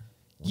everywhere.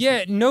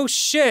 Yeah, no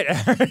shit.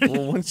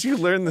 Well, once you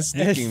learn the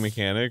sneaking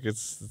mechanic,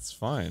 it's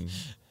fine.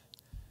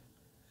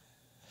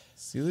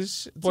 See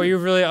this shit? Boy, you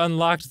really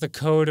unlocked the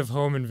code of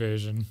home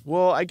invasion.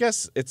 Well, I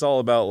guess it's all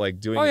about like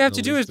doing. All you have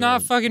to do is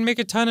not fucking make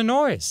a ton of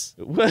noise.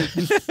 Well,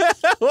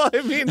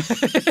 I mean,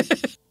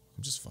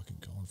 I'm just fucking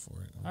going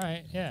for it. All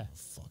right, yeah.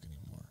 Fuck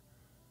anymore.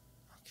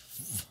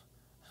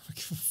 I don't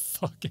give a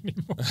fuck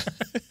anymore.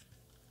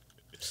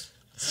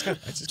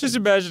 Just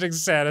imagining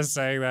Santa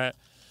saying that.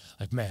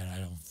 Like, man,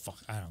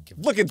 I don't give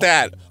a Look at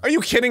that. anymore. Are you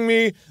kidding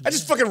me? I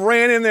just fucking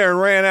ran in there and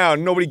ran out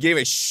and nobody gave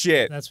a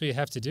shit. That's what you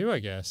have to do, I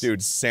guess.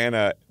 Dude,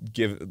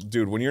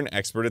 dude, when you're an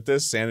expert at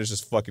this, Santa's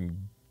just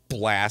fucking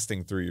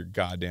blasting through your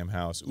goddamn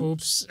house.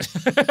 Oops.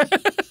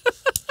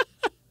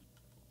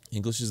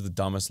 English is the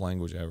dumbest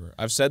language ever.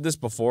 I've said this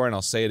before and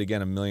I'll say it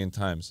again a million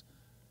times.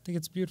 I think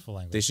it's a beautiful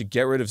language. They should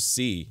get rid of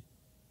C.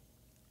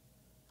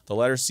 The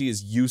letter C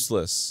is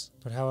useless.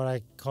 But how would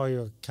I call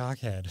you a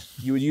cockhead?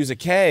 You would use a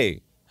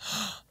K.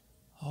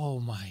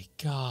 Oh my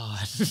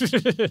god.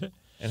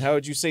 And how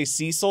would you say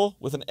Cecil?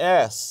 With an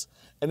S.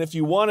 And if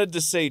you wanted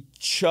to say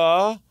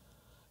cha,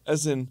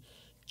 as in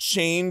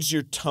change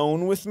your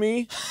tone with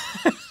me,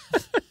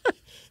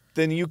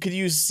 then you could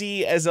use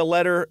C as a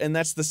letter, and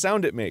that's the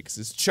sound it makes,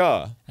 is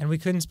cha. And we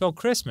couldn't spell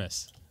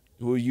Christmas.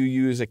 Well, you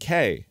use a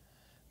K.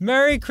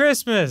 Merry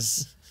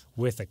Christmas!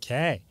 With a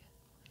K.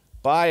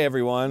 Bye,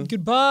 everyone.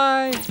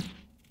 Goodbye!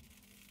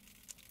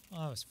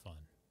 Oh, that was fun.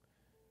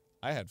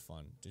 I had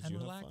fun. Did And you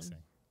relaxing. have fun?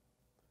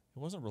 It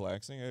wasn't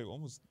relaxing. I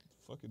almost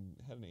fucking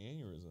had an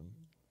aneurysm.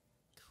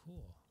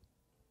 Cool.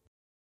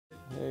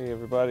 Hey,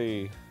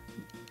 everybody.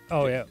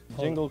 Oh, yeah.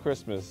 Jingle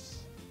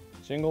Christmas.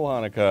 Jingle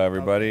Hanukkah,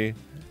 everybody.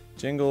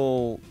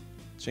 Jingle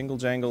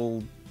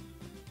jangle.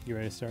 You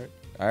ready to start?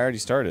 I already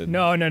started.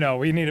 No.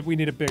 We need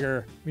a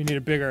bigger. We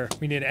need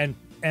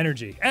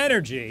energy.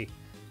 Energy.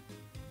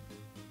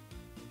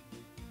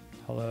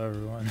 Hello,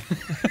 everyone.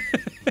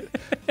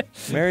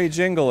 Merry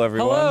Jingle,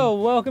 everyone. Hello,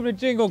 welcome to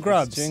Jingle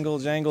Grumps. It's jingle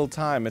jangle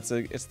time. It's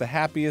the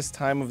happiest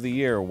time of the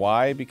year.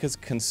 Why? Because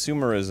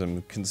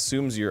consumerism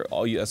consumes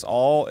us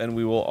all, and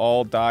we will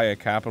all die a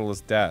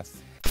capitalist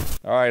death.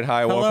 All right,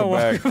 hi,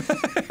 welcome back.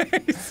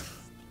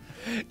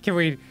 Can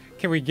we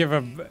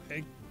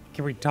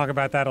talk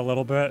about that a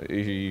little bit?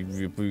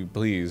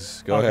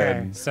 Please go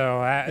ahead.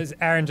 So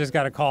Aaron just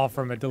got a call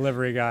from a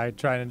delivery guy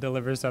trying to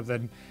deliver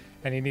something,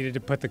 and he needed to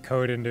put the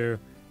code into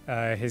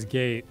his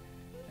gate,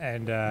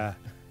 and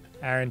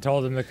Aaron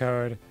told him the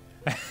code,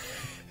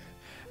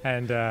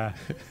 and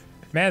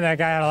man, that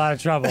guy had a lot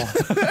of trouble.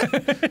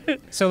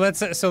 so let's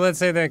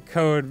say that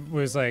code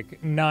was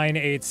like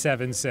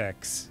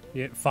 9876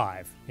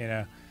 5, you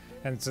know,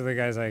 and so the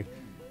guy's like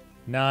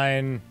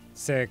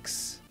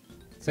 96.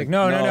 It's like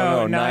no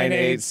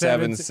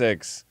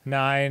 9876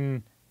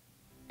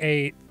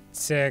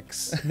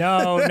 986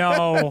 no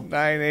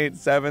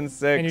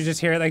 9876, and you just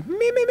hear it like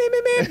me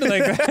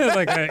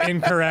like an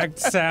incorrect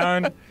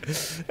sound,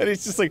 and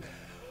he's just like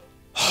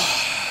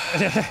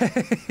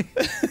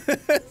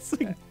it's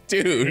like,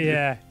 dude,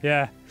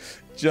 yeah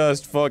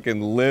just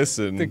fucking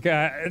listen. The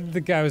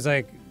guy was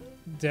like,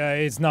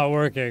 it's not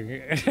working.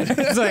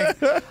 It's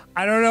like,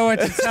 I don't know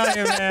what to tell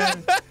you,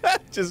 man.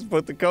 Just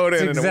put the code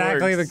in and it works.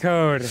 Exactly the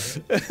code.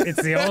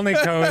 It's the only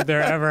code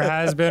there ever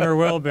has been or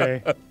will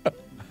be.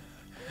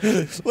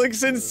 Like,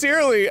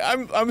 sincerely,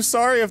 I'm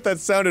sorry if that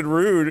sounded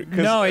rude.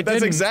 No, it that's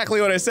didn't. exactly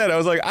what I said. I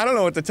was like, I don't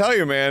know what to tell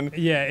you, man.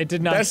 Yeah, it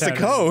did not. That's the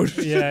code.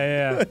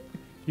 Yeah.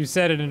 You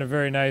said it in a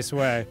very nice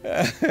way.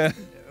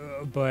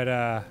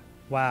 But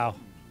wow.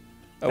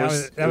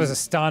 That was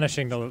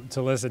astonishing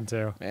to listen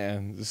to.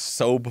 Man,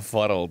 so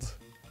befuddled.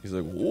 He's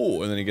like,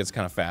 whoa, and then he gets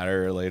kind of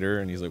fatter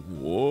later, and he's like,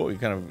 whoa.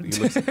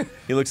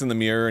 He looks in the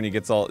mirror, and he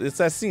gets all. It's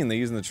that scene they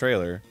use in the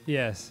trailer.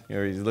 Yes. You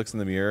know, he looks in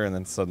the mirror, and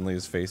then suddenly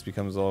his face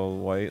becomes all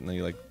white, and then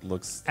he like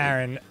looks.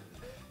 Aaron,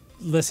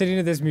 listening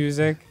to this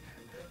music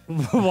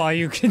while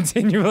you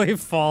continually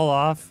fall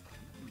off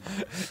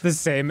the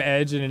same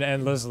edge in an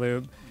endless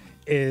loop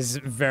is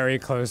very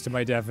close to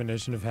my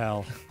definition of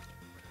hell.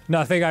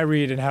 Nothing I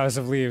read in House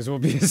of Leaves will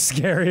be as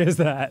scary as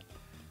that.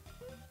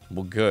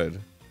 Well, good.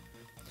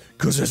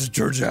 Because as it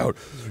turns out,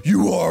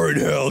 you are in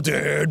hell,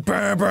 Dad.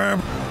 Bam,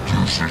 bam.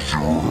 This is your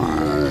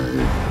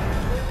hell.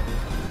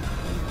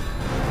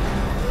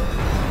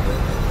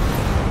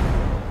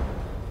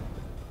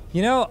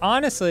 You know,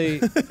 honestly...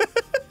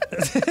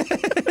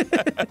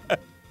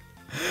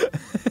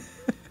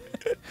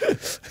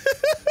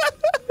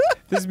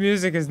 this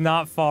music is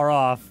not far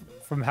off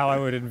from how I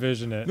would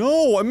envision it.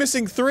 No, I'm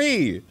missing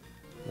 3.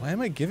 Why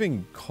am I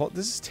giving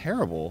this is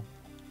terrible.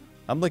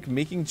 I'm like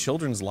making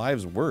children's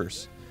lives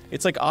worse.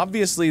 It's like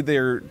obviously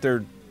they're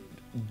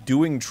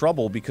doing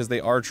trouble because they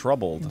are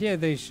troubled. Yeah,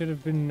 they should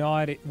have been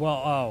naughty.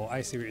 Well, oh,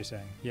 I see what you're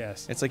saying.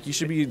 Yes. It's like you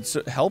should be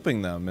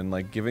helping them and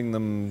like giving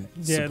them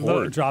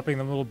support. Dropping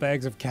them little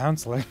bags of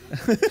counseling.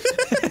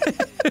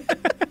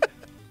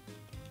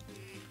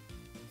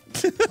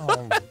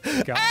 Oh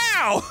my god.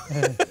 Ow!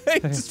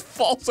 It just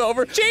falls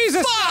over.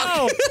 Jesus!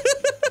 Fuck!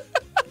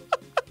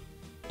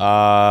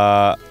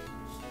 No!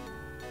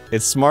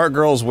 It's Smart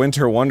Girl's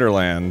Winter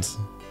Wonderland.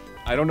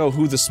 I don't know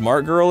who the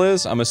smart girl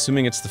is. I'm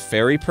assuming it's the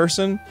fairy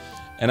person.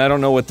 And I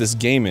don't know what this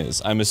game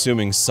is. I'm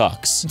assuming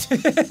sucks.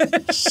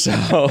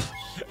 So...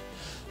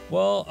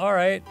 Well,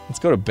 alright. Let's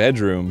go to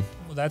bedroom.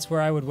 Well, that's where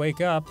I would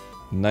wake up.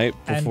 Night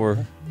before...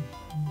 And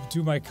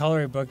do my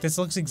coloring book. This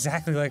looks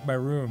exactly like my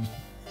room.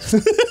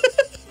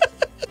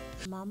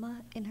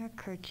 Mama in her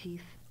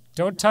kerchief.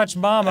 Don't touch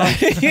Mama.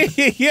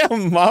 Yeah,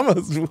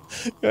 Mama's...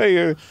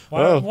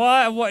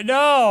 What?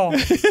 No!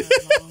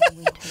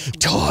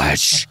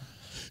 Touch!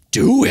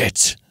 Do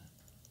it!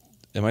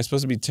 Am I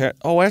supposed to be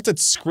oh, I have to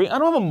scream? I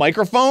don't have a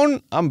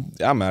microphone? I'm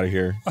out of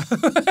here.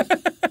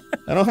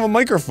 I don't have a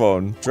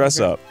microphone. Dress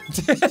up.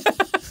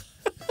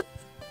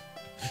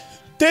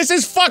 This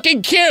is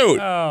fucking cute!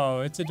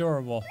 Oh, it's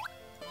adorable.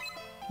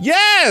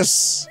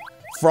 Yes!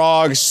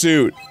 Frog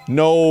suit.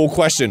 No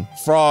question.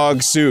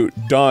 Frog suit.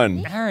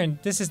 Done. Aaron,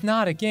 this is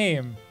not a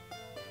game.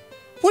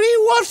 What do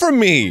you want from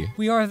me?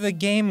 We are the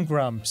Game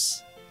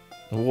Grumps.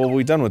 Well,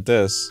 we done with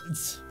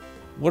this.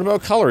 What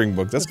about coloring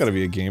book? That's gotta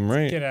be a game,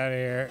 right? Get out of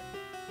here.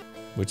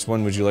 Which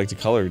one would you like to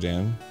color,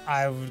 Dan?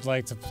 I would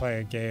like to play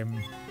a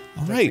game.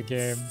 Alright,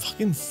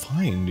 fucking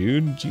fine,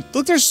 dude. Gee,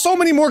 look, there's so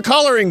many more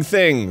coloring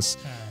things!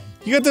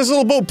 You got this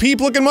little Bo Peep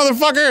looking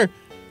motherfucker?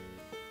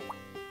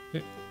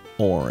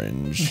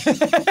 Orange.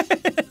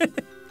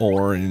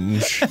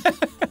 Orange.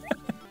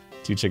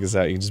 Dude, check this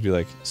out. You can just be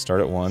like,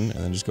 start at 1, and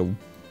then just go...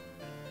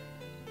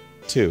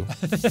 2.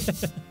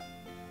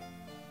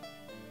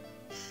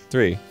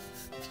 3.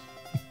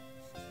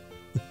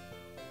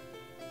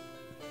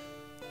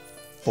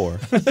 4.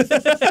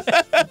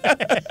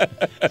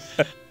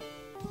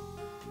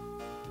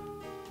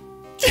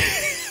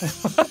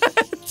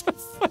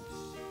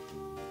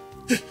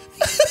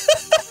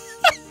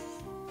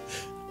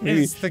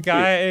 Is the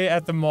guy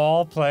at the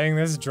mall playing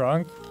this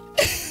drunk?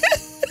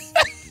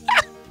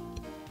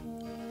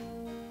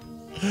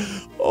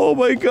 Oh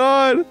my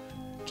god!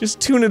 Just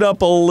tune it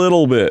up a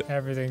little bit.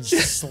 Everything's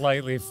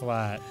slightly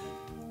flat.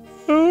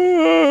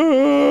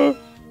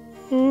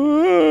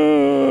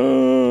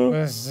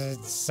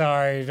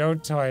 Sorry,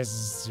 don't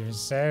toys.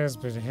 Santa's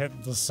been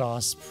hitting the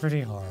sauce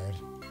pretty hard.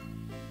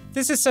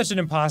 This is such an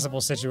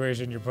impossible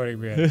situation you're putting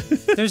me in.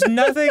 There's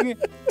nothing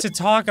to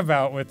talk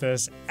about with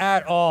this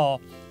at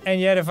all, and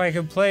yet if I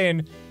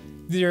complain,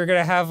 you're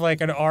gonna have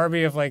like an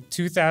army of like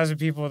 2,000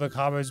 people in the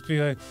comments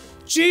be like,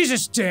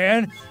 Jesus,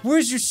 Dan,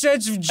 where's your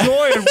sense of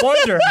joy and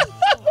wonder?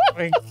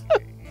 Like,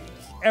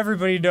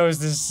 everybody knows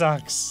this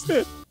sucks.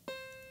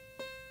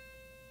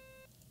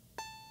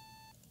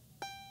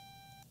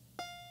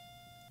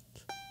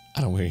 I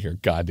don't want to hear a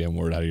goddamn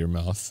word out of your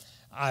mouth.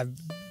 Alright.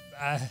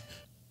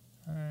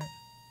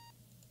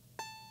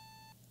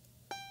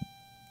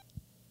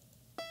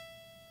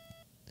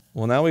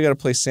 Well, now we gotta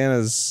play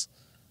Santa's...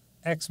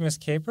 Xmas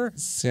Caper?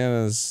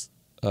 Santa's,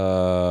 we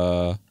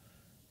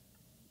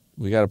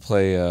gotta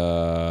play,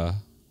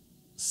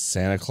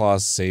 Santa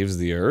Claus Saves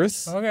the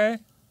Earth? Okay.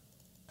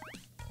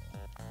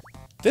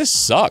 This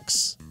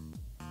sucks.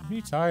 What are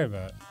you talking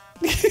about?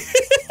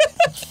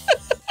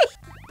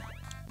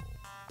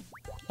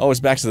 Oh, it's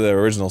back to the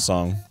original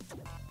song.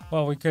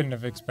 Well, we couldn't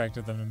have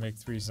expected them to make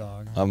 3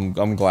 songs.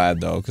 I'm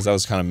glad, though, because I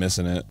was kind of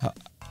missing it.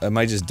 Am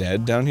I just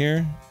dead down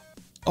here?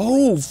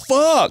 Oh,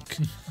 fuck!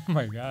 Oh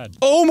my god.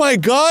 Oh my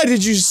god,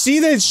 did you see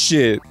that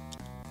shit?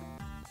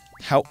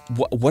 How-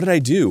 what did I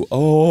do?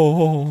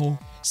 Oh.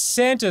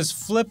 Santa's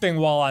flipping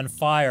while on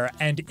fire,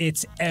 and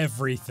it's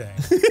everything.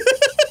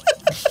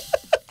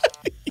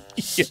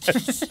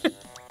 Yes.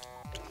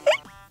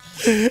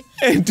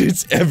 And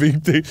it's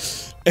everything.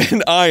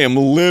 And I am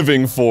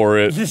living for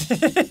it.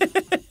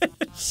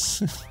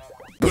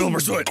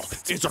 Wilmerson,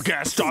 it's our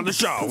guest on the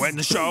show, and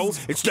the show,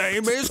 its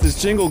name is... This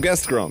jingle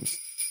guest Grumps.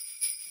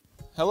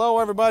 Hello,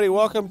 everybody.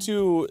 Welcome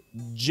to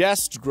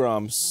Jest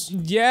Grumps.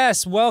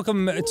 Yes,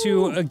 welcome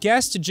to a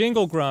guest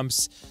Jingle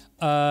Grumps.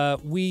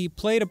 We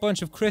played a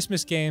bunch of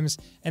Christmas games,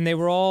 and they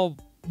were all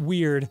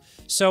weird.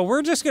 So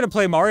we're just gonna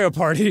play Mario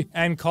Party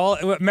and call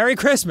it Merry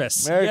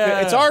Christmas.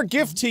 It's our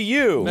gift to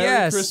you.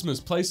 Merry Christmas.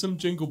 Play some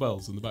jingle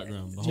bells in the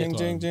background the whole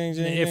time.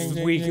 If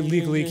we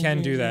legally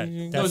can do that.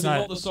 No, it's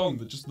not the song,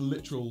 but just the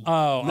literal, the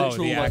like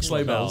actual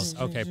sleigh bells.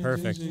 Okay,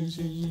 perfect.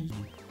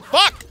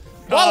 Fuck!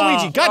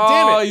 Waluigi, god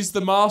damn it! Oh, he's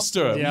the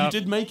master. Yep. You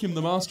did make him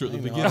the master at the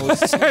beginning.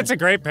 It's a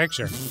great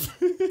picture.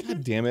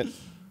 God damn it.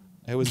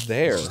 I was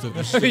there.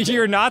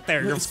 You're not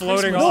there. You're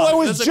floating off. No, I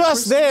was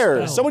just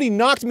there. Somebody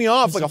knocked me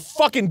off like a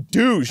fucking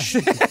douche.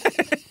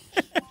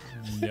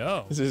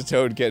 No. This is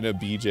Toad getting a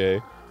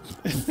BJ.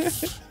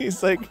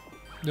 He's like,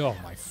 oh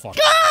my fuck.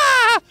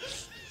 Ah!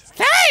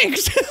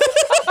 Thanks!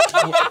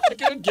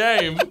 Good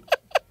game.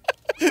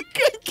 Good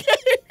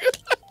game.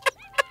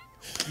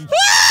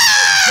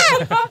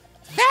 Ah!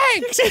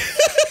 Thanks!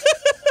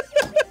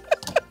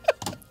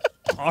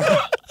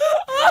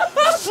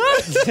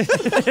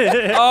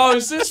 Oh,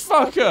 it's this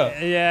fucker.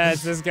 Yeah,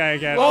 it's this guy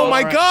again. Oh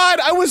my god,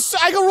 I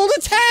got rolled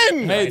a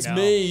 10! Hey, it's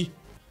me.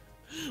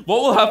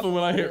 What will happen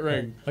when I hit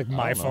ring? Like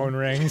my phone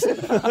rings.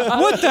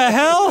 What the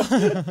hell?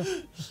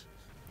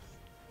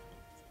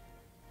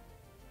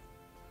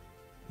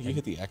 You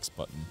hit the X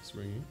button. It's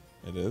ringing.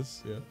 It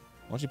is? Yeah. Why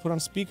don't you put on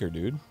speaker,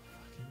 dude?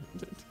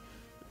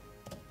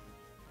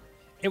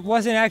 It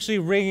wasn't actually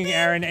ringing,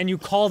 Aaron, and you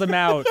called him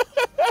out.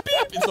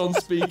 It's on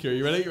speaker.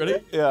 You ready? You ready?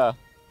 Yeah.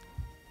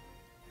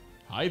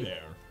 Hi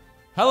there.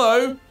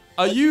 Hello.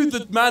 Are you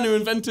the man who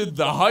invented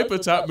the hyper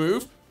tap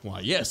move?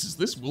 Why, yes. Is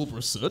this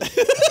Wilburson?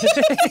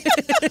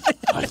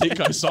 I think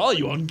I saw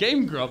you on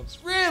Game Grumps.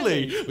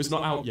 Really? It's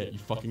not out yet, you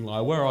fucking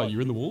liar. Where are you?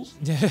 You're in the walls?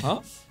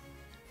 Huh?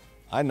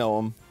 I know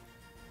him.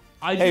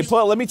 Hey,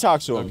 let me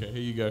talk to him. Okay,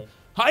 here you go.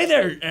 Hi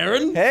there,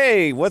 Aaron.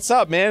 Hey, what's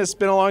up, man? It's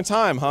been a long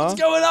time, huh? What's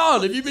going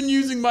on? Have you been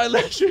using my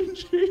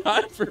legendary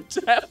hyper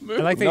tap move?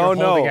 I like that you're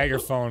holding out your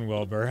phone,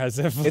 Wilbur, as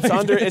if It's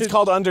it's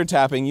called under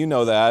tapping. You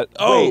know that.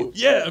 Oh, Wait,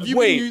 yeah. Have you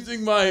been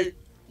using my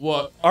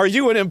what? Are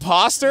you an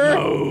imposter?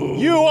 No.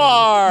 You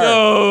are.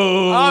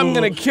 No. I'm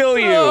gonna kill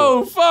you.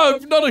 Oh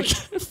fuck! Not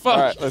again. Fuck. All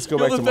right, let's go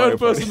back to You're Mario the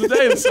third person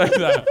today to say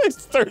that. It's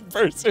third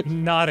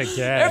person. Not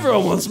again.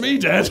 Everyone wants me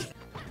dead.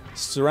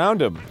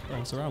 Surround him.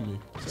 Oh, surround me.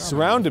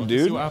 Surround him,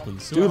 dude. See what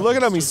happens. See Dude, what look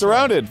at happens. him. He's Just try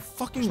it. surrounded.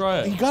 Fucking. Try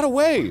it. He got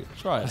away.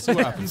 Try it. See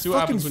what happens. See what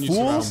happens when you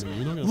fools. surround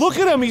me. You're not gonna Look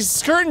at him. He's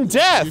skirting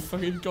death. You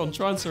fucking go on.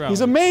 Try and surround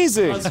He's me.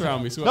 amazing. Try and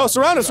surround me. See what No, happens.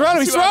 surround him. Surround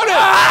him. He's See what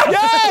surrounded.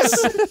 happens.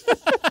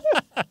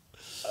 Yes.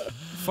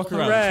 Fuck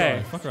around. Hooray.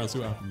 Try. Fuck around. See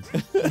what happens.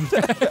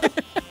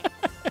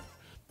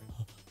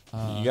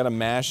 You gotta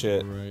mash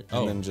it Right.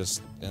 and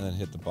then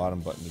hit the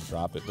bottom button to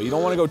drop it. But you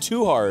don't want to go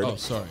too hard. Oh,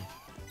 sorry.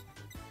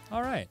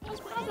 All right.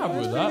 I'm happy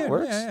with that.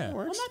 Works. Yeah, yeah.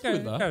 Works. Got,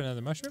 With that. got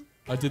another mushroom.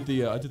 I did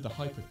the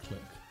hyper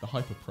click, the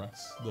hyper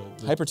press,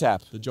 the Hyper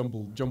tap. the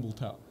jumble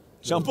tap.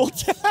 Jumble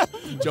tap.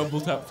 Jumble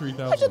tap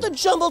 3000. The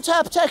jumble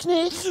tap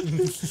technique.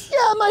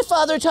 Yeah, my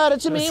father taught it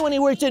to me when he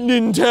worked at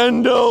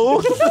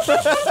Nintendo.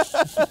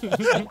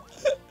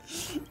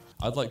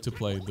 I'd like to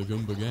play the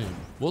Goomba game.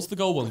 What's the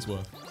gold ones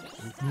worth?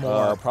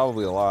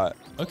 Probably a lot.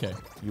 Okay.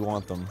 You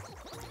want them.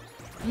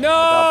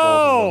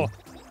 No!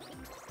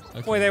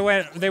 Okay. Boy,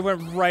 they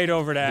went right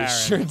over to They Aaron.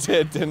 sure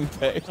did, didn't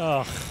they?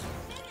 Ugh.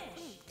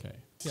 Okay.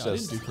 Yeah, I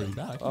didn't do pretty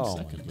bad. I came Oh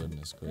second. my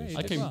goodness gracious.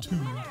 I came 2.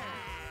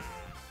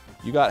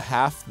 You got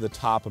half the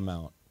top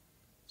amount.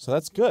 So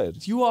that's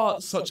good. You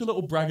are such a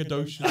little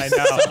braggadocious. I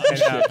know.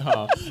 Shit,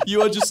 huh?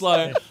 You are just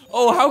like,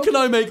 oh, how can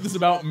I make this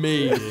about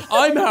me?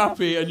 I'm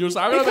happy, and you're just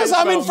like, Because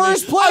I'm in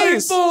first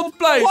place. I'm in 4th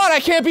place. What? I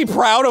can't be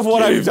proud of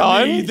what I've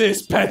done. Give me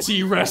this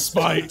petty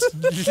respite.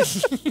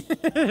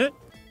 Okay.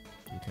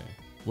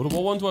 What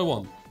one do I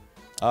want?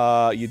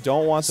 You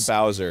don't want the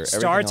Bowser. Star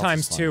Everything else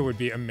times is fine. 2 would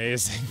be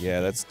amazing.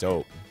 Yeah, that's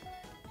dope.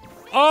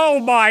 Oh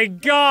my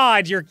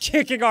god, you're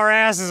kicking our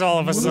asses all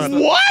of a sudden.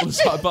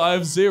 But I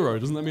have 0.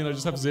 Doesn't that mean I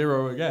just have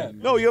 0 again?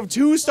 No, you have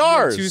 2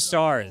 stars. 2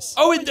 stars.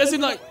 Oh, it does it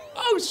like,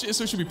 oh shit,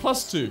 so it should be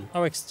 +2.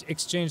 Oh,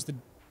 exchange the,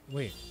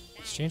 wait,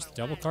 exchange the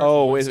double card?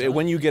 Oh,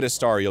 when you get a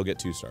star, you'll get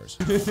 2 stars.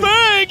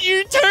 Fuck,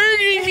 you're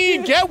targeting me.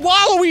 Get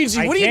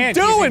Waluigi. What are you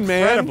doing,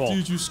 man?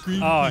 Dude, you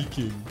screen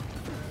peeking.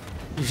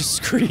 You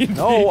screen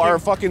No, our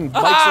fucking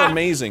bikes are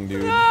amazing,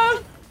 dude.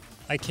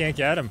 I can't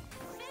get him.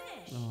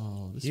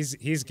 Oh,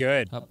 He's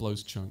good. That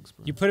blows chunks,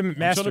 bro. You put him at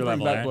master I'm trying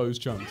to level, bring back eh? blows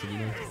chunks, have you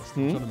noticed?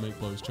 I'm trying to make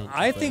blows chunks.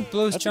 I think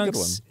blows That's a good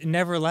chunks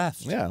never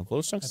left. Yeah,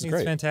 blows chunks I is think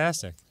great. it's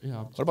fantastic.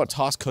 Yeah. What about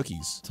toss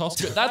cookies?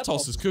 That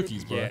tosses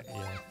cookies, bro. Yeah.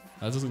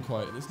 That doesn't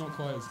quite, it's not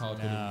quite as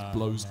hard as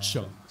blows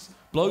chunks.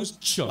 Blows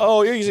chunks.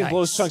 Oh, you're using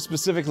blows chunks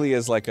specifically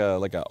as like a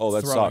oh,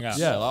 that Throwing sucks. up.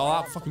 Yeah,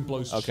 that fucking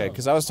blows chunks. Okay,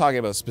 because I was talking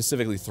about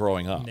specifically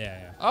throwing up.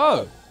 Yeah.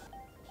 Oh.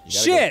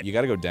 Shit! You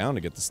gotta go down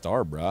to get the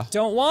star, bruh.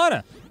 Don't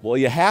wanna. Well,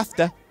 you have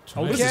to. Okay.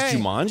 What is this,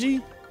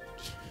 Jumanji?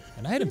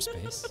 An item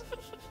space.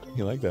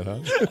 You like that, huh?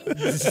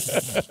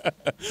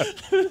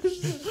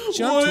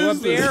 Jump to a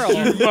barrel.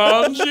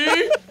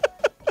 Jumanji?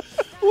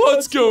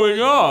 What's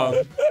going on?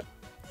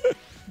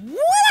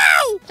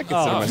 Wow! I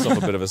consider myself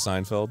a bit of a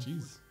Seinfeld.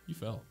 Jeez, you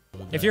fell.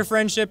 If your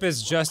friendship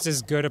is just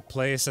as good a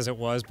place as it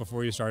was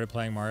before you started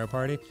playing Mario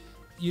Party,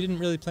 you didn't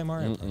really play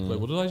Mario Party. Wait,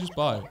 what did I just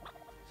buy?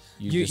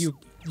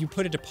 You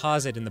put a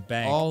deposit in the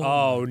bank. Oh.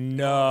 Oh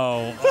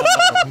no.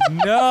 Oh,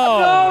 no.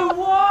 No,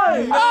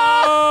 why?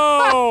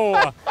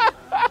 No!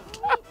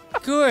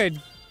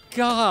 Good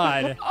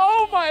God.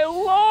 Oh my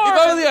lord!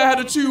 If only I had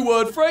a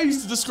 2-word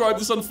phrase to describe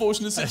this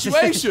unfortunate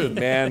situation.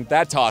 Man,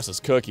 that tosses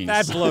cookies.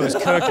 That blows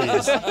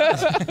cookies.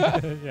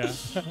 Yeah.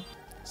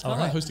 It's not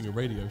like hosting a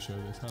radio show,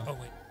 this, huh? Oh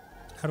wait.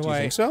 How Do you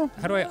think so?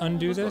 How do I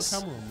undo this?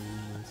 Camera on me.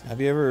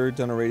 Have you ever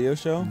done a radio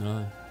show?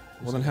 No.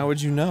 Well, then how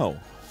would you know?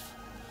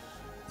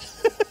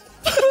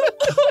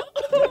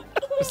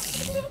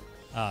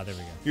 Ah, there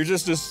we go. You're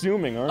just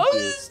assuming, aren't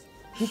you?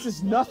 This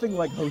is nothing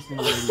like hosting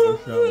a radio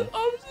show.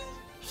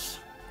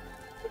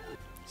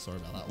 Sorry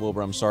about that.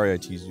 Wilbur, I'm sorry I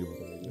teased you.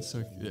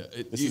 So, yeah,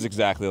 This is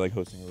exactly like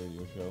hosting a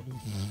radio show.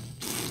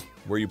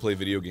 Where you play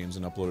video games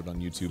and upload it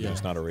on YouTube and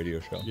it's not a radio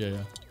show. Yeah,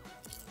 yeah.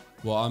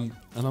 Well,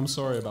 I'm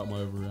sorry about my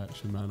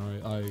overreaction, man.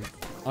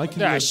 I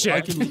can. Ah,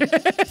 shit.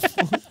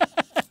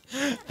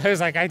 I was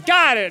like, I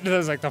got it. That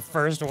was like the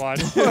first one.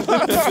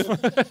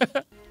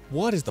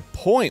 What is the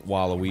point,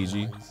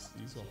 Waluigi?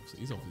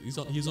 He's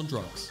on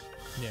drugs.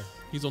 Yeah.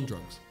 He's on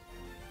drugs.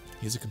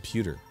 He has a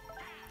computer.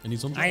 And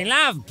he's on drugs. I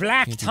love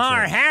black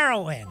tar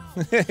heroin.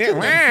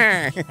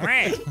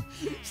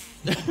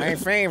 My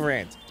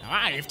favorite.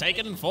 I've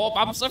taken 4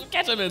 bumps of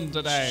ketamine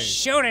today.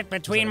 Shoot it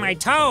between my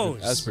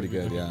toes. That's pretty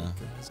good, yeah.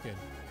 That's good.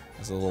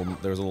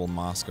 There was a little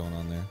moss going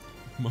on there.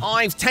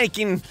 I've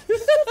taken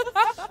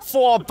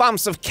 4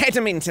 bumps of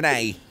ketamine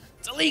today.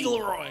 It's illegal,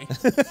 Roy.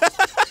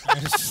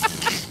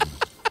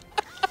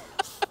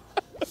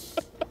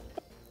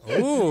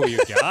 Ooh, you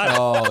got it.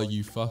 Oh,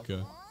 you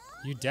fucker.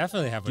 You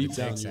definitely have what it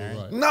takes, Aaron.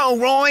 Right. No,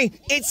 Roy,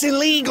 it's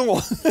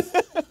illegal.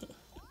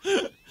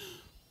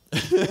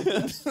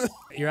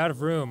 You're out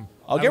of room.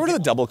 I'll get rid of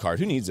the double card.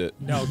 Who needs it?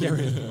 No, get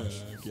rid of it.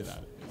 Get out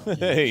of it.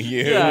 Hey,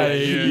 you. Yeah,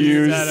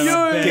 You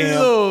I'll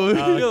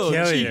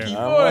kill you. Cheeky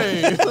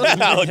boy.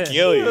 I'll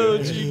kill you.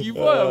 Little cheeky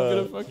boy, I'm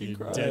gonna fucking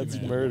cry. That's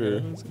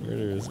murder.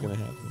 Murder is gonna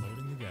happen.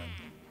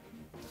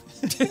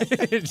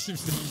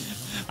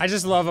 I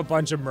just love a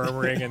bunch of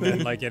murmuring and then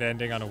like it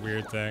ending on a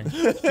weird thing.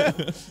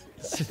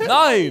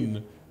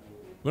 9!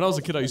 When I was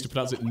a kid, I used to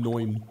pronounce it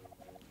 9.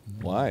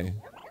 Why?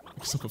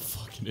 Because I'm a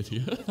fucking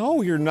idiot.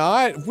 No, you're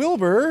not.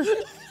 Wilbur.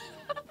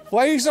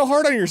 Why are you so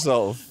hard on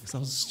yourself? Because I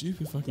was a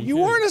stupid fucking You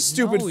kid. weren't a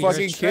stupid you're a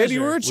fucking kid.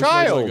 You were a Which way do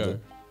I child. go?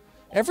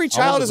 Every I want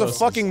child the is a verses.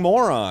 fucking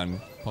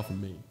moron. Apart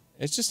from me.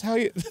 It's just how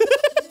you.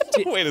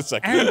 Wait a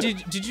second. Aaron,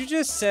 did you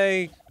just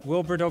say,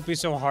 Wilbur, don't be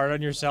so hard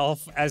on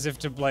yourself, as if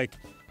to like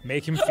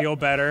make him feel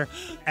better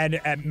and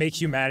make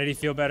humanity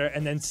feel better,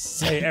 and then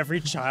say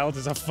every child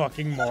is a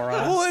fucking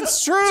moron? Well,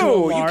 it's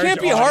true. You can't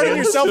be hard on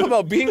yourself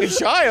about being a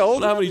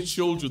child. How many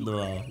children there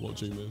are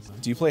watching this?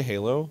 Do you play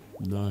Halo?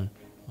 No.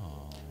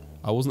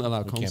 I wasn't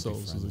allowed We can't be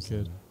consoles as a friends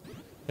kid.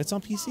 It's on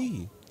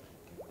PC.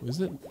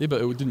 Is it? Yeah,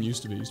 but it didn't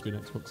used to be. It used to be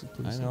an Xbox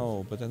exclusive. I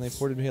know, but then they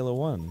ported Halo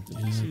 1 to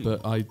PC.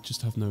 But I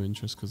just have no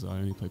interest because I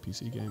only play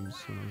PC games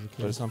when I was a kid.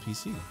 But it's on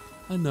PC.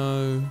 I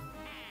know.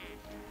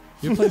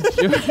 You ever played,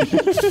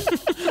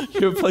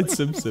 you ever played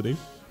SimCity?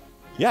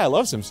 Yeah, I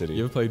love SimCity.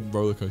 You ever played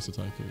Roller Coaster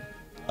Tycoon?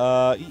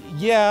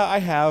 Yeah, I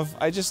have.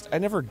 I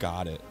never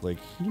got it. Like,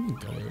 You didn't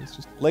go. It's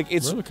just like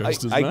it's. roller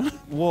coasters, I man.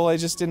 well, I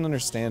just didn't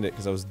understand it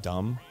because I was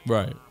dumb.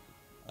 Right.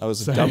 I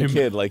was a dumb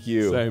kid like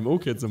you. Same. All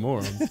kids are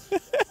morons.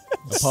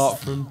 Apart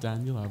from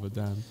Daniel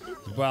Abadan.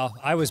 Well,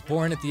 I was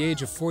born at the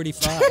age of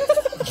 45.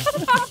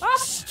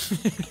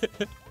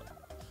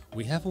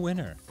 We have a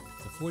winner.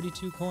 The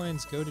 42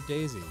 coins go to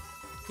Daisy.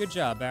 Good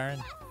job,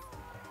 Aaron.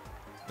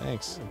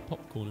 Thanks.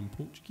 Popcorn in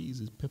Portuguese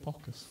is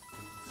pipocas.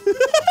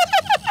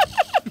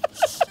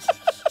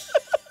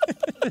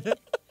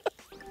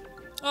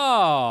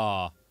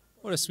 Oh,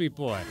 what a sweet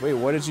boy. Wait,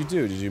 what did you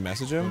do? Did you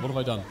message him? What have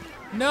I done?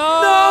 No!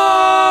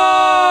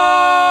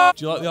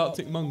 Do you like the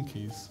Arctic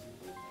Monkeys?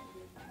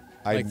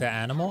 Like the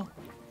animal?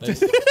 They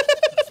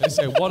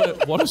say,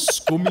 what a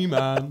scummy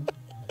man.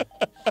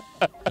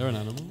 They're an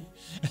animal.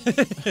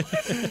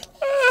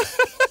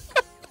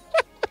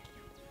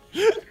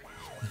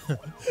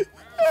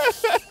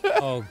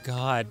 Oh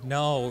God,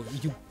 no!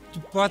 You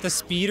brought the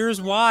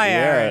speeders? Why, Yeah,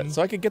 Aaron?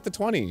 so I could get the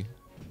 20.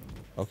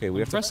 Okay, we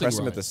have to press them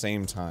right. at the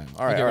same time.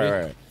 All right, Okay, all right,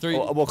 ready? all right. 3,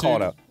 We'll call it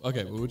 2 out.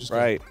 Okay, we'll just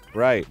Right, go.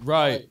 right,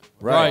 Right,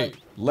 right,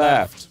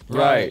 left,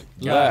 right,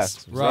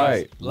 left,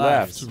 right,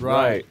 left,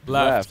 right,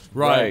 left,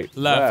 right,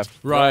 left,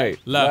 right,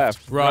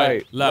 left,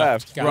 right,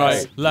 left,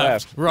 right,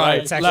 left, right,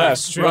 It's actually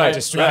left, extremely right,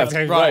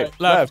 distracting. left,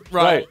 left,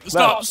 right.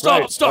 Stop,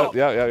 stop, stop.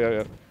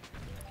 Yeah.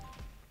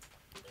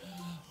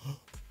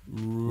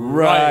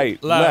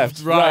 Right,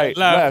 left, right,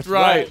 left,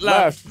 right,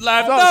 left,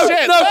 left. Oh, No,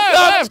 shit. no,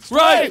 Left,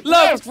 right,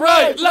 left,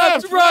 right,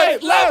 left,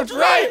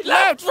 right,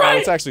 left, right.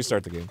 Let's actually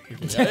start the game.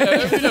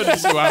 Yeah, we don't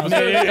just see what happens.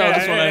 See how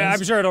this one ends.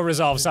 I'm sure it'll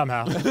resolve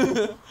somehow.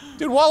 Dude,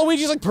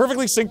 Waluigi's like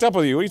perfectly synced up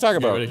with you. What are you talking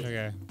about? ready?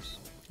 Okay.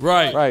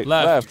 Right,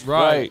 left,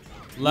 right.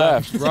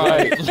 Left,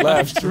 right,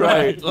 left,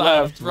 right,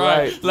 left,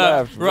 right,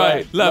 left,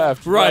 right,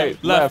 left,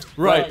 right, left,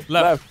 right,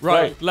 left,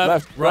 right,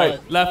 left,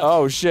 right, left.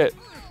 Oh shit.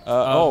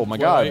 Oh my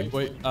god.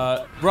 Wait,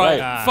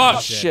 right,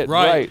 fuck, shit,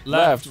 right,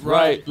 left,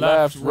 right,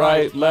 left,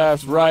 right,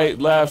 left, right,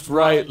 left,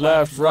 right,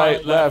 left,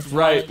 right, left,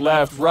 right,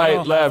 left,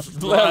 right,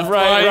 left, left,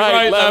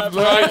 right, left,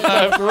 right,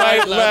 left,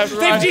 right, left,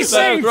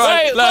 56!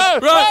 right,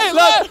 left, right,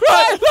 left,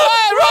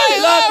 right,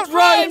 left,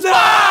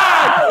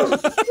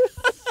 right.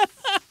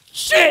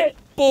 Shit,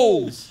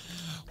 balls.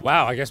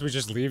 Wow, I guess we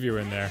just leave you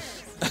in there.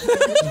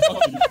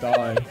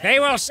 They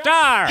will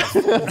starve.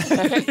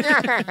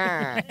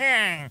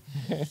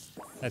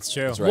 That's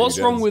true. What's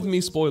wrong with me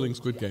spoiling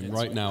Squid Game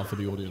right now for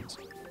the audience?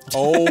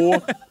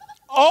 Oh.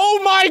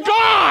 Oh my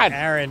god!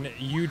 Aaron,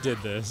 you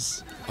did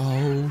this.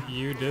 Oh.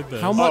 You did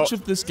this. How much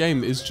of this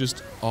game is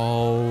just,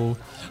 oh.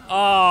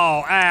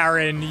 Oh,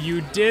 Aaron,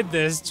 you did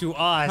this to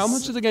us. How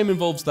much of the game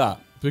involves that?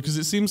 Because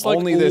it seems like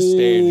Only this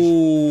stage.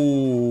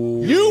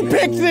 You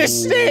picked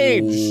this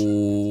stage!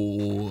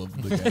 All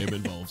of the game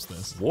involves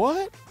this.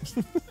 What?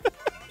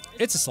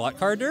 It's a slot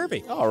car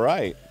derby. All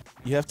right.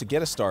 You have to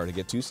get a star to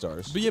get 2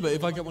 stars. But yeah, but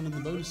if I get one in the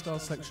bonus star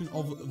section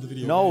of the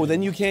video No, game,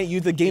 then you can't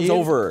use the game's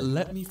over.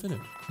 Let me finish.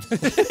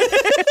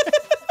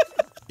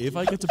 If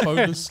I get a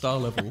bonus star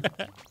level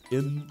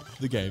in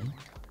the game,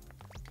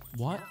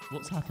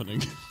 what's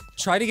happening?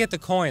 Try to get the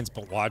coins,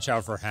 but watch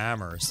out for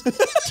hammers.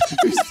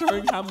 Who's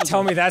throwing hammers?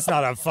 Tell me that's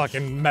not a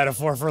fucking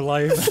metaphor for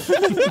life.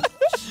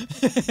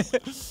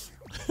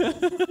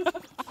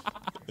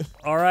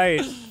 All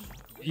right.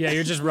 Yeah,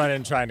 you're just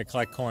running trying to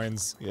collect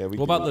coins. Yeah,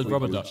 What about the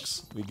rubber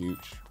ducks? We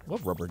gooch.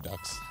 What rubber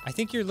ducks? I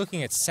think you're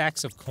looking at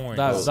sacks of coins.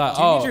 That- Do you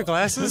oh. need your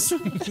glasses? It's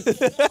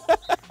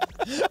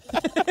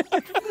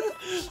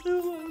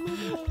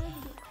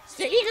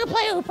the eager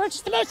player who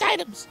purchased the most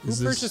items. Who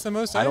purchased the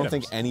most I items? don't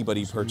think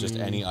anybody purchased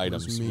any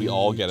items. We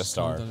all get a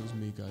star. That was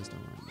me, guys. Don't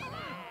worry.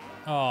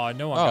 Oh,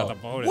 no one got the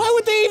bonus. Why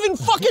would they even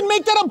fucking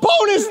make that a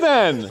bonus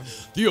then?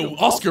 The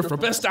Oscar for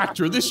Best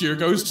Actor this year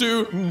goes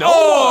to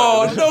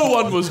no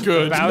one was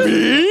good.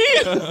 Me?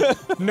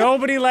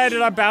 Nobody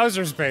landed on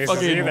Bowser's face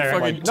Fucking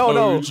either.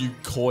 Toad, you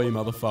coy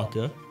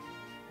motherfucker.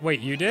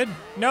 Wait, you did?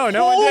 No,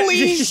 no one did.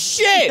 Holy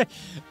shit!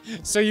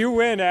 So you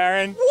win,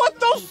 Aaron. What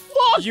the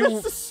fuck?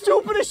 That's the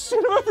stupidest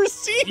shit I've ever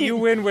seen. You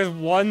win with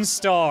 1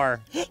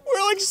 star.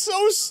 We're like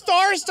so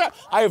star.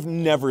 I have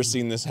never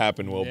seen this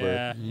happen, Wilbur.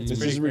 Yeah, it's this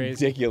pretty is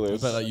crazy.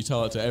 ridiculous. I bet that you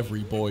tell that to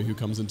every boy who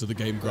comes into the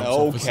Game Grumps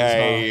office.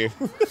 Okay.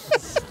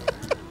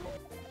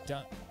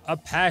 A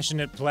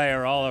passionate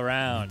player all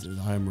around.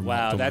 I am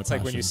Wow, remarked on that's my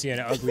like when you passion. see an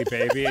ugly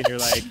baby and you're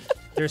like,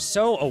 they're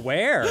so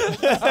aware.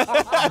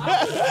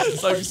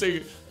 It's like you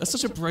say, that's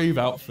such a brave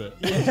outfit.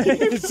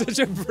 It's such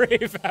a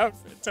brave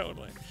outfit,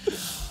 totally.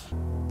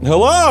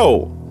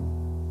 Hello.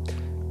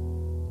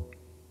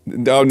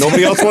 No,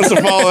 nobody else wants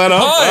to follow that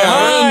up.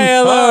 Hi,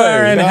 hello,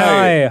 Aaron.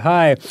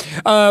 Hi.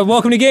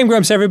 Welcome to Game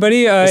Grumps,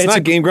 everybody. It's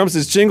not Game Grumps,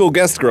 it's Jingle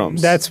Guest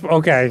Grumps. That's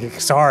okay.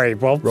 Sorry.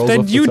 Well, Rolls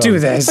then off the you do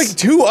tongue. this. It's like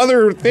 2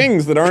 other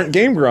things that aren't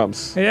Game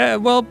Grumps. Yeah,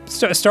 well,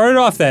 start it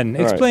off then.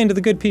 All right. Explain to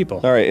the good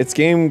people. All right, it's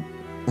game.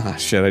 Ah,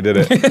 shit, I did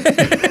it.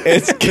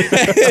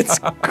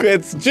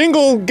 it's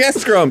Jingle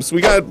Guest Grumps.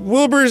 We got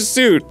Wilbur's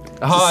suit.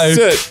 Hi.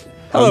 Soot.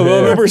 Hello,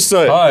 Wilbur. Wilbur's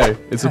soot. Hi,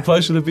 it's a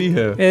pleasure to be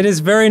here. It is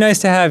very nice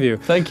to have you.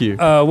 Thank you.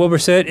 Wilbur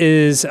Soot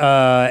is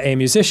a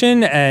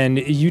musician and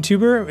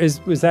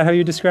YouTuber. Was that how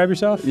you describe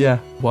yourself? Yeah.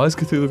 Why has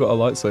Cthulhu got a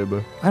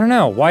lightsaber? I don't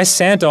know. Why is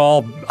Santa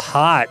all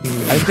hot?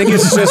 I think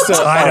it's just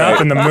tied up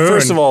in the moon.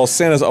 First of all,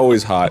 Santa's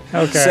always hot.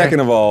 Okay.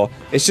 Second of all,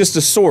 it's just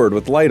a sword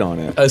with light on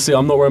it. See,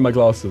 I'm not wearing my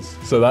glasses,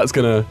 so that's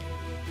gonna.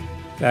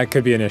 That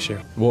could be an issue.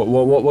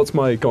 What's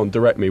my? Go on,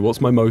 direct me.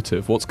 What's my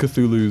motive? What's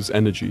Cthulhu's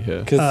energy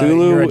here?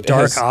 Cthulhu you're a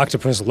dark has-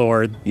 octopus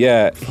lord.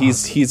 Yeah,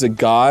 he's a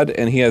god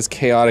and he has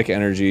chaotic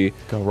energy.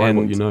 God, right, and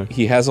what you know.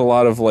 He has a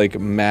lot of like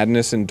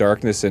madness and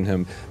darkness in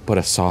him, but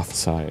a soft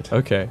side.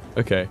 Okay.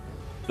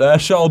 There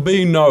shall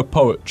be no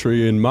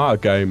poetry in my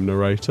game,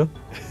 narrator.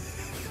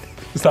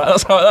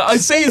 That's how I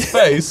see his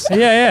face.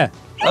 Yeah.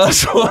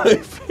 That's what I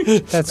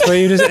think. That's what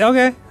you just.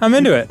 Okay, I'm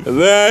into it.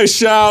 There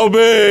shall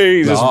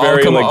be. Just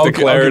very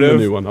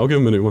declarative. I'll give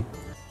him a new one.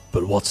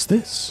 But what's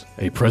this?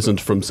 A present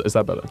from... Is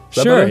that better? Is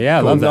that Sure, better? yeah,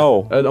 I love that.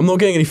 No. I'm not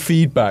getting any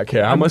feedback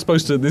here. How am I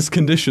supposed to... These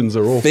conditions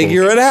are awful.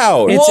 Figure it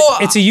out.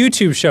 It's a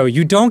YouTube show.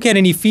 You don't get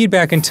any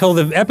feedback until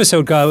the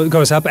episode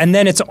goes up, and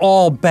then it's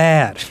all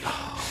bad.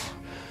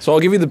 So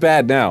I'll give you the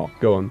bad now.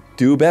 Go on.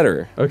 Do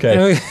better.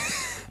 Okay.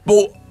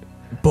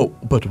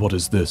 But what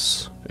is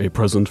this? A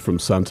present from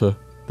Santa?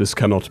 This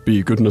cannot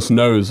be. Goodness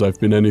knows I've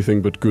been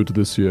anything but good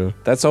this year.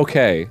 That's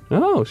okay.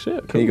 Oh,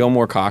 shit. Can you go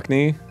more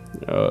Cockney?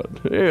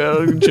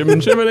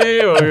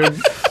 Chimney, or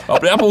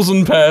up apples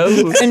and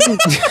pears.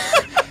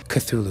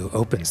 Cthulhu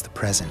opens the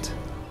present.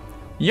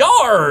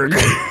 Yarg!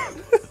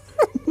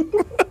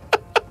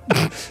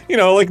 You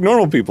know, like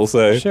normal people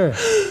say. Sure.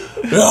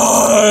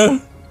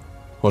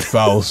 What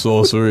foul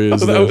sorcery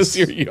is That this? was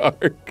your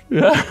yark.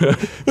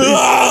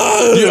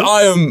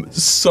 I am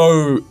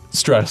so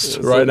stressed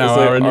right now,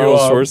 like Aaron. Arnold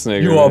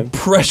Schwarzenegger, You are man.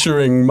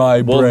 pressuring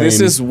my brain. Well,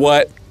 this is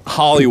what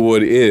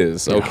Hollywood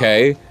is,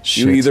 okay?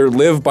 Shit. You either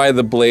live by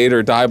the blade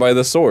or die by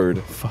the sword.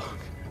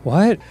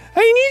 What?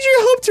 I need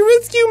your help to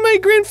rescue my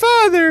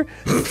grandfather,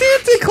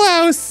 Santa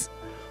Claus.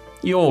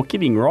 You're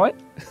kidding, right?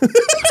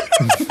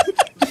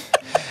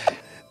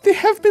 They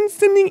have been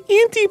sending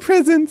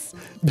anti-presents.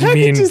 You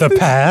mean the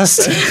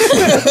past?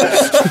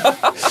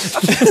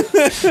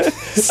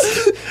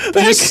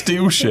 They just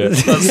steal shit.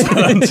 That's an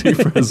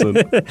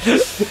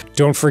anti-present.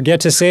 Don't forget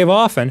to save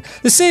often.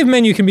 The save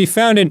menu can be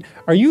found in...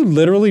 Are you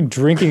literally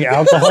drinking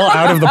alcohol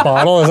out of the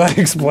bottle as I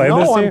explain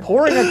this No, to you? I'm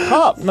pouring a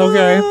cup.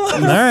 Okay. All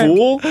right.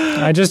 Fool.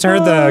 I just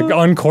heard the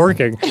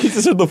uncorking. You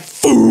just heard the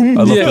foom.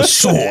 I love the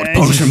sword,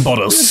 potion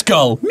bottle,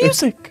 skull,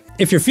 music.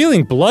 If you're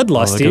feeling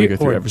bloodlusty go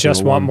through or every just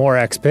single want one. more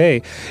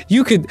XP,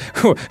 you could...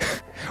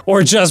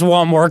 Or just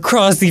want more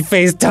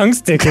crossy-faced tongue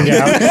sticking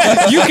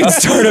out, you can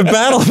start a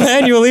battle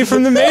manually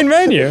from the main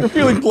menu.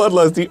 Feeling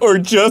bloodlusty or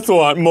just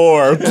want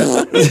more.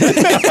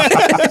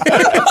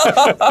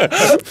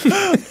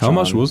 How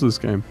much was this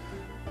game?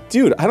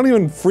 Dude, I don't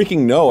even freaking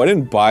know. I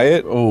didn't buy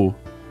it. Oh.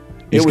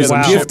 It was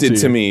getting gifted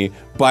shipped to me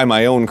by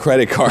my own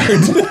credit card. Now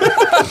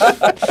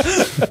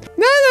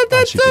that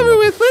that's over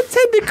with, let's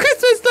head to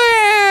Christmas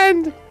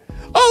land!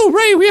 Oh,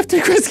 right, we have to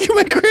rescue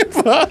my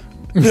grandpa!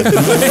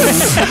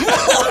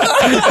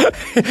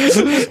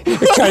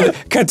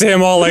 cut to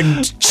him all like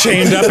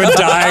chained up and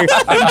dying.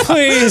 And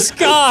please,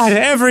 God,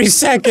 every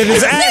second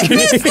is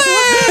agony.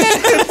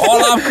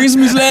 I love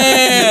Christmas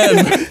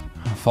land.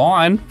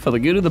 Fine, for the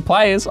good of the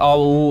players, I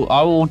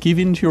will give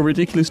in to your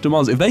ridiculous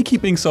demands. If they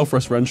keep being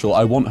self-referential,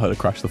 I want her to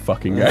crash the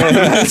fucking game.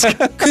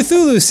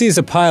 Cthulhu sees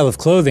a pile of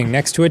clothing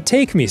next to a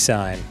 "Take Me"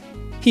 sign.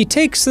 He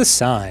takes the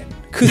sign.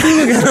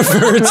 Cthulhu got a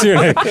fur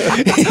tunic.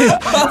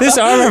 This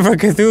armor for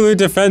Cthulhu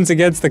defends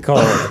against the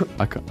cold.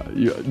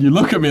 You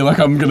look at me like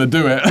I'm gonna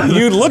do it.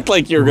 You looked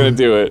like you were gonna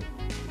do it.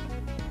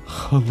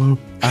 Hello,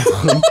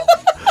 Alan.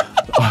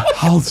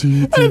 How do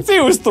you do? I didn't say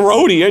it was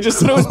throaty. I just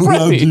said it was breathy.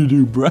 How do you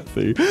do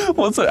breathy?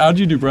 What's that? How do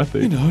you do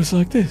breathy? You know, it's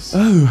like this.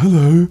 Oh,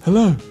 hello.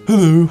 Hello.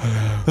 Hello.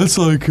 That's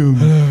like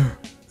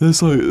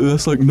That's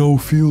like Noel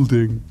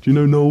Fielding. Do you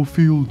know Noel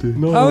Fielding?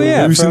 No. Oh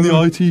yeah, Who's in from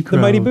the IT crowd?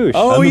 The Mighty Boosh.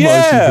 Oh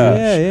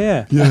yeah.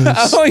 Yeah.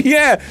 Yes. Oh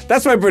yeah,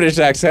 that's my British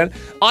accent.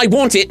 I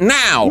want it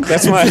now.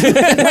 That's my.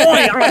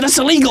 Roy, that's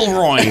illegal,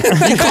 Roy.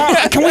 You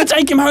can't. Can we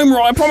take him home,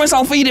 Roy? I promise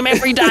I'll feed him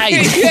every day.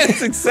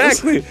 Yes,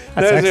 exactly.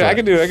 I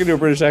can do a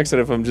British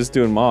accent if I'm just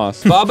doing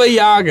Moss. Baba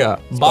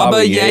Yaga.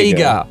 Baba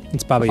Yaga.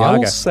 It's Baba I'll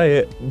Yaga. say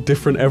it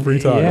different every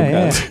time.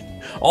 Yeah.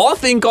 I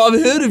think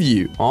I've heard of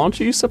you. Aren't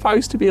you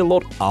supposed to be a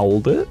lot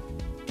older?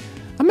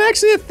 I'm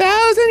actually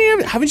 1,000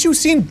 years. Haven't you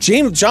seen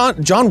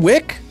John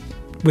Wick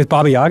With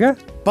Baba Yaga?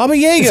 Baba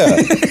Yaga?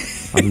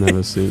 I've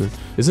never seen it.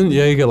 Isn't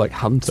Yaga like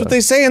Hunter? That's what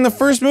they say in the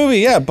first movie.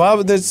 Yeah,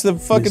 Bob. That's the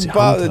fucking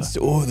Bob. That's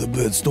the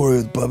bad story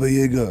with Baba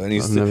Yaga. And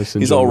I've never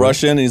seen he's all John Wick.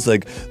 Russian. And he's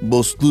like,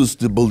 Boss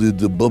the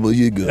Baba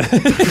Yaga. you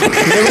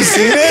never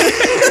seen it?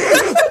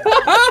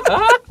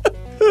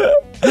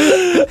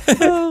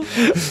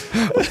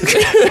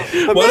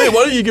 Why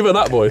don't you give it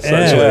that voice?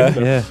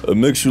 Actually, Yeah.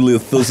 I'm actually a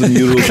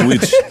 1,000-year-old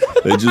witch.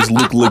 I just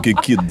look like a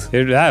kid.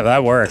 Dude,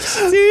 that works.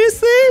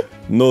 Seriously?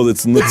 No,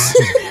 that's nuts.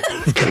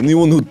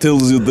 Anyone who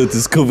tells you that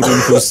is covering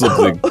for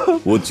something,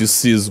 what you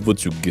see is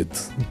what you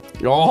get.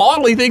 I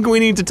hardly think we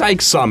need to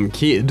take some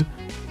kid.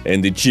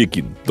 And the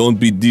chicken. Don't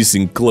be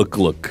dissing cluck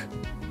cluck.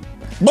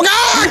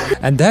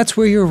 And that's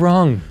where you're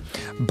wrong.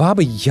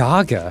 Baba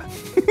Yaga.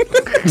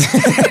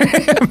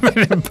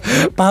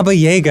 Baba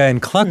Yaga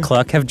and Cluck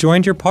Cluck have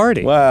joined your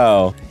party.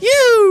 Wow.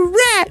 You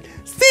rat!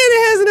 Santa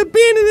hasn't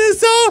abandoned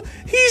us all!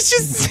 He's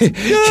just...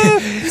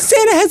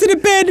 Santa hasn't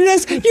abandoned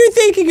us! You're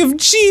thinking of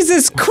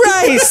Jesus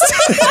Christ!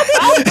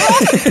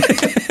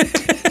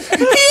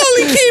 He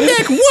only came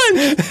back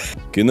once!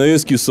 Can I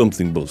ask you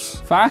something, boss?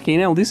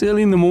 Fucking hell, this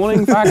early in the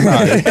morning? Fuck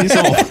no. Piss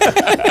off.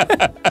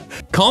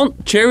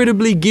 Can't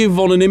charitably give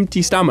on an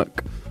empty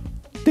stomach.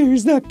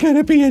 There's not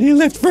gonna be any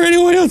left for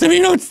anyone else if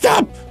you don't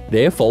stop!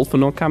 Their fault for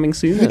not coming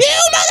sooner. You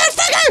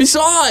motherfucker!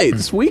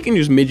 Besides, we can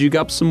just midget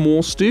up some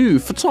more stew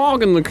for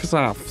talking the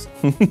stuff.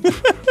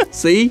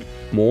 See?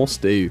 More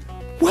stew.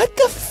 What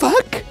the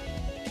fuck?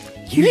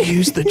 You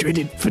use the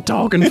dreaded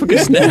Fatagan for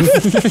Gusnev.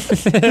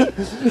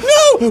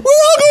 No! We're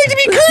all going to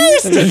be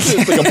cursed!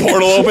 It's like a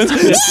portal opens.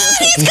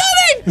 He's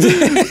coming!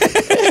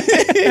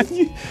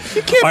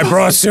 you can't I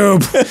brought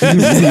soup. He's here!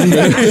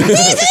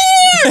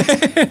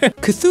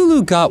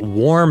 Cthulhu got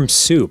warm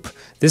soup.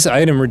 This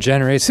item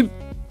regenerates. It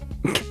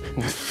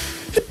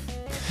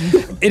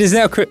is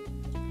now. I ran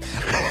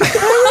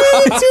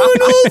into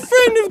an old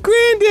friend of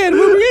Granddad.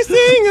 What were you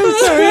saying? I'm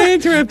sorry, I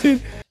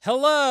interrupted.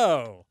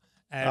 Hello,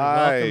 and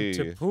Hi. welcome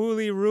to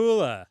Puli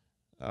Rula.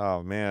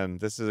 Oh man,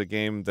 this is a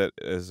game that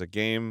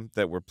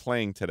we're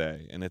playing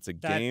today, and it's a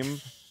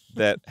game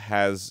that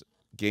has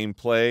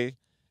gameplay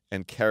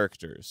and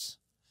characters.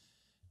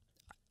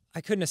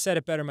 I couldn't have said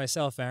it better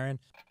myself, Aaron.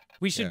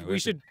 We should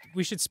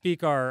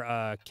speak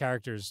our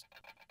characters'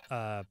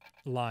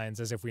 lines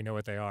as if we know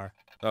what they are.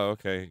 Oh,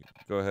 okay.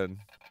 Go ahead.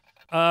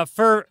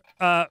 For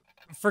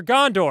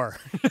Gondor.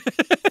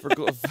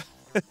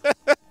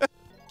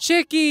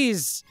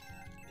 Chickies.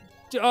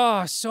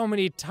 Oh, so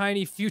many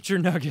tiny future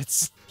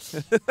nuggets.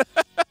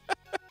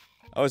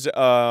 I was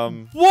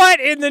What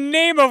in the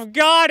name of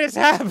God is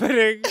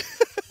happening?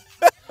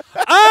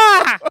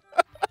 Ah!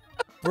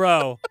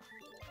 Bro.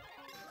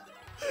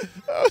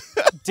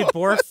 Did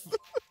Borf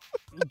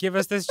give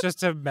us this just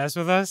to mess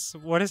with us?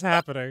 What is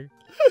happening?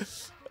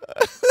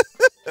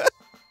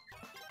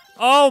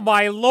 Oh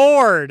my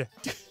lord!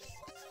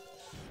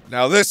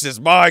 Now this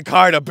is my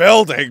kind of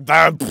building.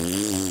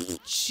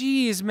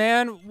 Jeez,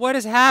 man, what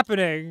is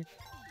happening?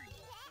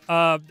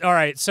 All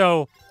right,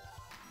 so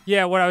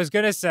yeah, what I was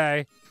gonna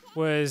say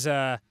was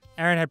Aaron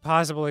had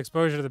possible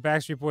exposure to the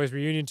Backstreet Boys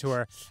reunion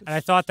tour, and I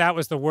thought that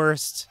was the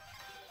worst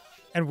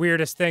and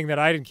weirdest thing that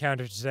I'd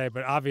encountered today,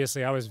 but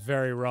obviously I was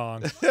very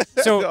wrong.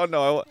 So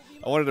no,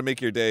 I wanted to make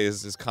your day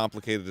as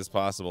complicated as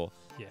possible.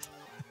 Yeah.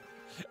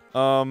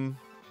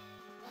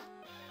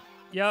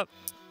 Yep.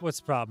 What's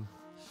the problem?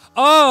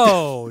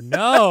 Oh,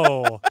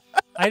 no.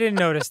 I didn't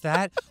notice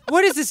that.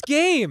 What is this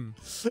game?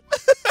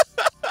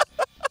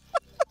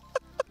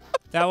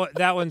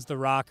 That one's the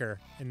rocker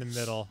in the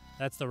middle.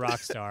 That's the rock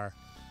star.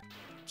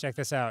 Check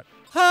this out.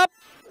 Hop!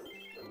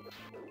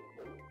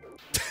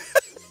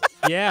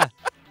 Yeah.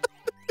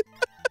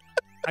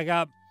 I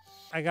got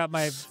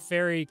my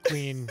fairy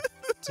queen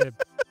to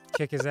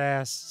kick his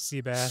ass,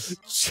 Seabass.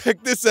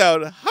 Check this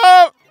out.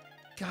 Hop!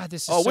 God,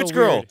 this is Oh, so which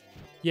girl? weird.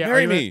 Yeah,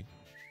 Marry me.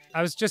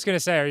 I was just gonna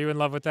say, are you in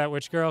love with that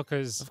witch girl?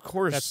 Because of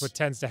course, that's what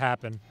tends to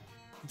happen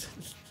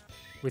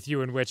with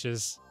you and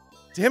witches.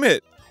 Damn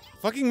it!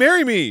 Fucking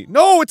marry me!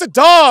 No, it's a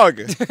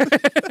dog.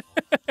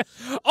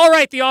 All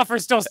right, the offer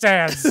still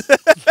stands.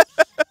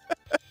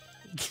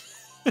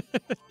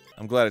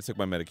 I'm glad I took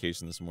my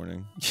medication this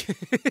morning,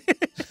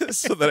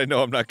 so that I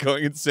know I'm not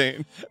going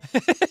insane.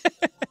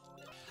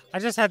 I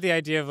just had the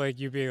idea of like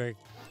you being like,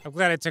 I'm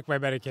glad I took my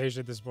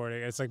medication this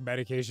morning. It's like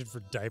medication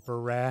for diaper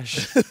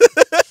rash.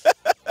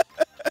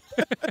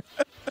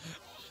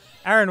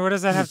 Aaron, what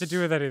does that have to do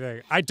with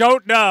anything? I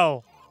don't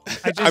know.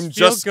 I'm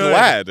just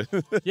glad.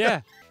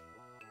 Yeah.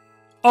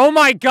 Oh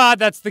my God,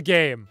 that's the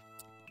game.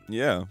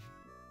 Yeah.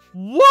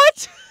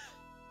 What?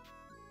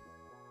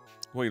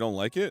 Well, you don't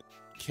like it?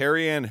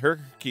 Carrie Ann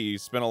Herkey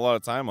spent a lot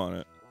of time on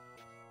it.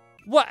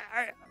 What?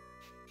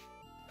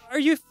 Are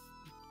you?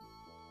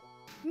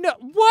 No.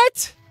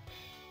 What?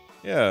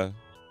 Yeah.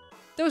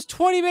 That was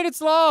 20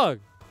 minutes long.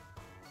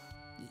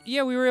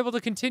 Yeah, we were able to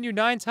continue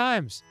 9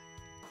 times.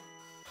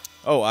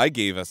 Oh, I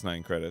gave us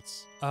 9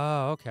 credits.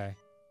 Oh, okay.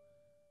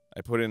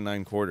 I put in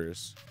 9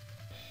 quarters.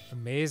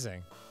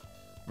 Amazing.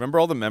 Remember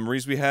all the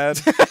memories we had?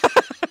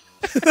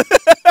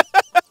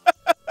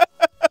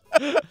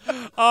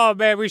 Oh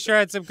man, we sure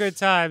had some good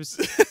times.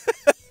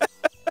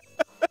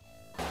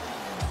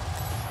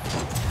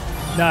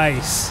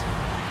 Nice.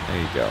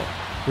 There you go.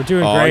 We're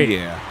doing great. Oh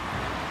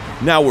yeah.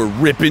 Now we're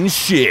ripping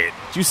shit.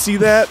 Did you see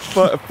that?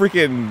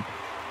 Freaking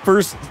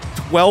first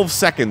 12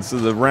 seconds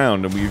of the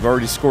round and we've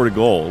already scored a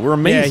goal. We're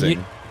amazing.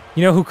 Yeah,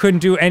 you know who couldn't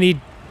do any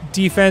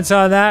defense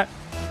on that?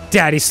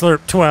 Daddy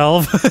Slurp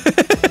 12.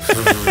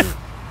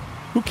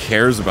 Who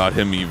cares about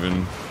him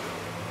even?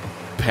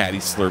 Patty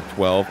Slurp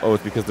 12. Oh,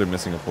 it's because they're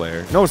missing a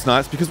player. No, it's not.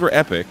 It's because we're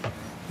epic.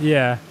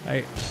 Yeah,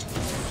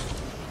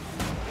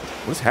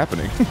 What's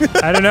happening?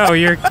 I don't know.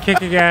 You're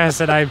kicking ass,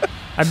 and I'm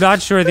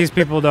not sure these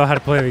people know how to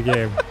play the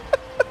game.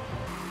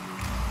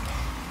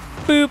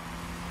 Boop.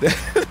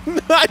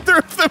 Neither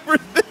of them are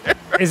there.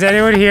 Is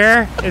anyone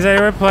here? Is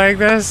anyone playing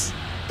this?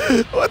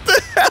 What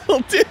the hell,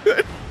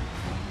 dude?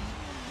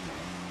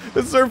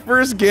 This is our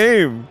first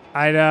game.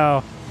 I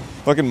know.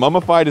 Fucking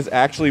Mummified is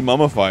actually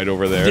mummified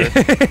over there.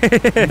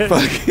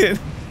 Fucking.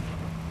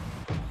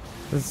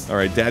 All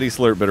right, Daddy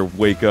Slurp better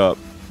wake up.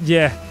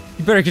 Yeah,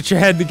 you better get your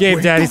head in the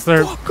game, Daddy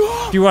Slurp.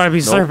 If you want to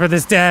be slurping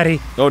this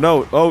daddy. Oh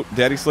no! Oh,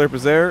 Daddy Slurp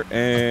is there,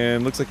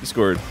 and looks like he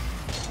scored.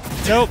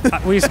 Nope,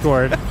 we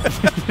scored.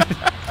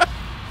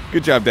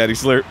 Good job, Daddy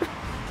Slurp.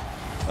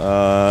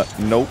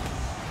 Nope,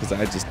 because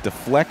I just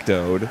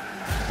deflectoed,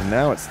 and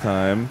now it's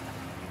time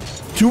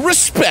to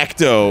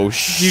respecto.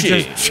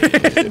 Shit.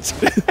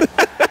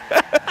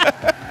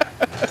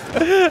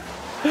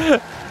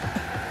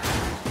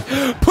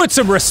 Put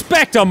some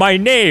respect on my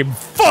name.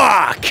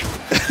 Fuck.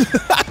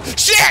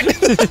 Shit.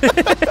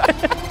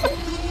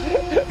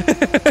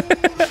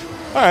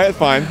 All right,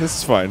 fine. This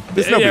is fine.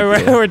 This is no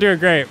big deal. We're doing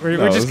great.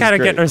 We're just kind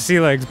of getting our sea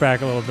legs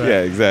back a little bit.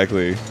 Yeah,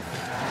 exactly.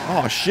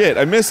 Oh shit!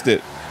 I missed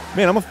it.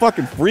 Man, I'm a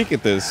fucking freak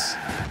at this.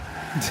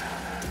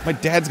 My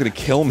dad's gonna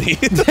kill me.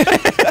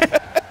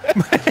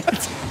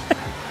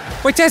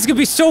 My dad's gonna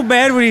be so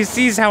mad when he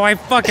sees how I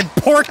fucking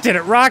porked it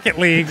at Rocket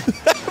League.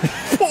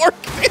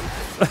 Porked it.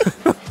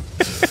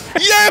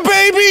 Yeah,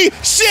 baby!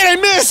 Shit, I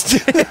missed!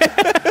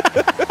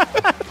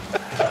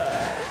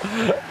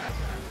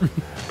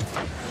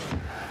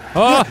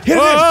 Oh, hit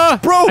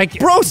it! Bro,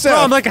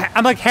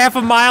 I'm like half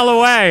a mile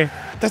away.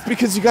 That's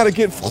because you gotta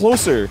get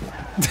closer.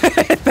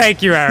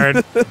 Thank you,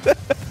 Aaron.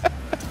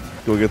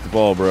 Go get the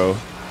ball, bro.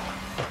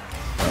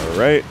 All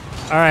right.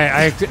 All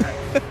right,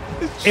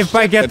 if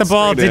I get the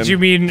ball, did you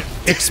mean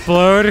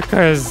explode?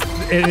 Because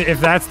if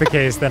that's the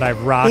case, then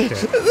I've rocked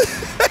it.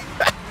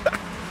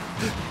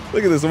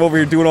 Look at this, I'm over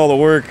here doing all the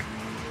work.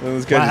 And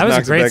this guy wow, just that was a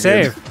knocks it great back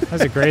save. in. That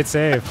was a great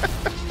save.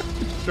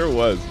 Sure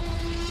was.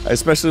 I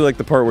especially like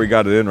the part where he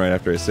got it in right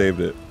after I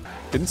saved it.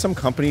 Didn't some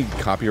company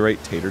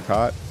copyright Tater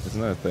Tot?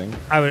 Isn't that a thing?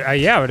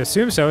 Yeah, I would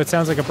assume so. It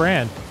sounds like a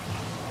brand.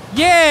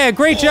 Yeah,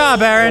 great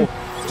job, Aaron.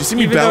 Did you see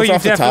me bounce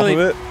off the top of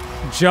it?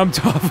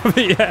 Jumped off of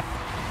it, yeah.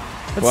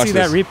 Let's Watch see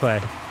this. that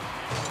replay.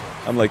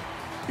 I'm like,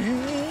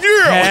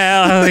 yeah!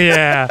 Hell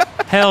yeah!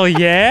 Hell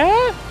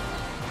yeah!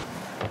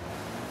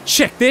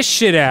 Check this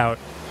shit out!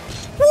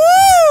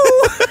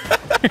 Woo!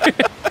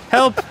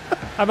 Help!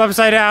 I'm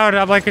upside down.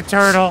 I'm like a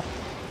turtle.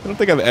 I don't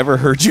think I've ever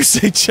heard you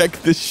say check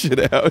this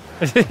shit out.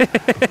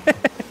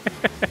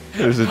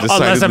 There's a decidedly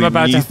Unless I'm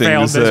about to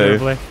fail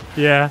miserably.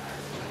 Yeah.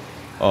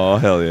 Oh,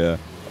 hell yeah.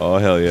 Oh,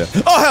 hell yeah.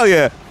 Oh, hell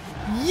yeah!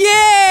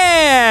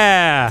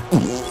 Yeah!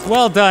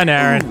 Well done,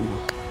 Aaron.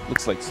 Ooh.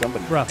 Looks like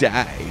somebody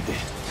died.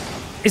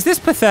 Is this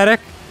pathetic?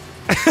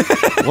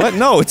 What?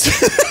 No, it's...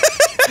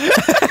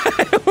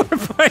 We're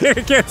playing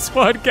against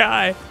one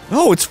guy.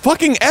 Oh, it's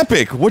fucking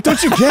epic. What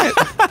don't you get?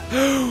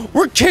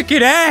 We're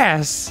kicking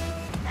ass.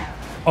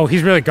 Oh,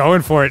 he's really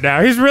going for it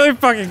now. He's really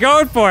fucking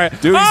going for it.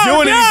 Dude, he's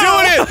doing it. He's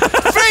doing it.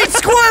 Fate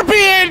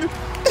Scorpion!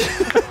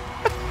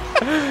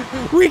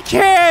 We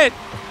can't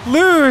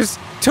lose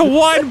to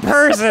one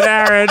person,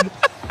 Aaron.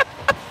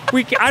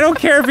 I don't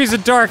care if he's a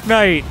Dark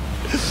Knight.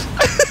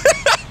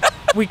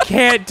 We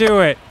can't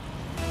do it.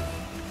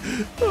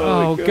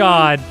 Oh,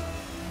 God.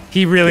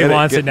 He really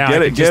wants it now.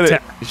 Get it, get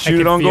it. Shoot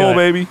it on goal,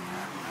 baby.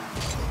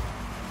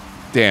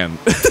 Damn.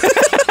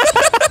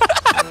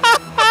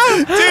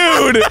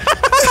 Dude!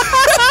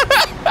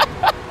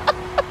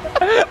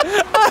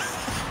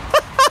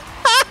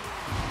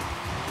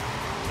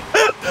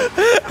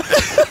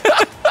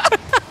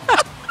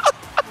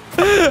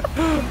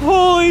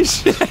 Holy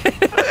shit.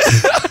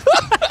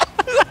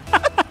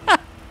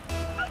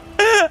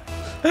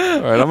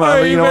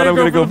 Alright, you know what? I'm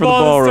gonna go for the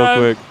ball real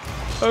quick.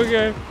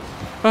 Okay.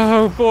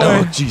 Oh, boy.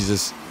 Oh,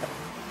 Jesus.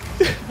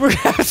 We're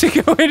gonna have to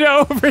go into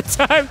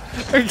overtime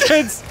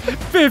against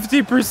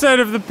 50%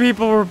 of the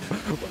people on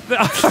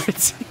our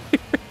team.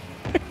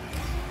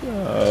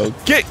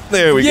 Okay,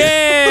 there we go.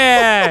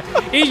 Yeah!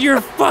 In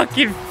your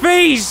fucking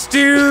face,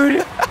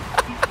 dude!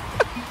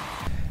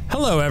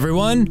 Hello,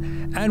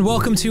 everyone, and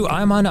welcome to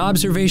I'm on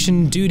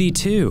Observation Duty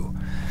 2.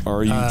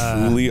 Are you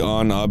truly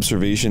on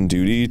observation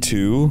duty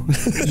too?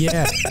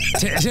 Yeah.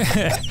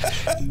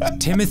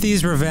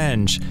 Timothy's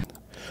Revenge.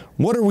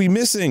 What are we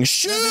missing?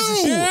 Shoo!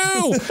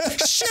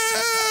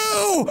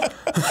 Shoo!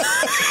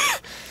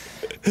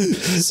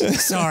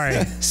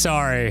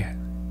 Sorry.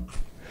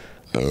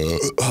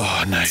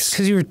 Oh, nice.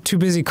 Because you were too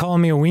busy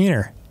calling me a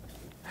wiener.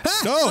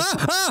 No!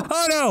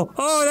 Oh no!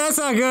 Oh, that's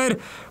not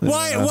good.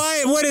 Why?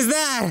 What is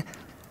that?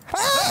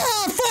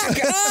 Oh, fuck!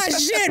 Oh,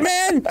 shit,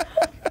 man!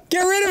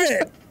 Get rid of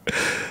it!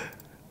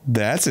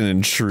 That's an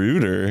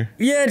intruder.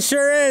 Yeah, it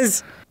sure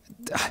is.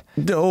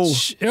 No.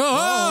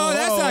 Oh,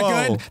 that's not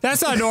good.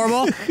 That's not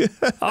normal.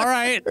 All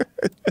right.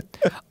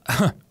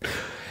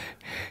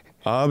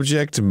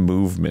 Object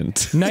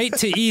movement. Knight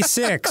to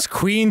e6.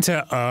 Queen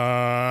to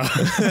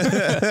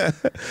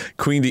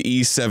Queen to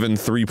e7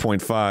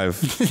 3.5.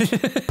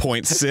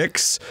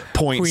 0.6.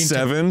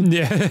 0.7.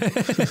 Yeah.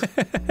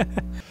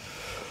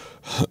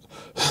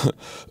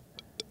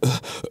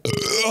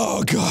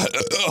 Oh god.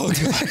 Oh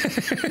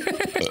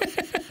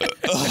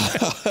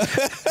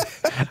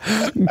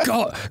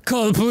god.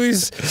 Call the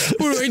police.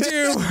 What do I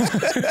do?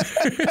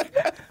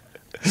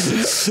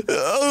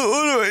 What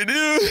do I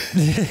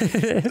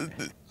do?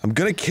 I'm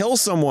gonna kill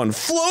someone.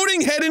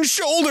 Floating head and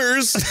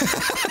shoulders.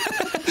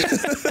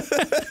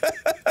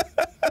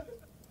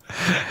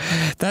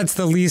 That's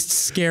the least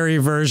scary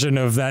version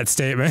of that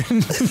statement.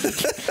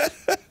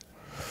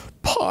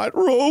 Pot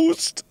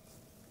roast.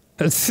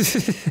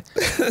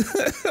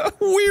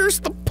 Where's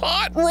the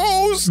pot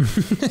roast?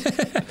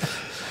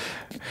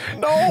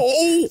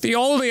 No. The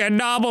only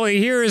anomaly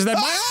here is that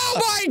oh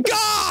my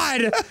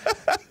god!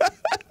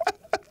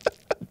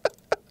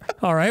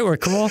 All right, we're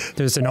cool.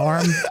 There's an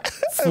arm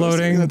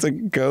floating. That's a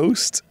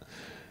ghost.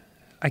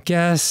 I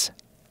guess.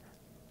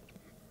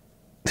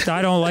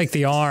 I don't like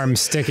the arm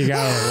sticking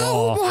out of the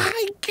wall. Oh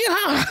my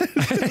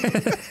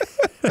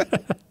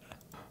god.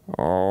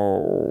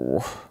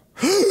 Oh.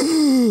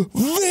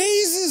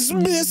 Vase is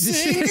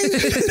missing.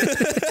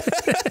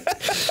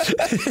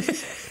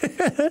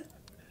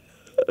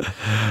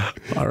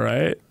 All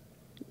right.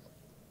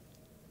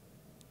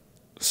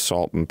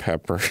 Salt and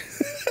pepper.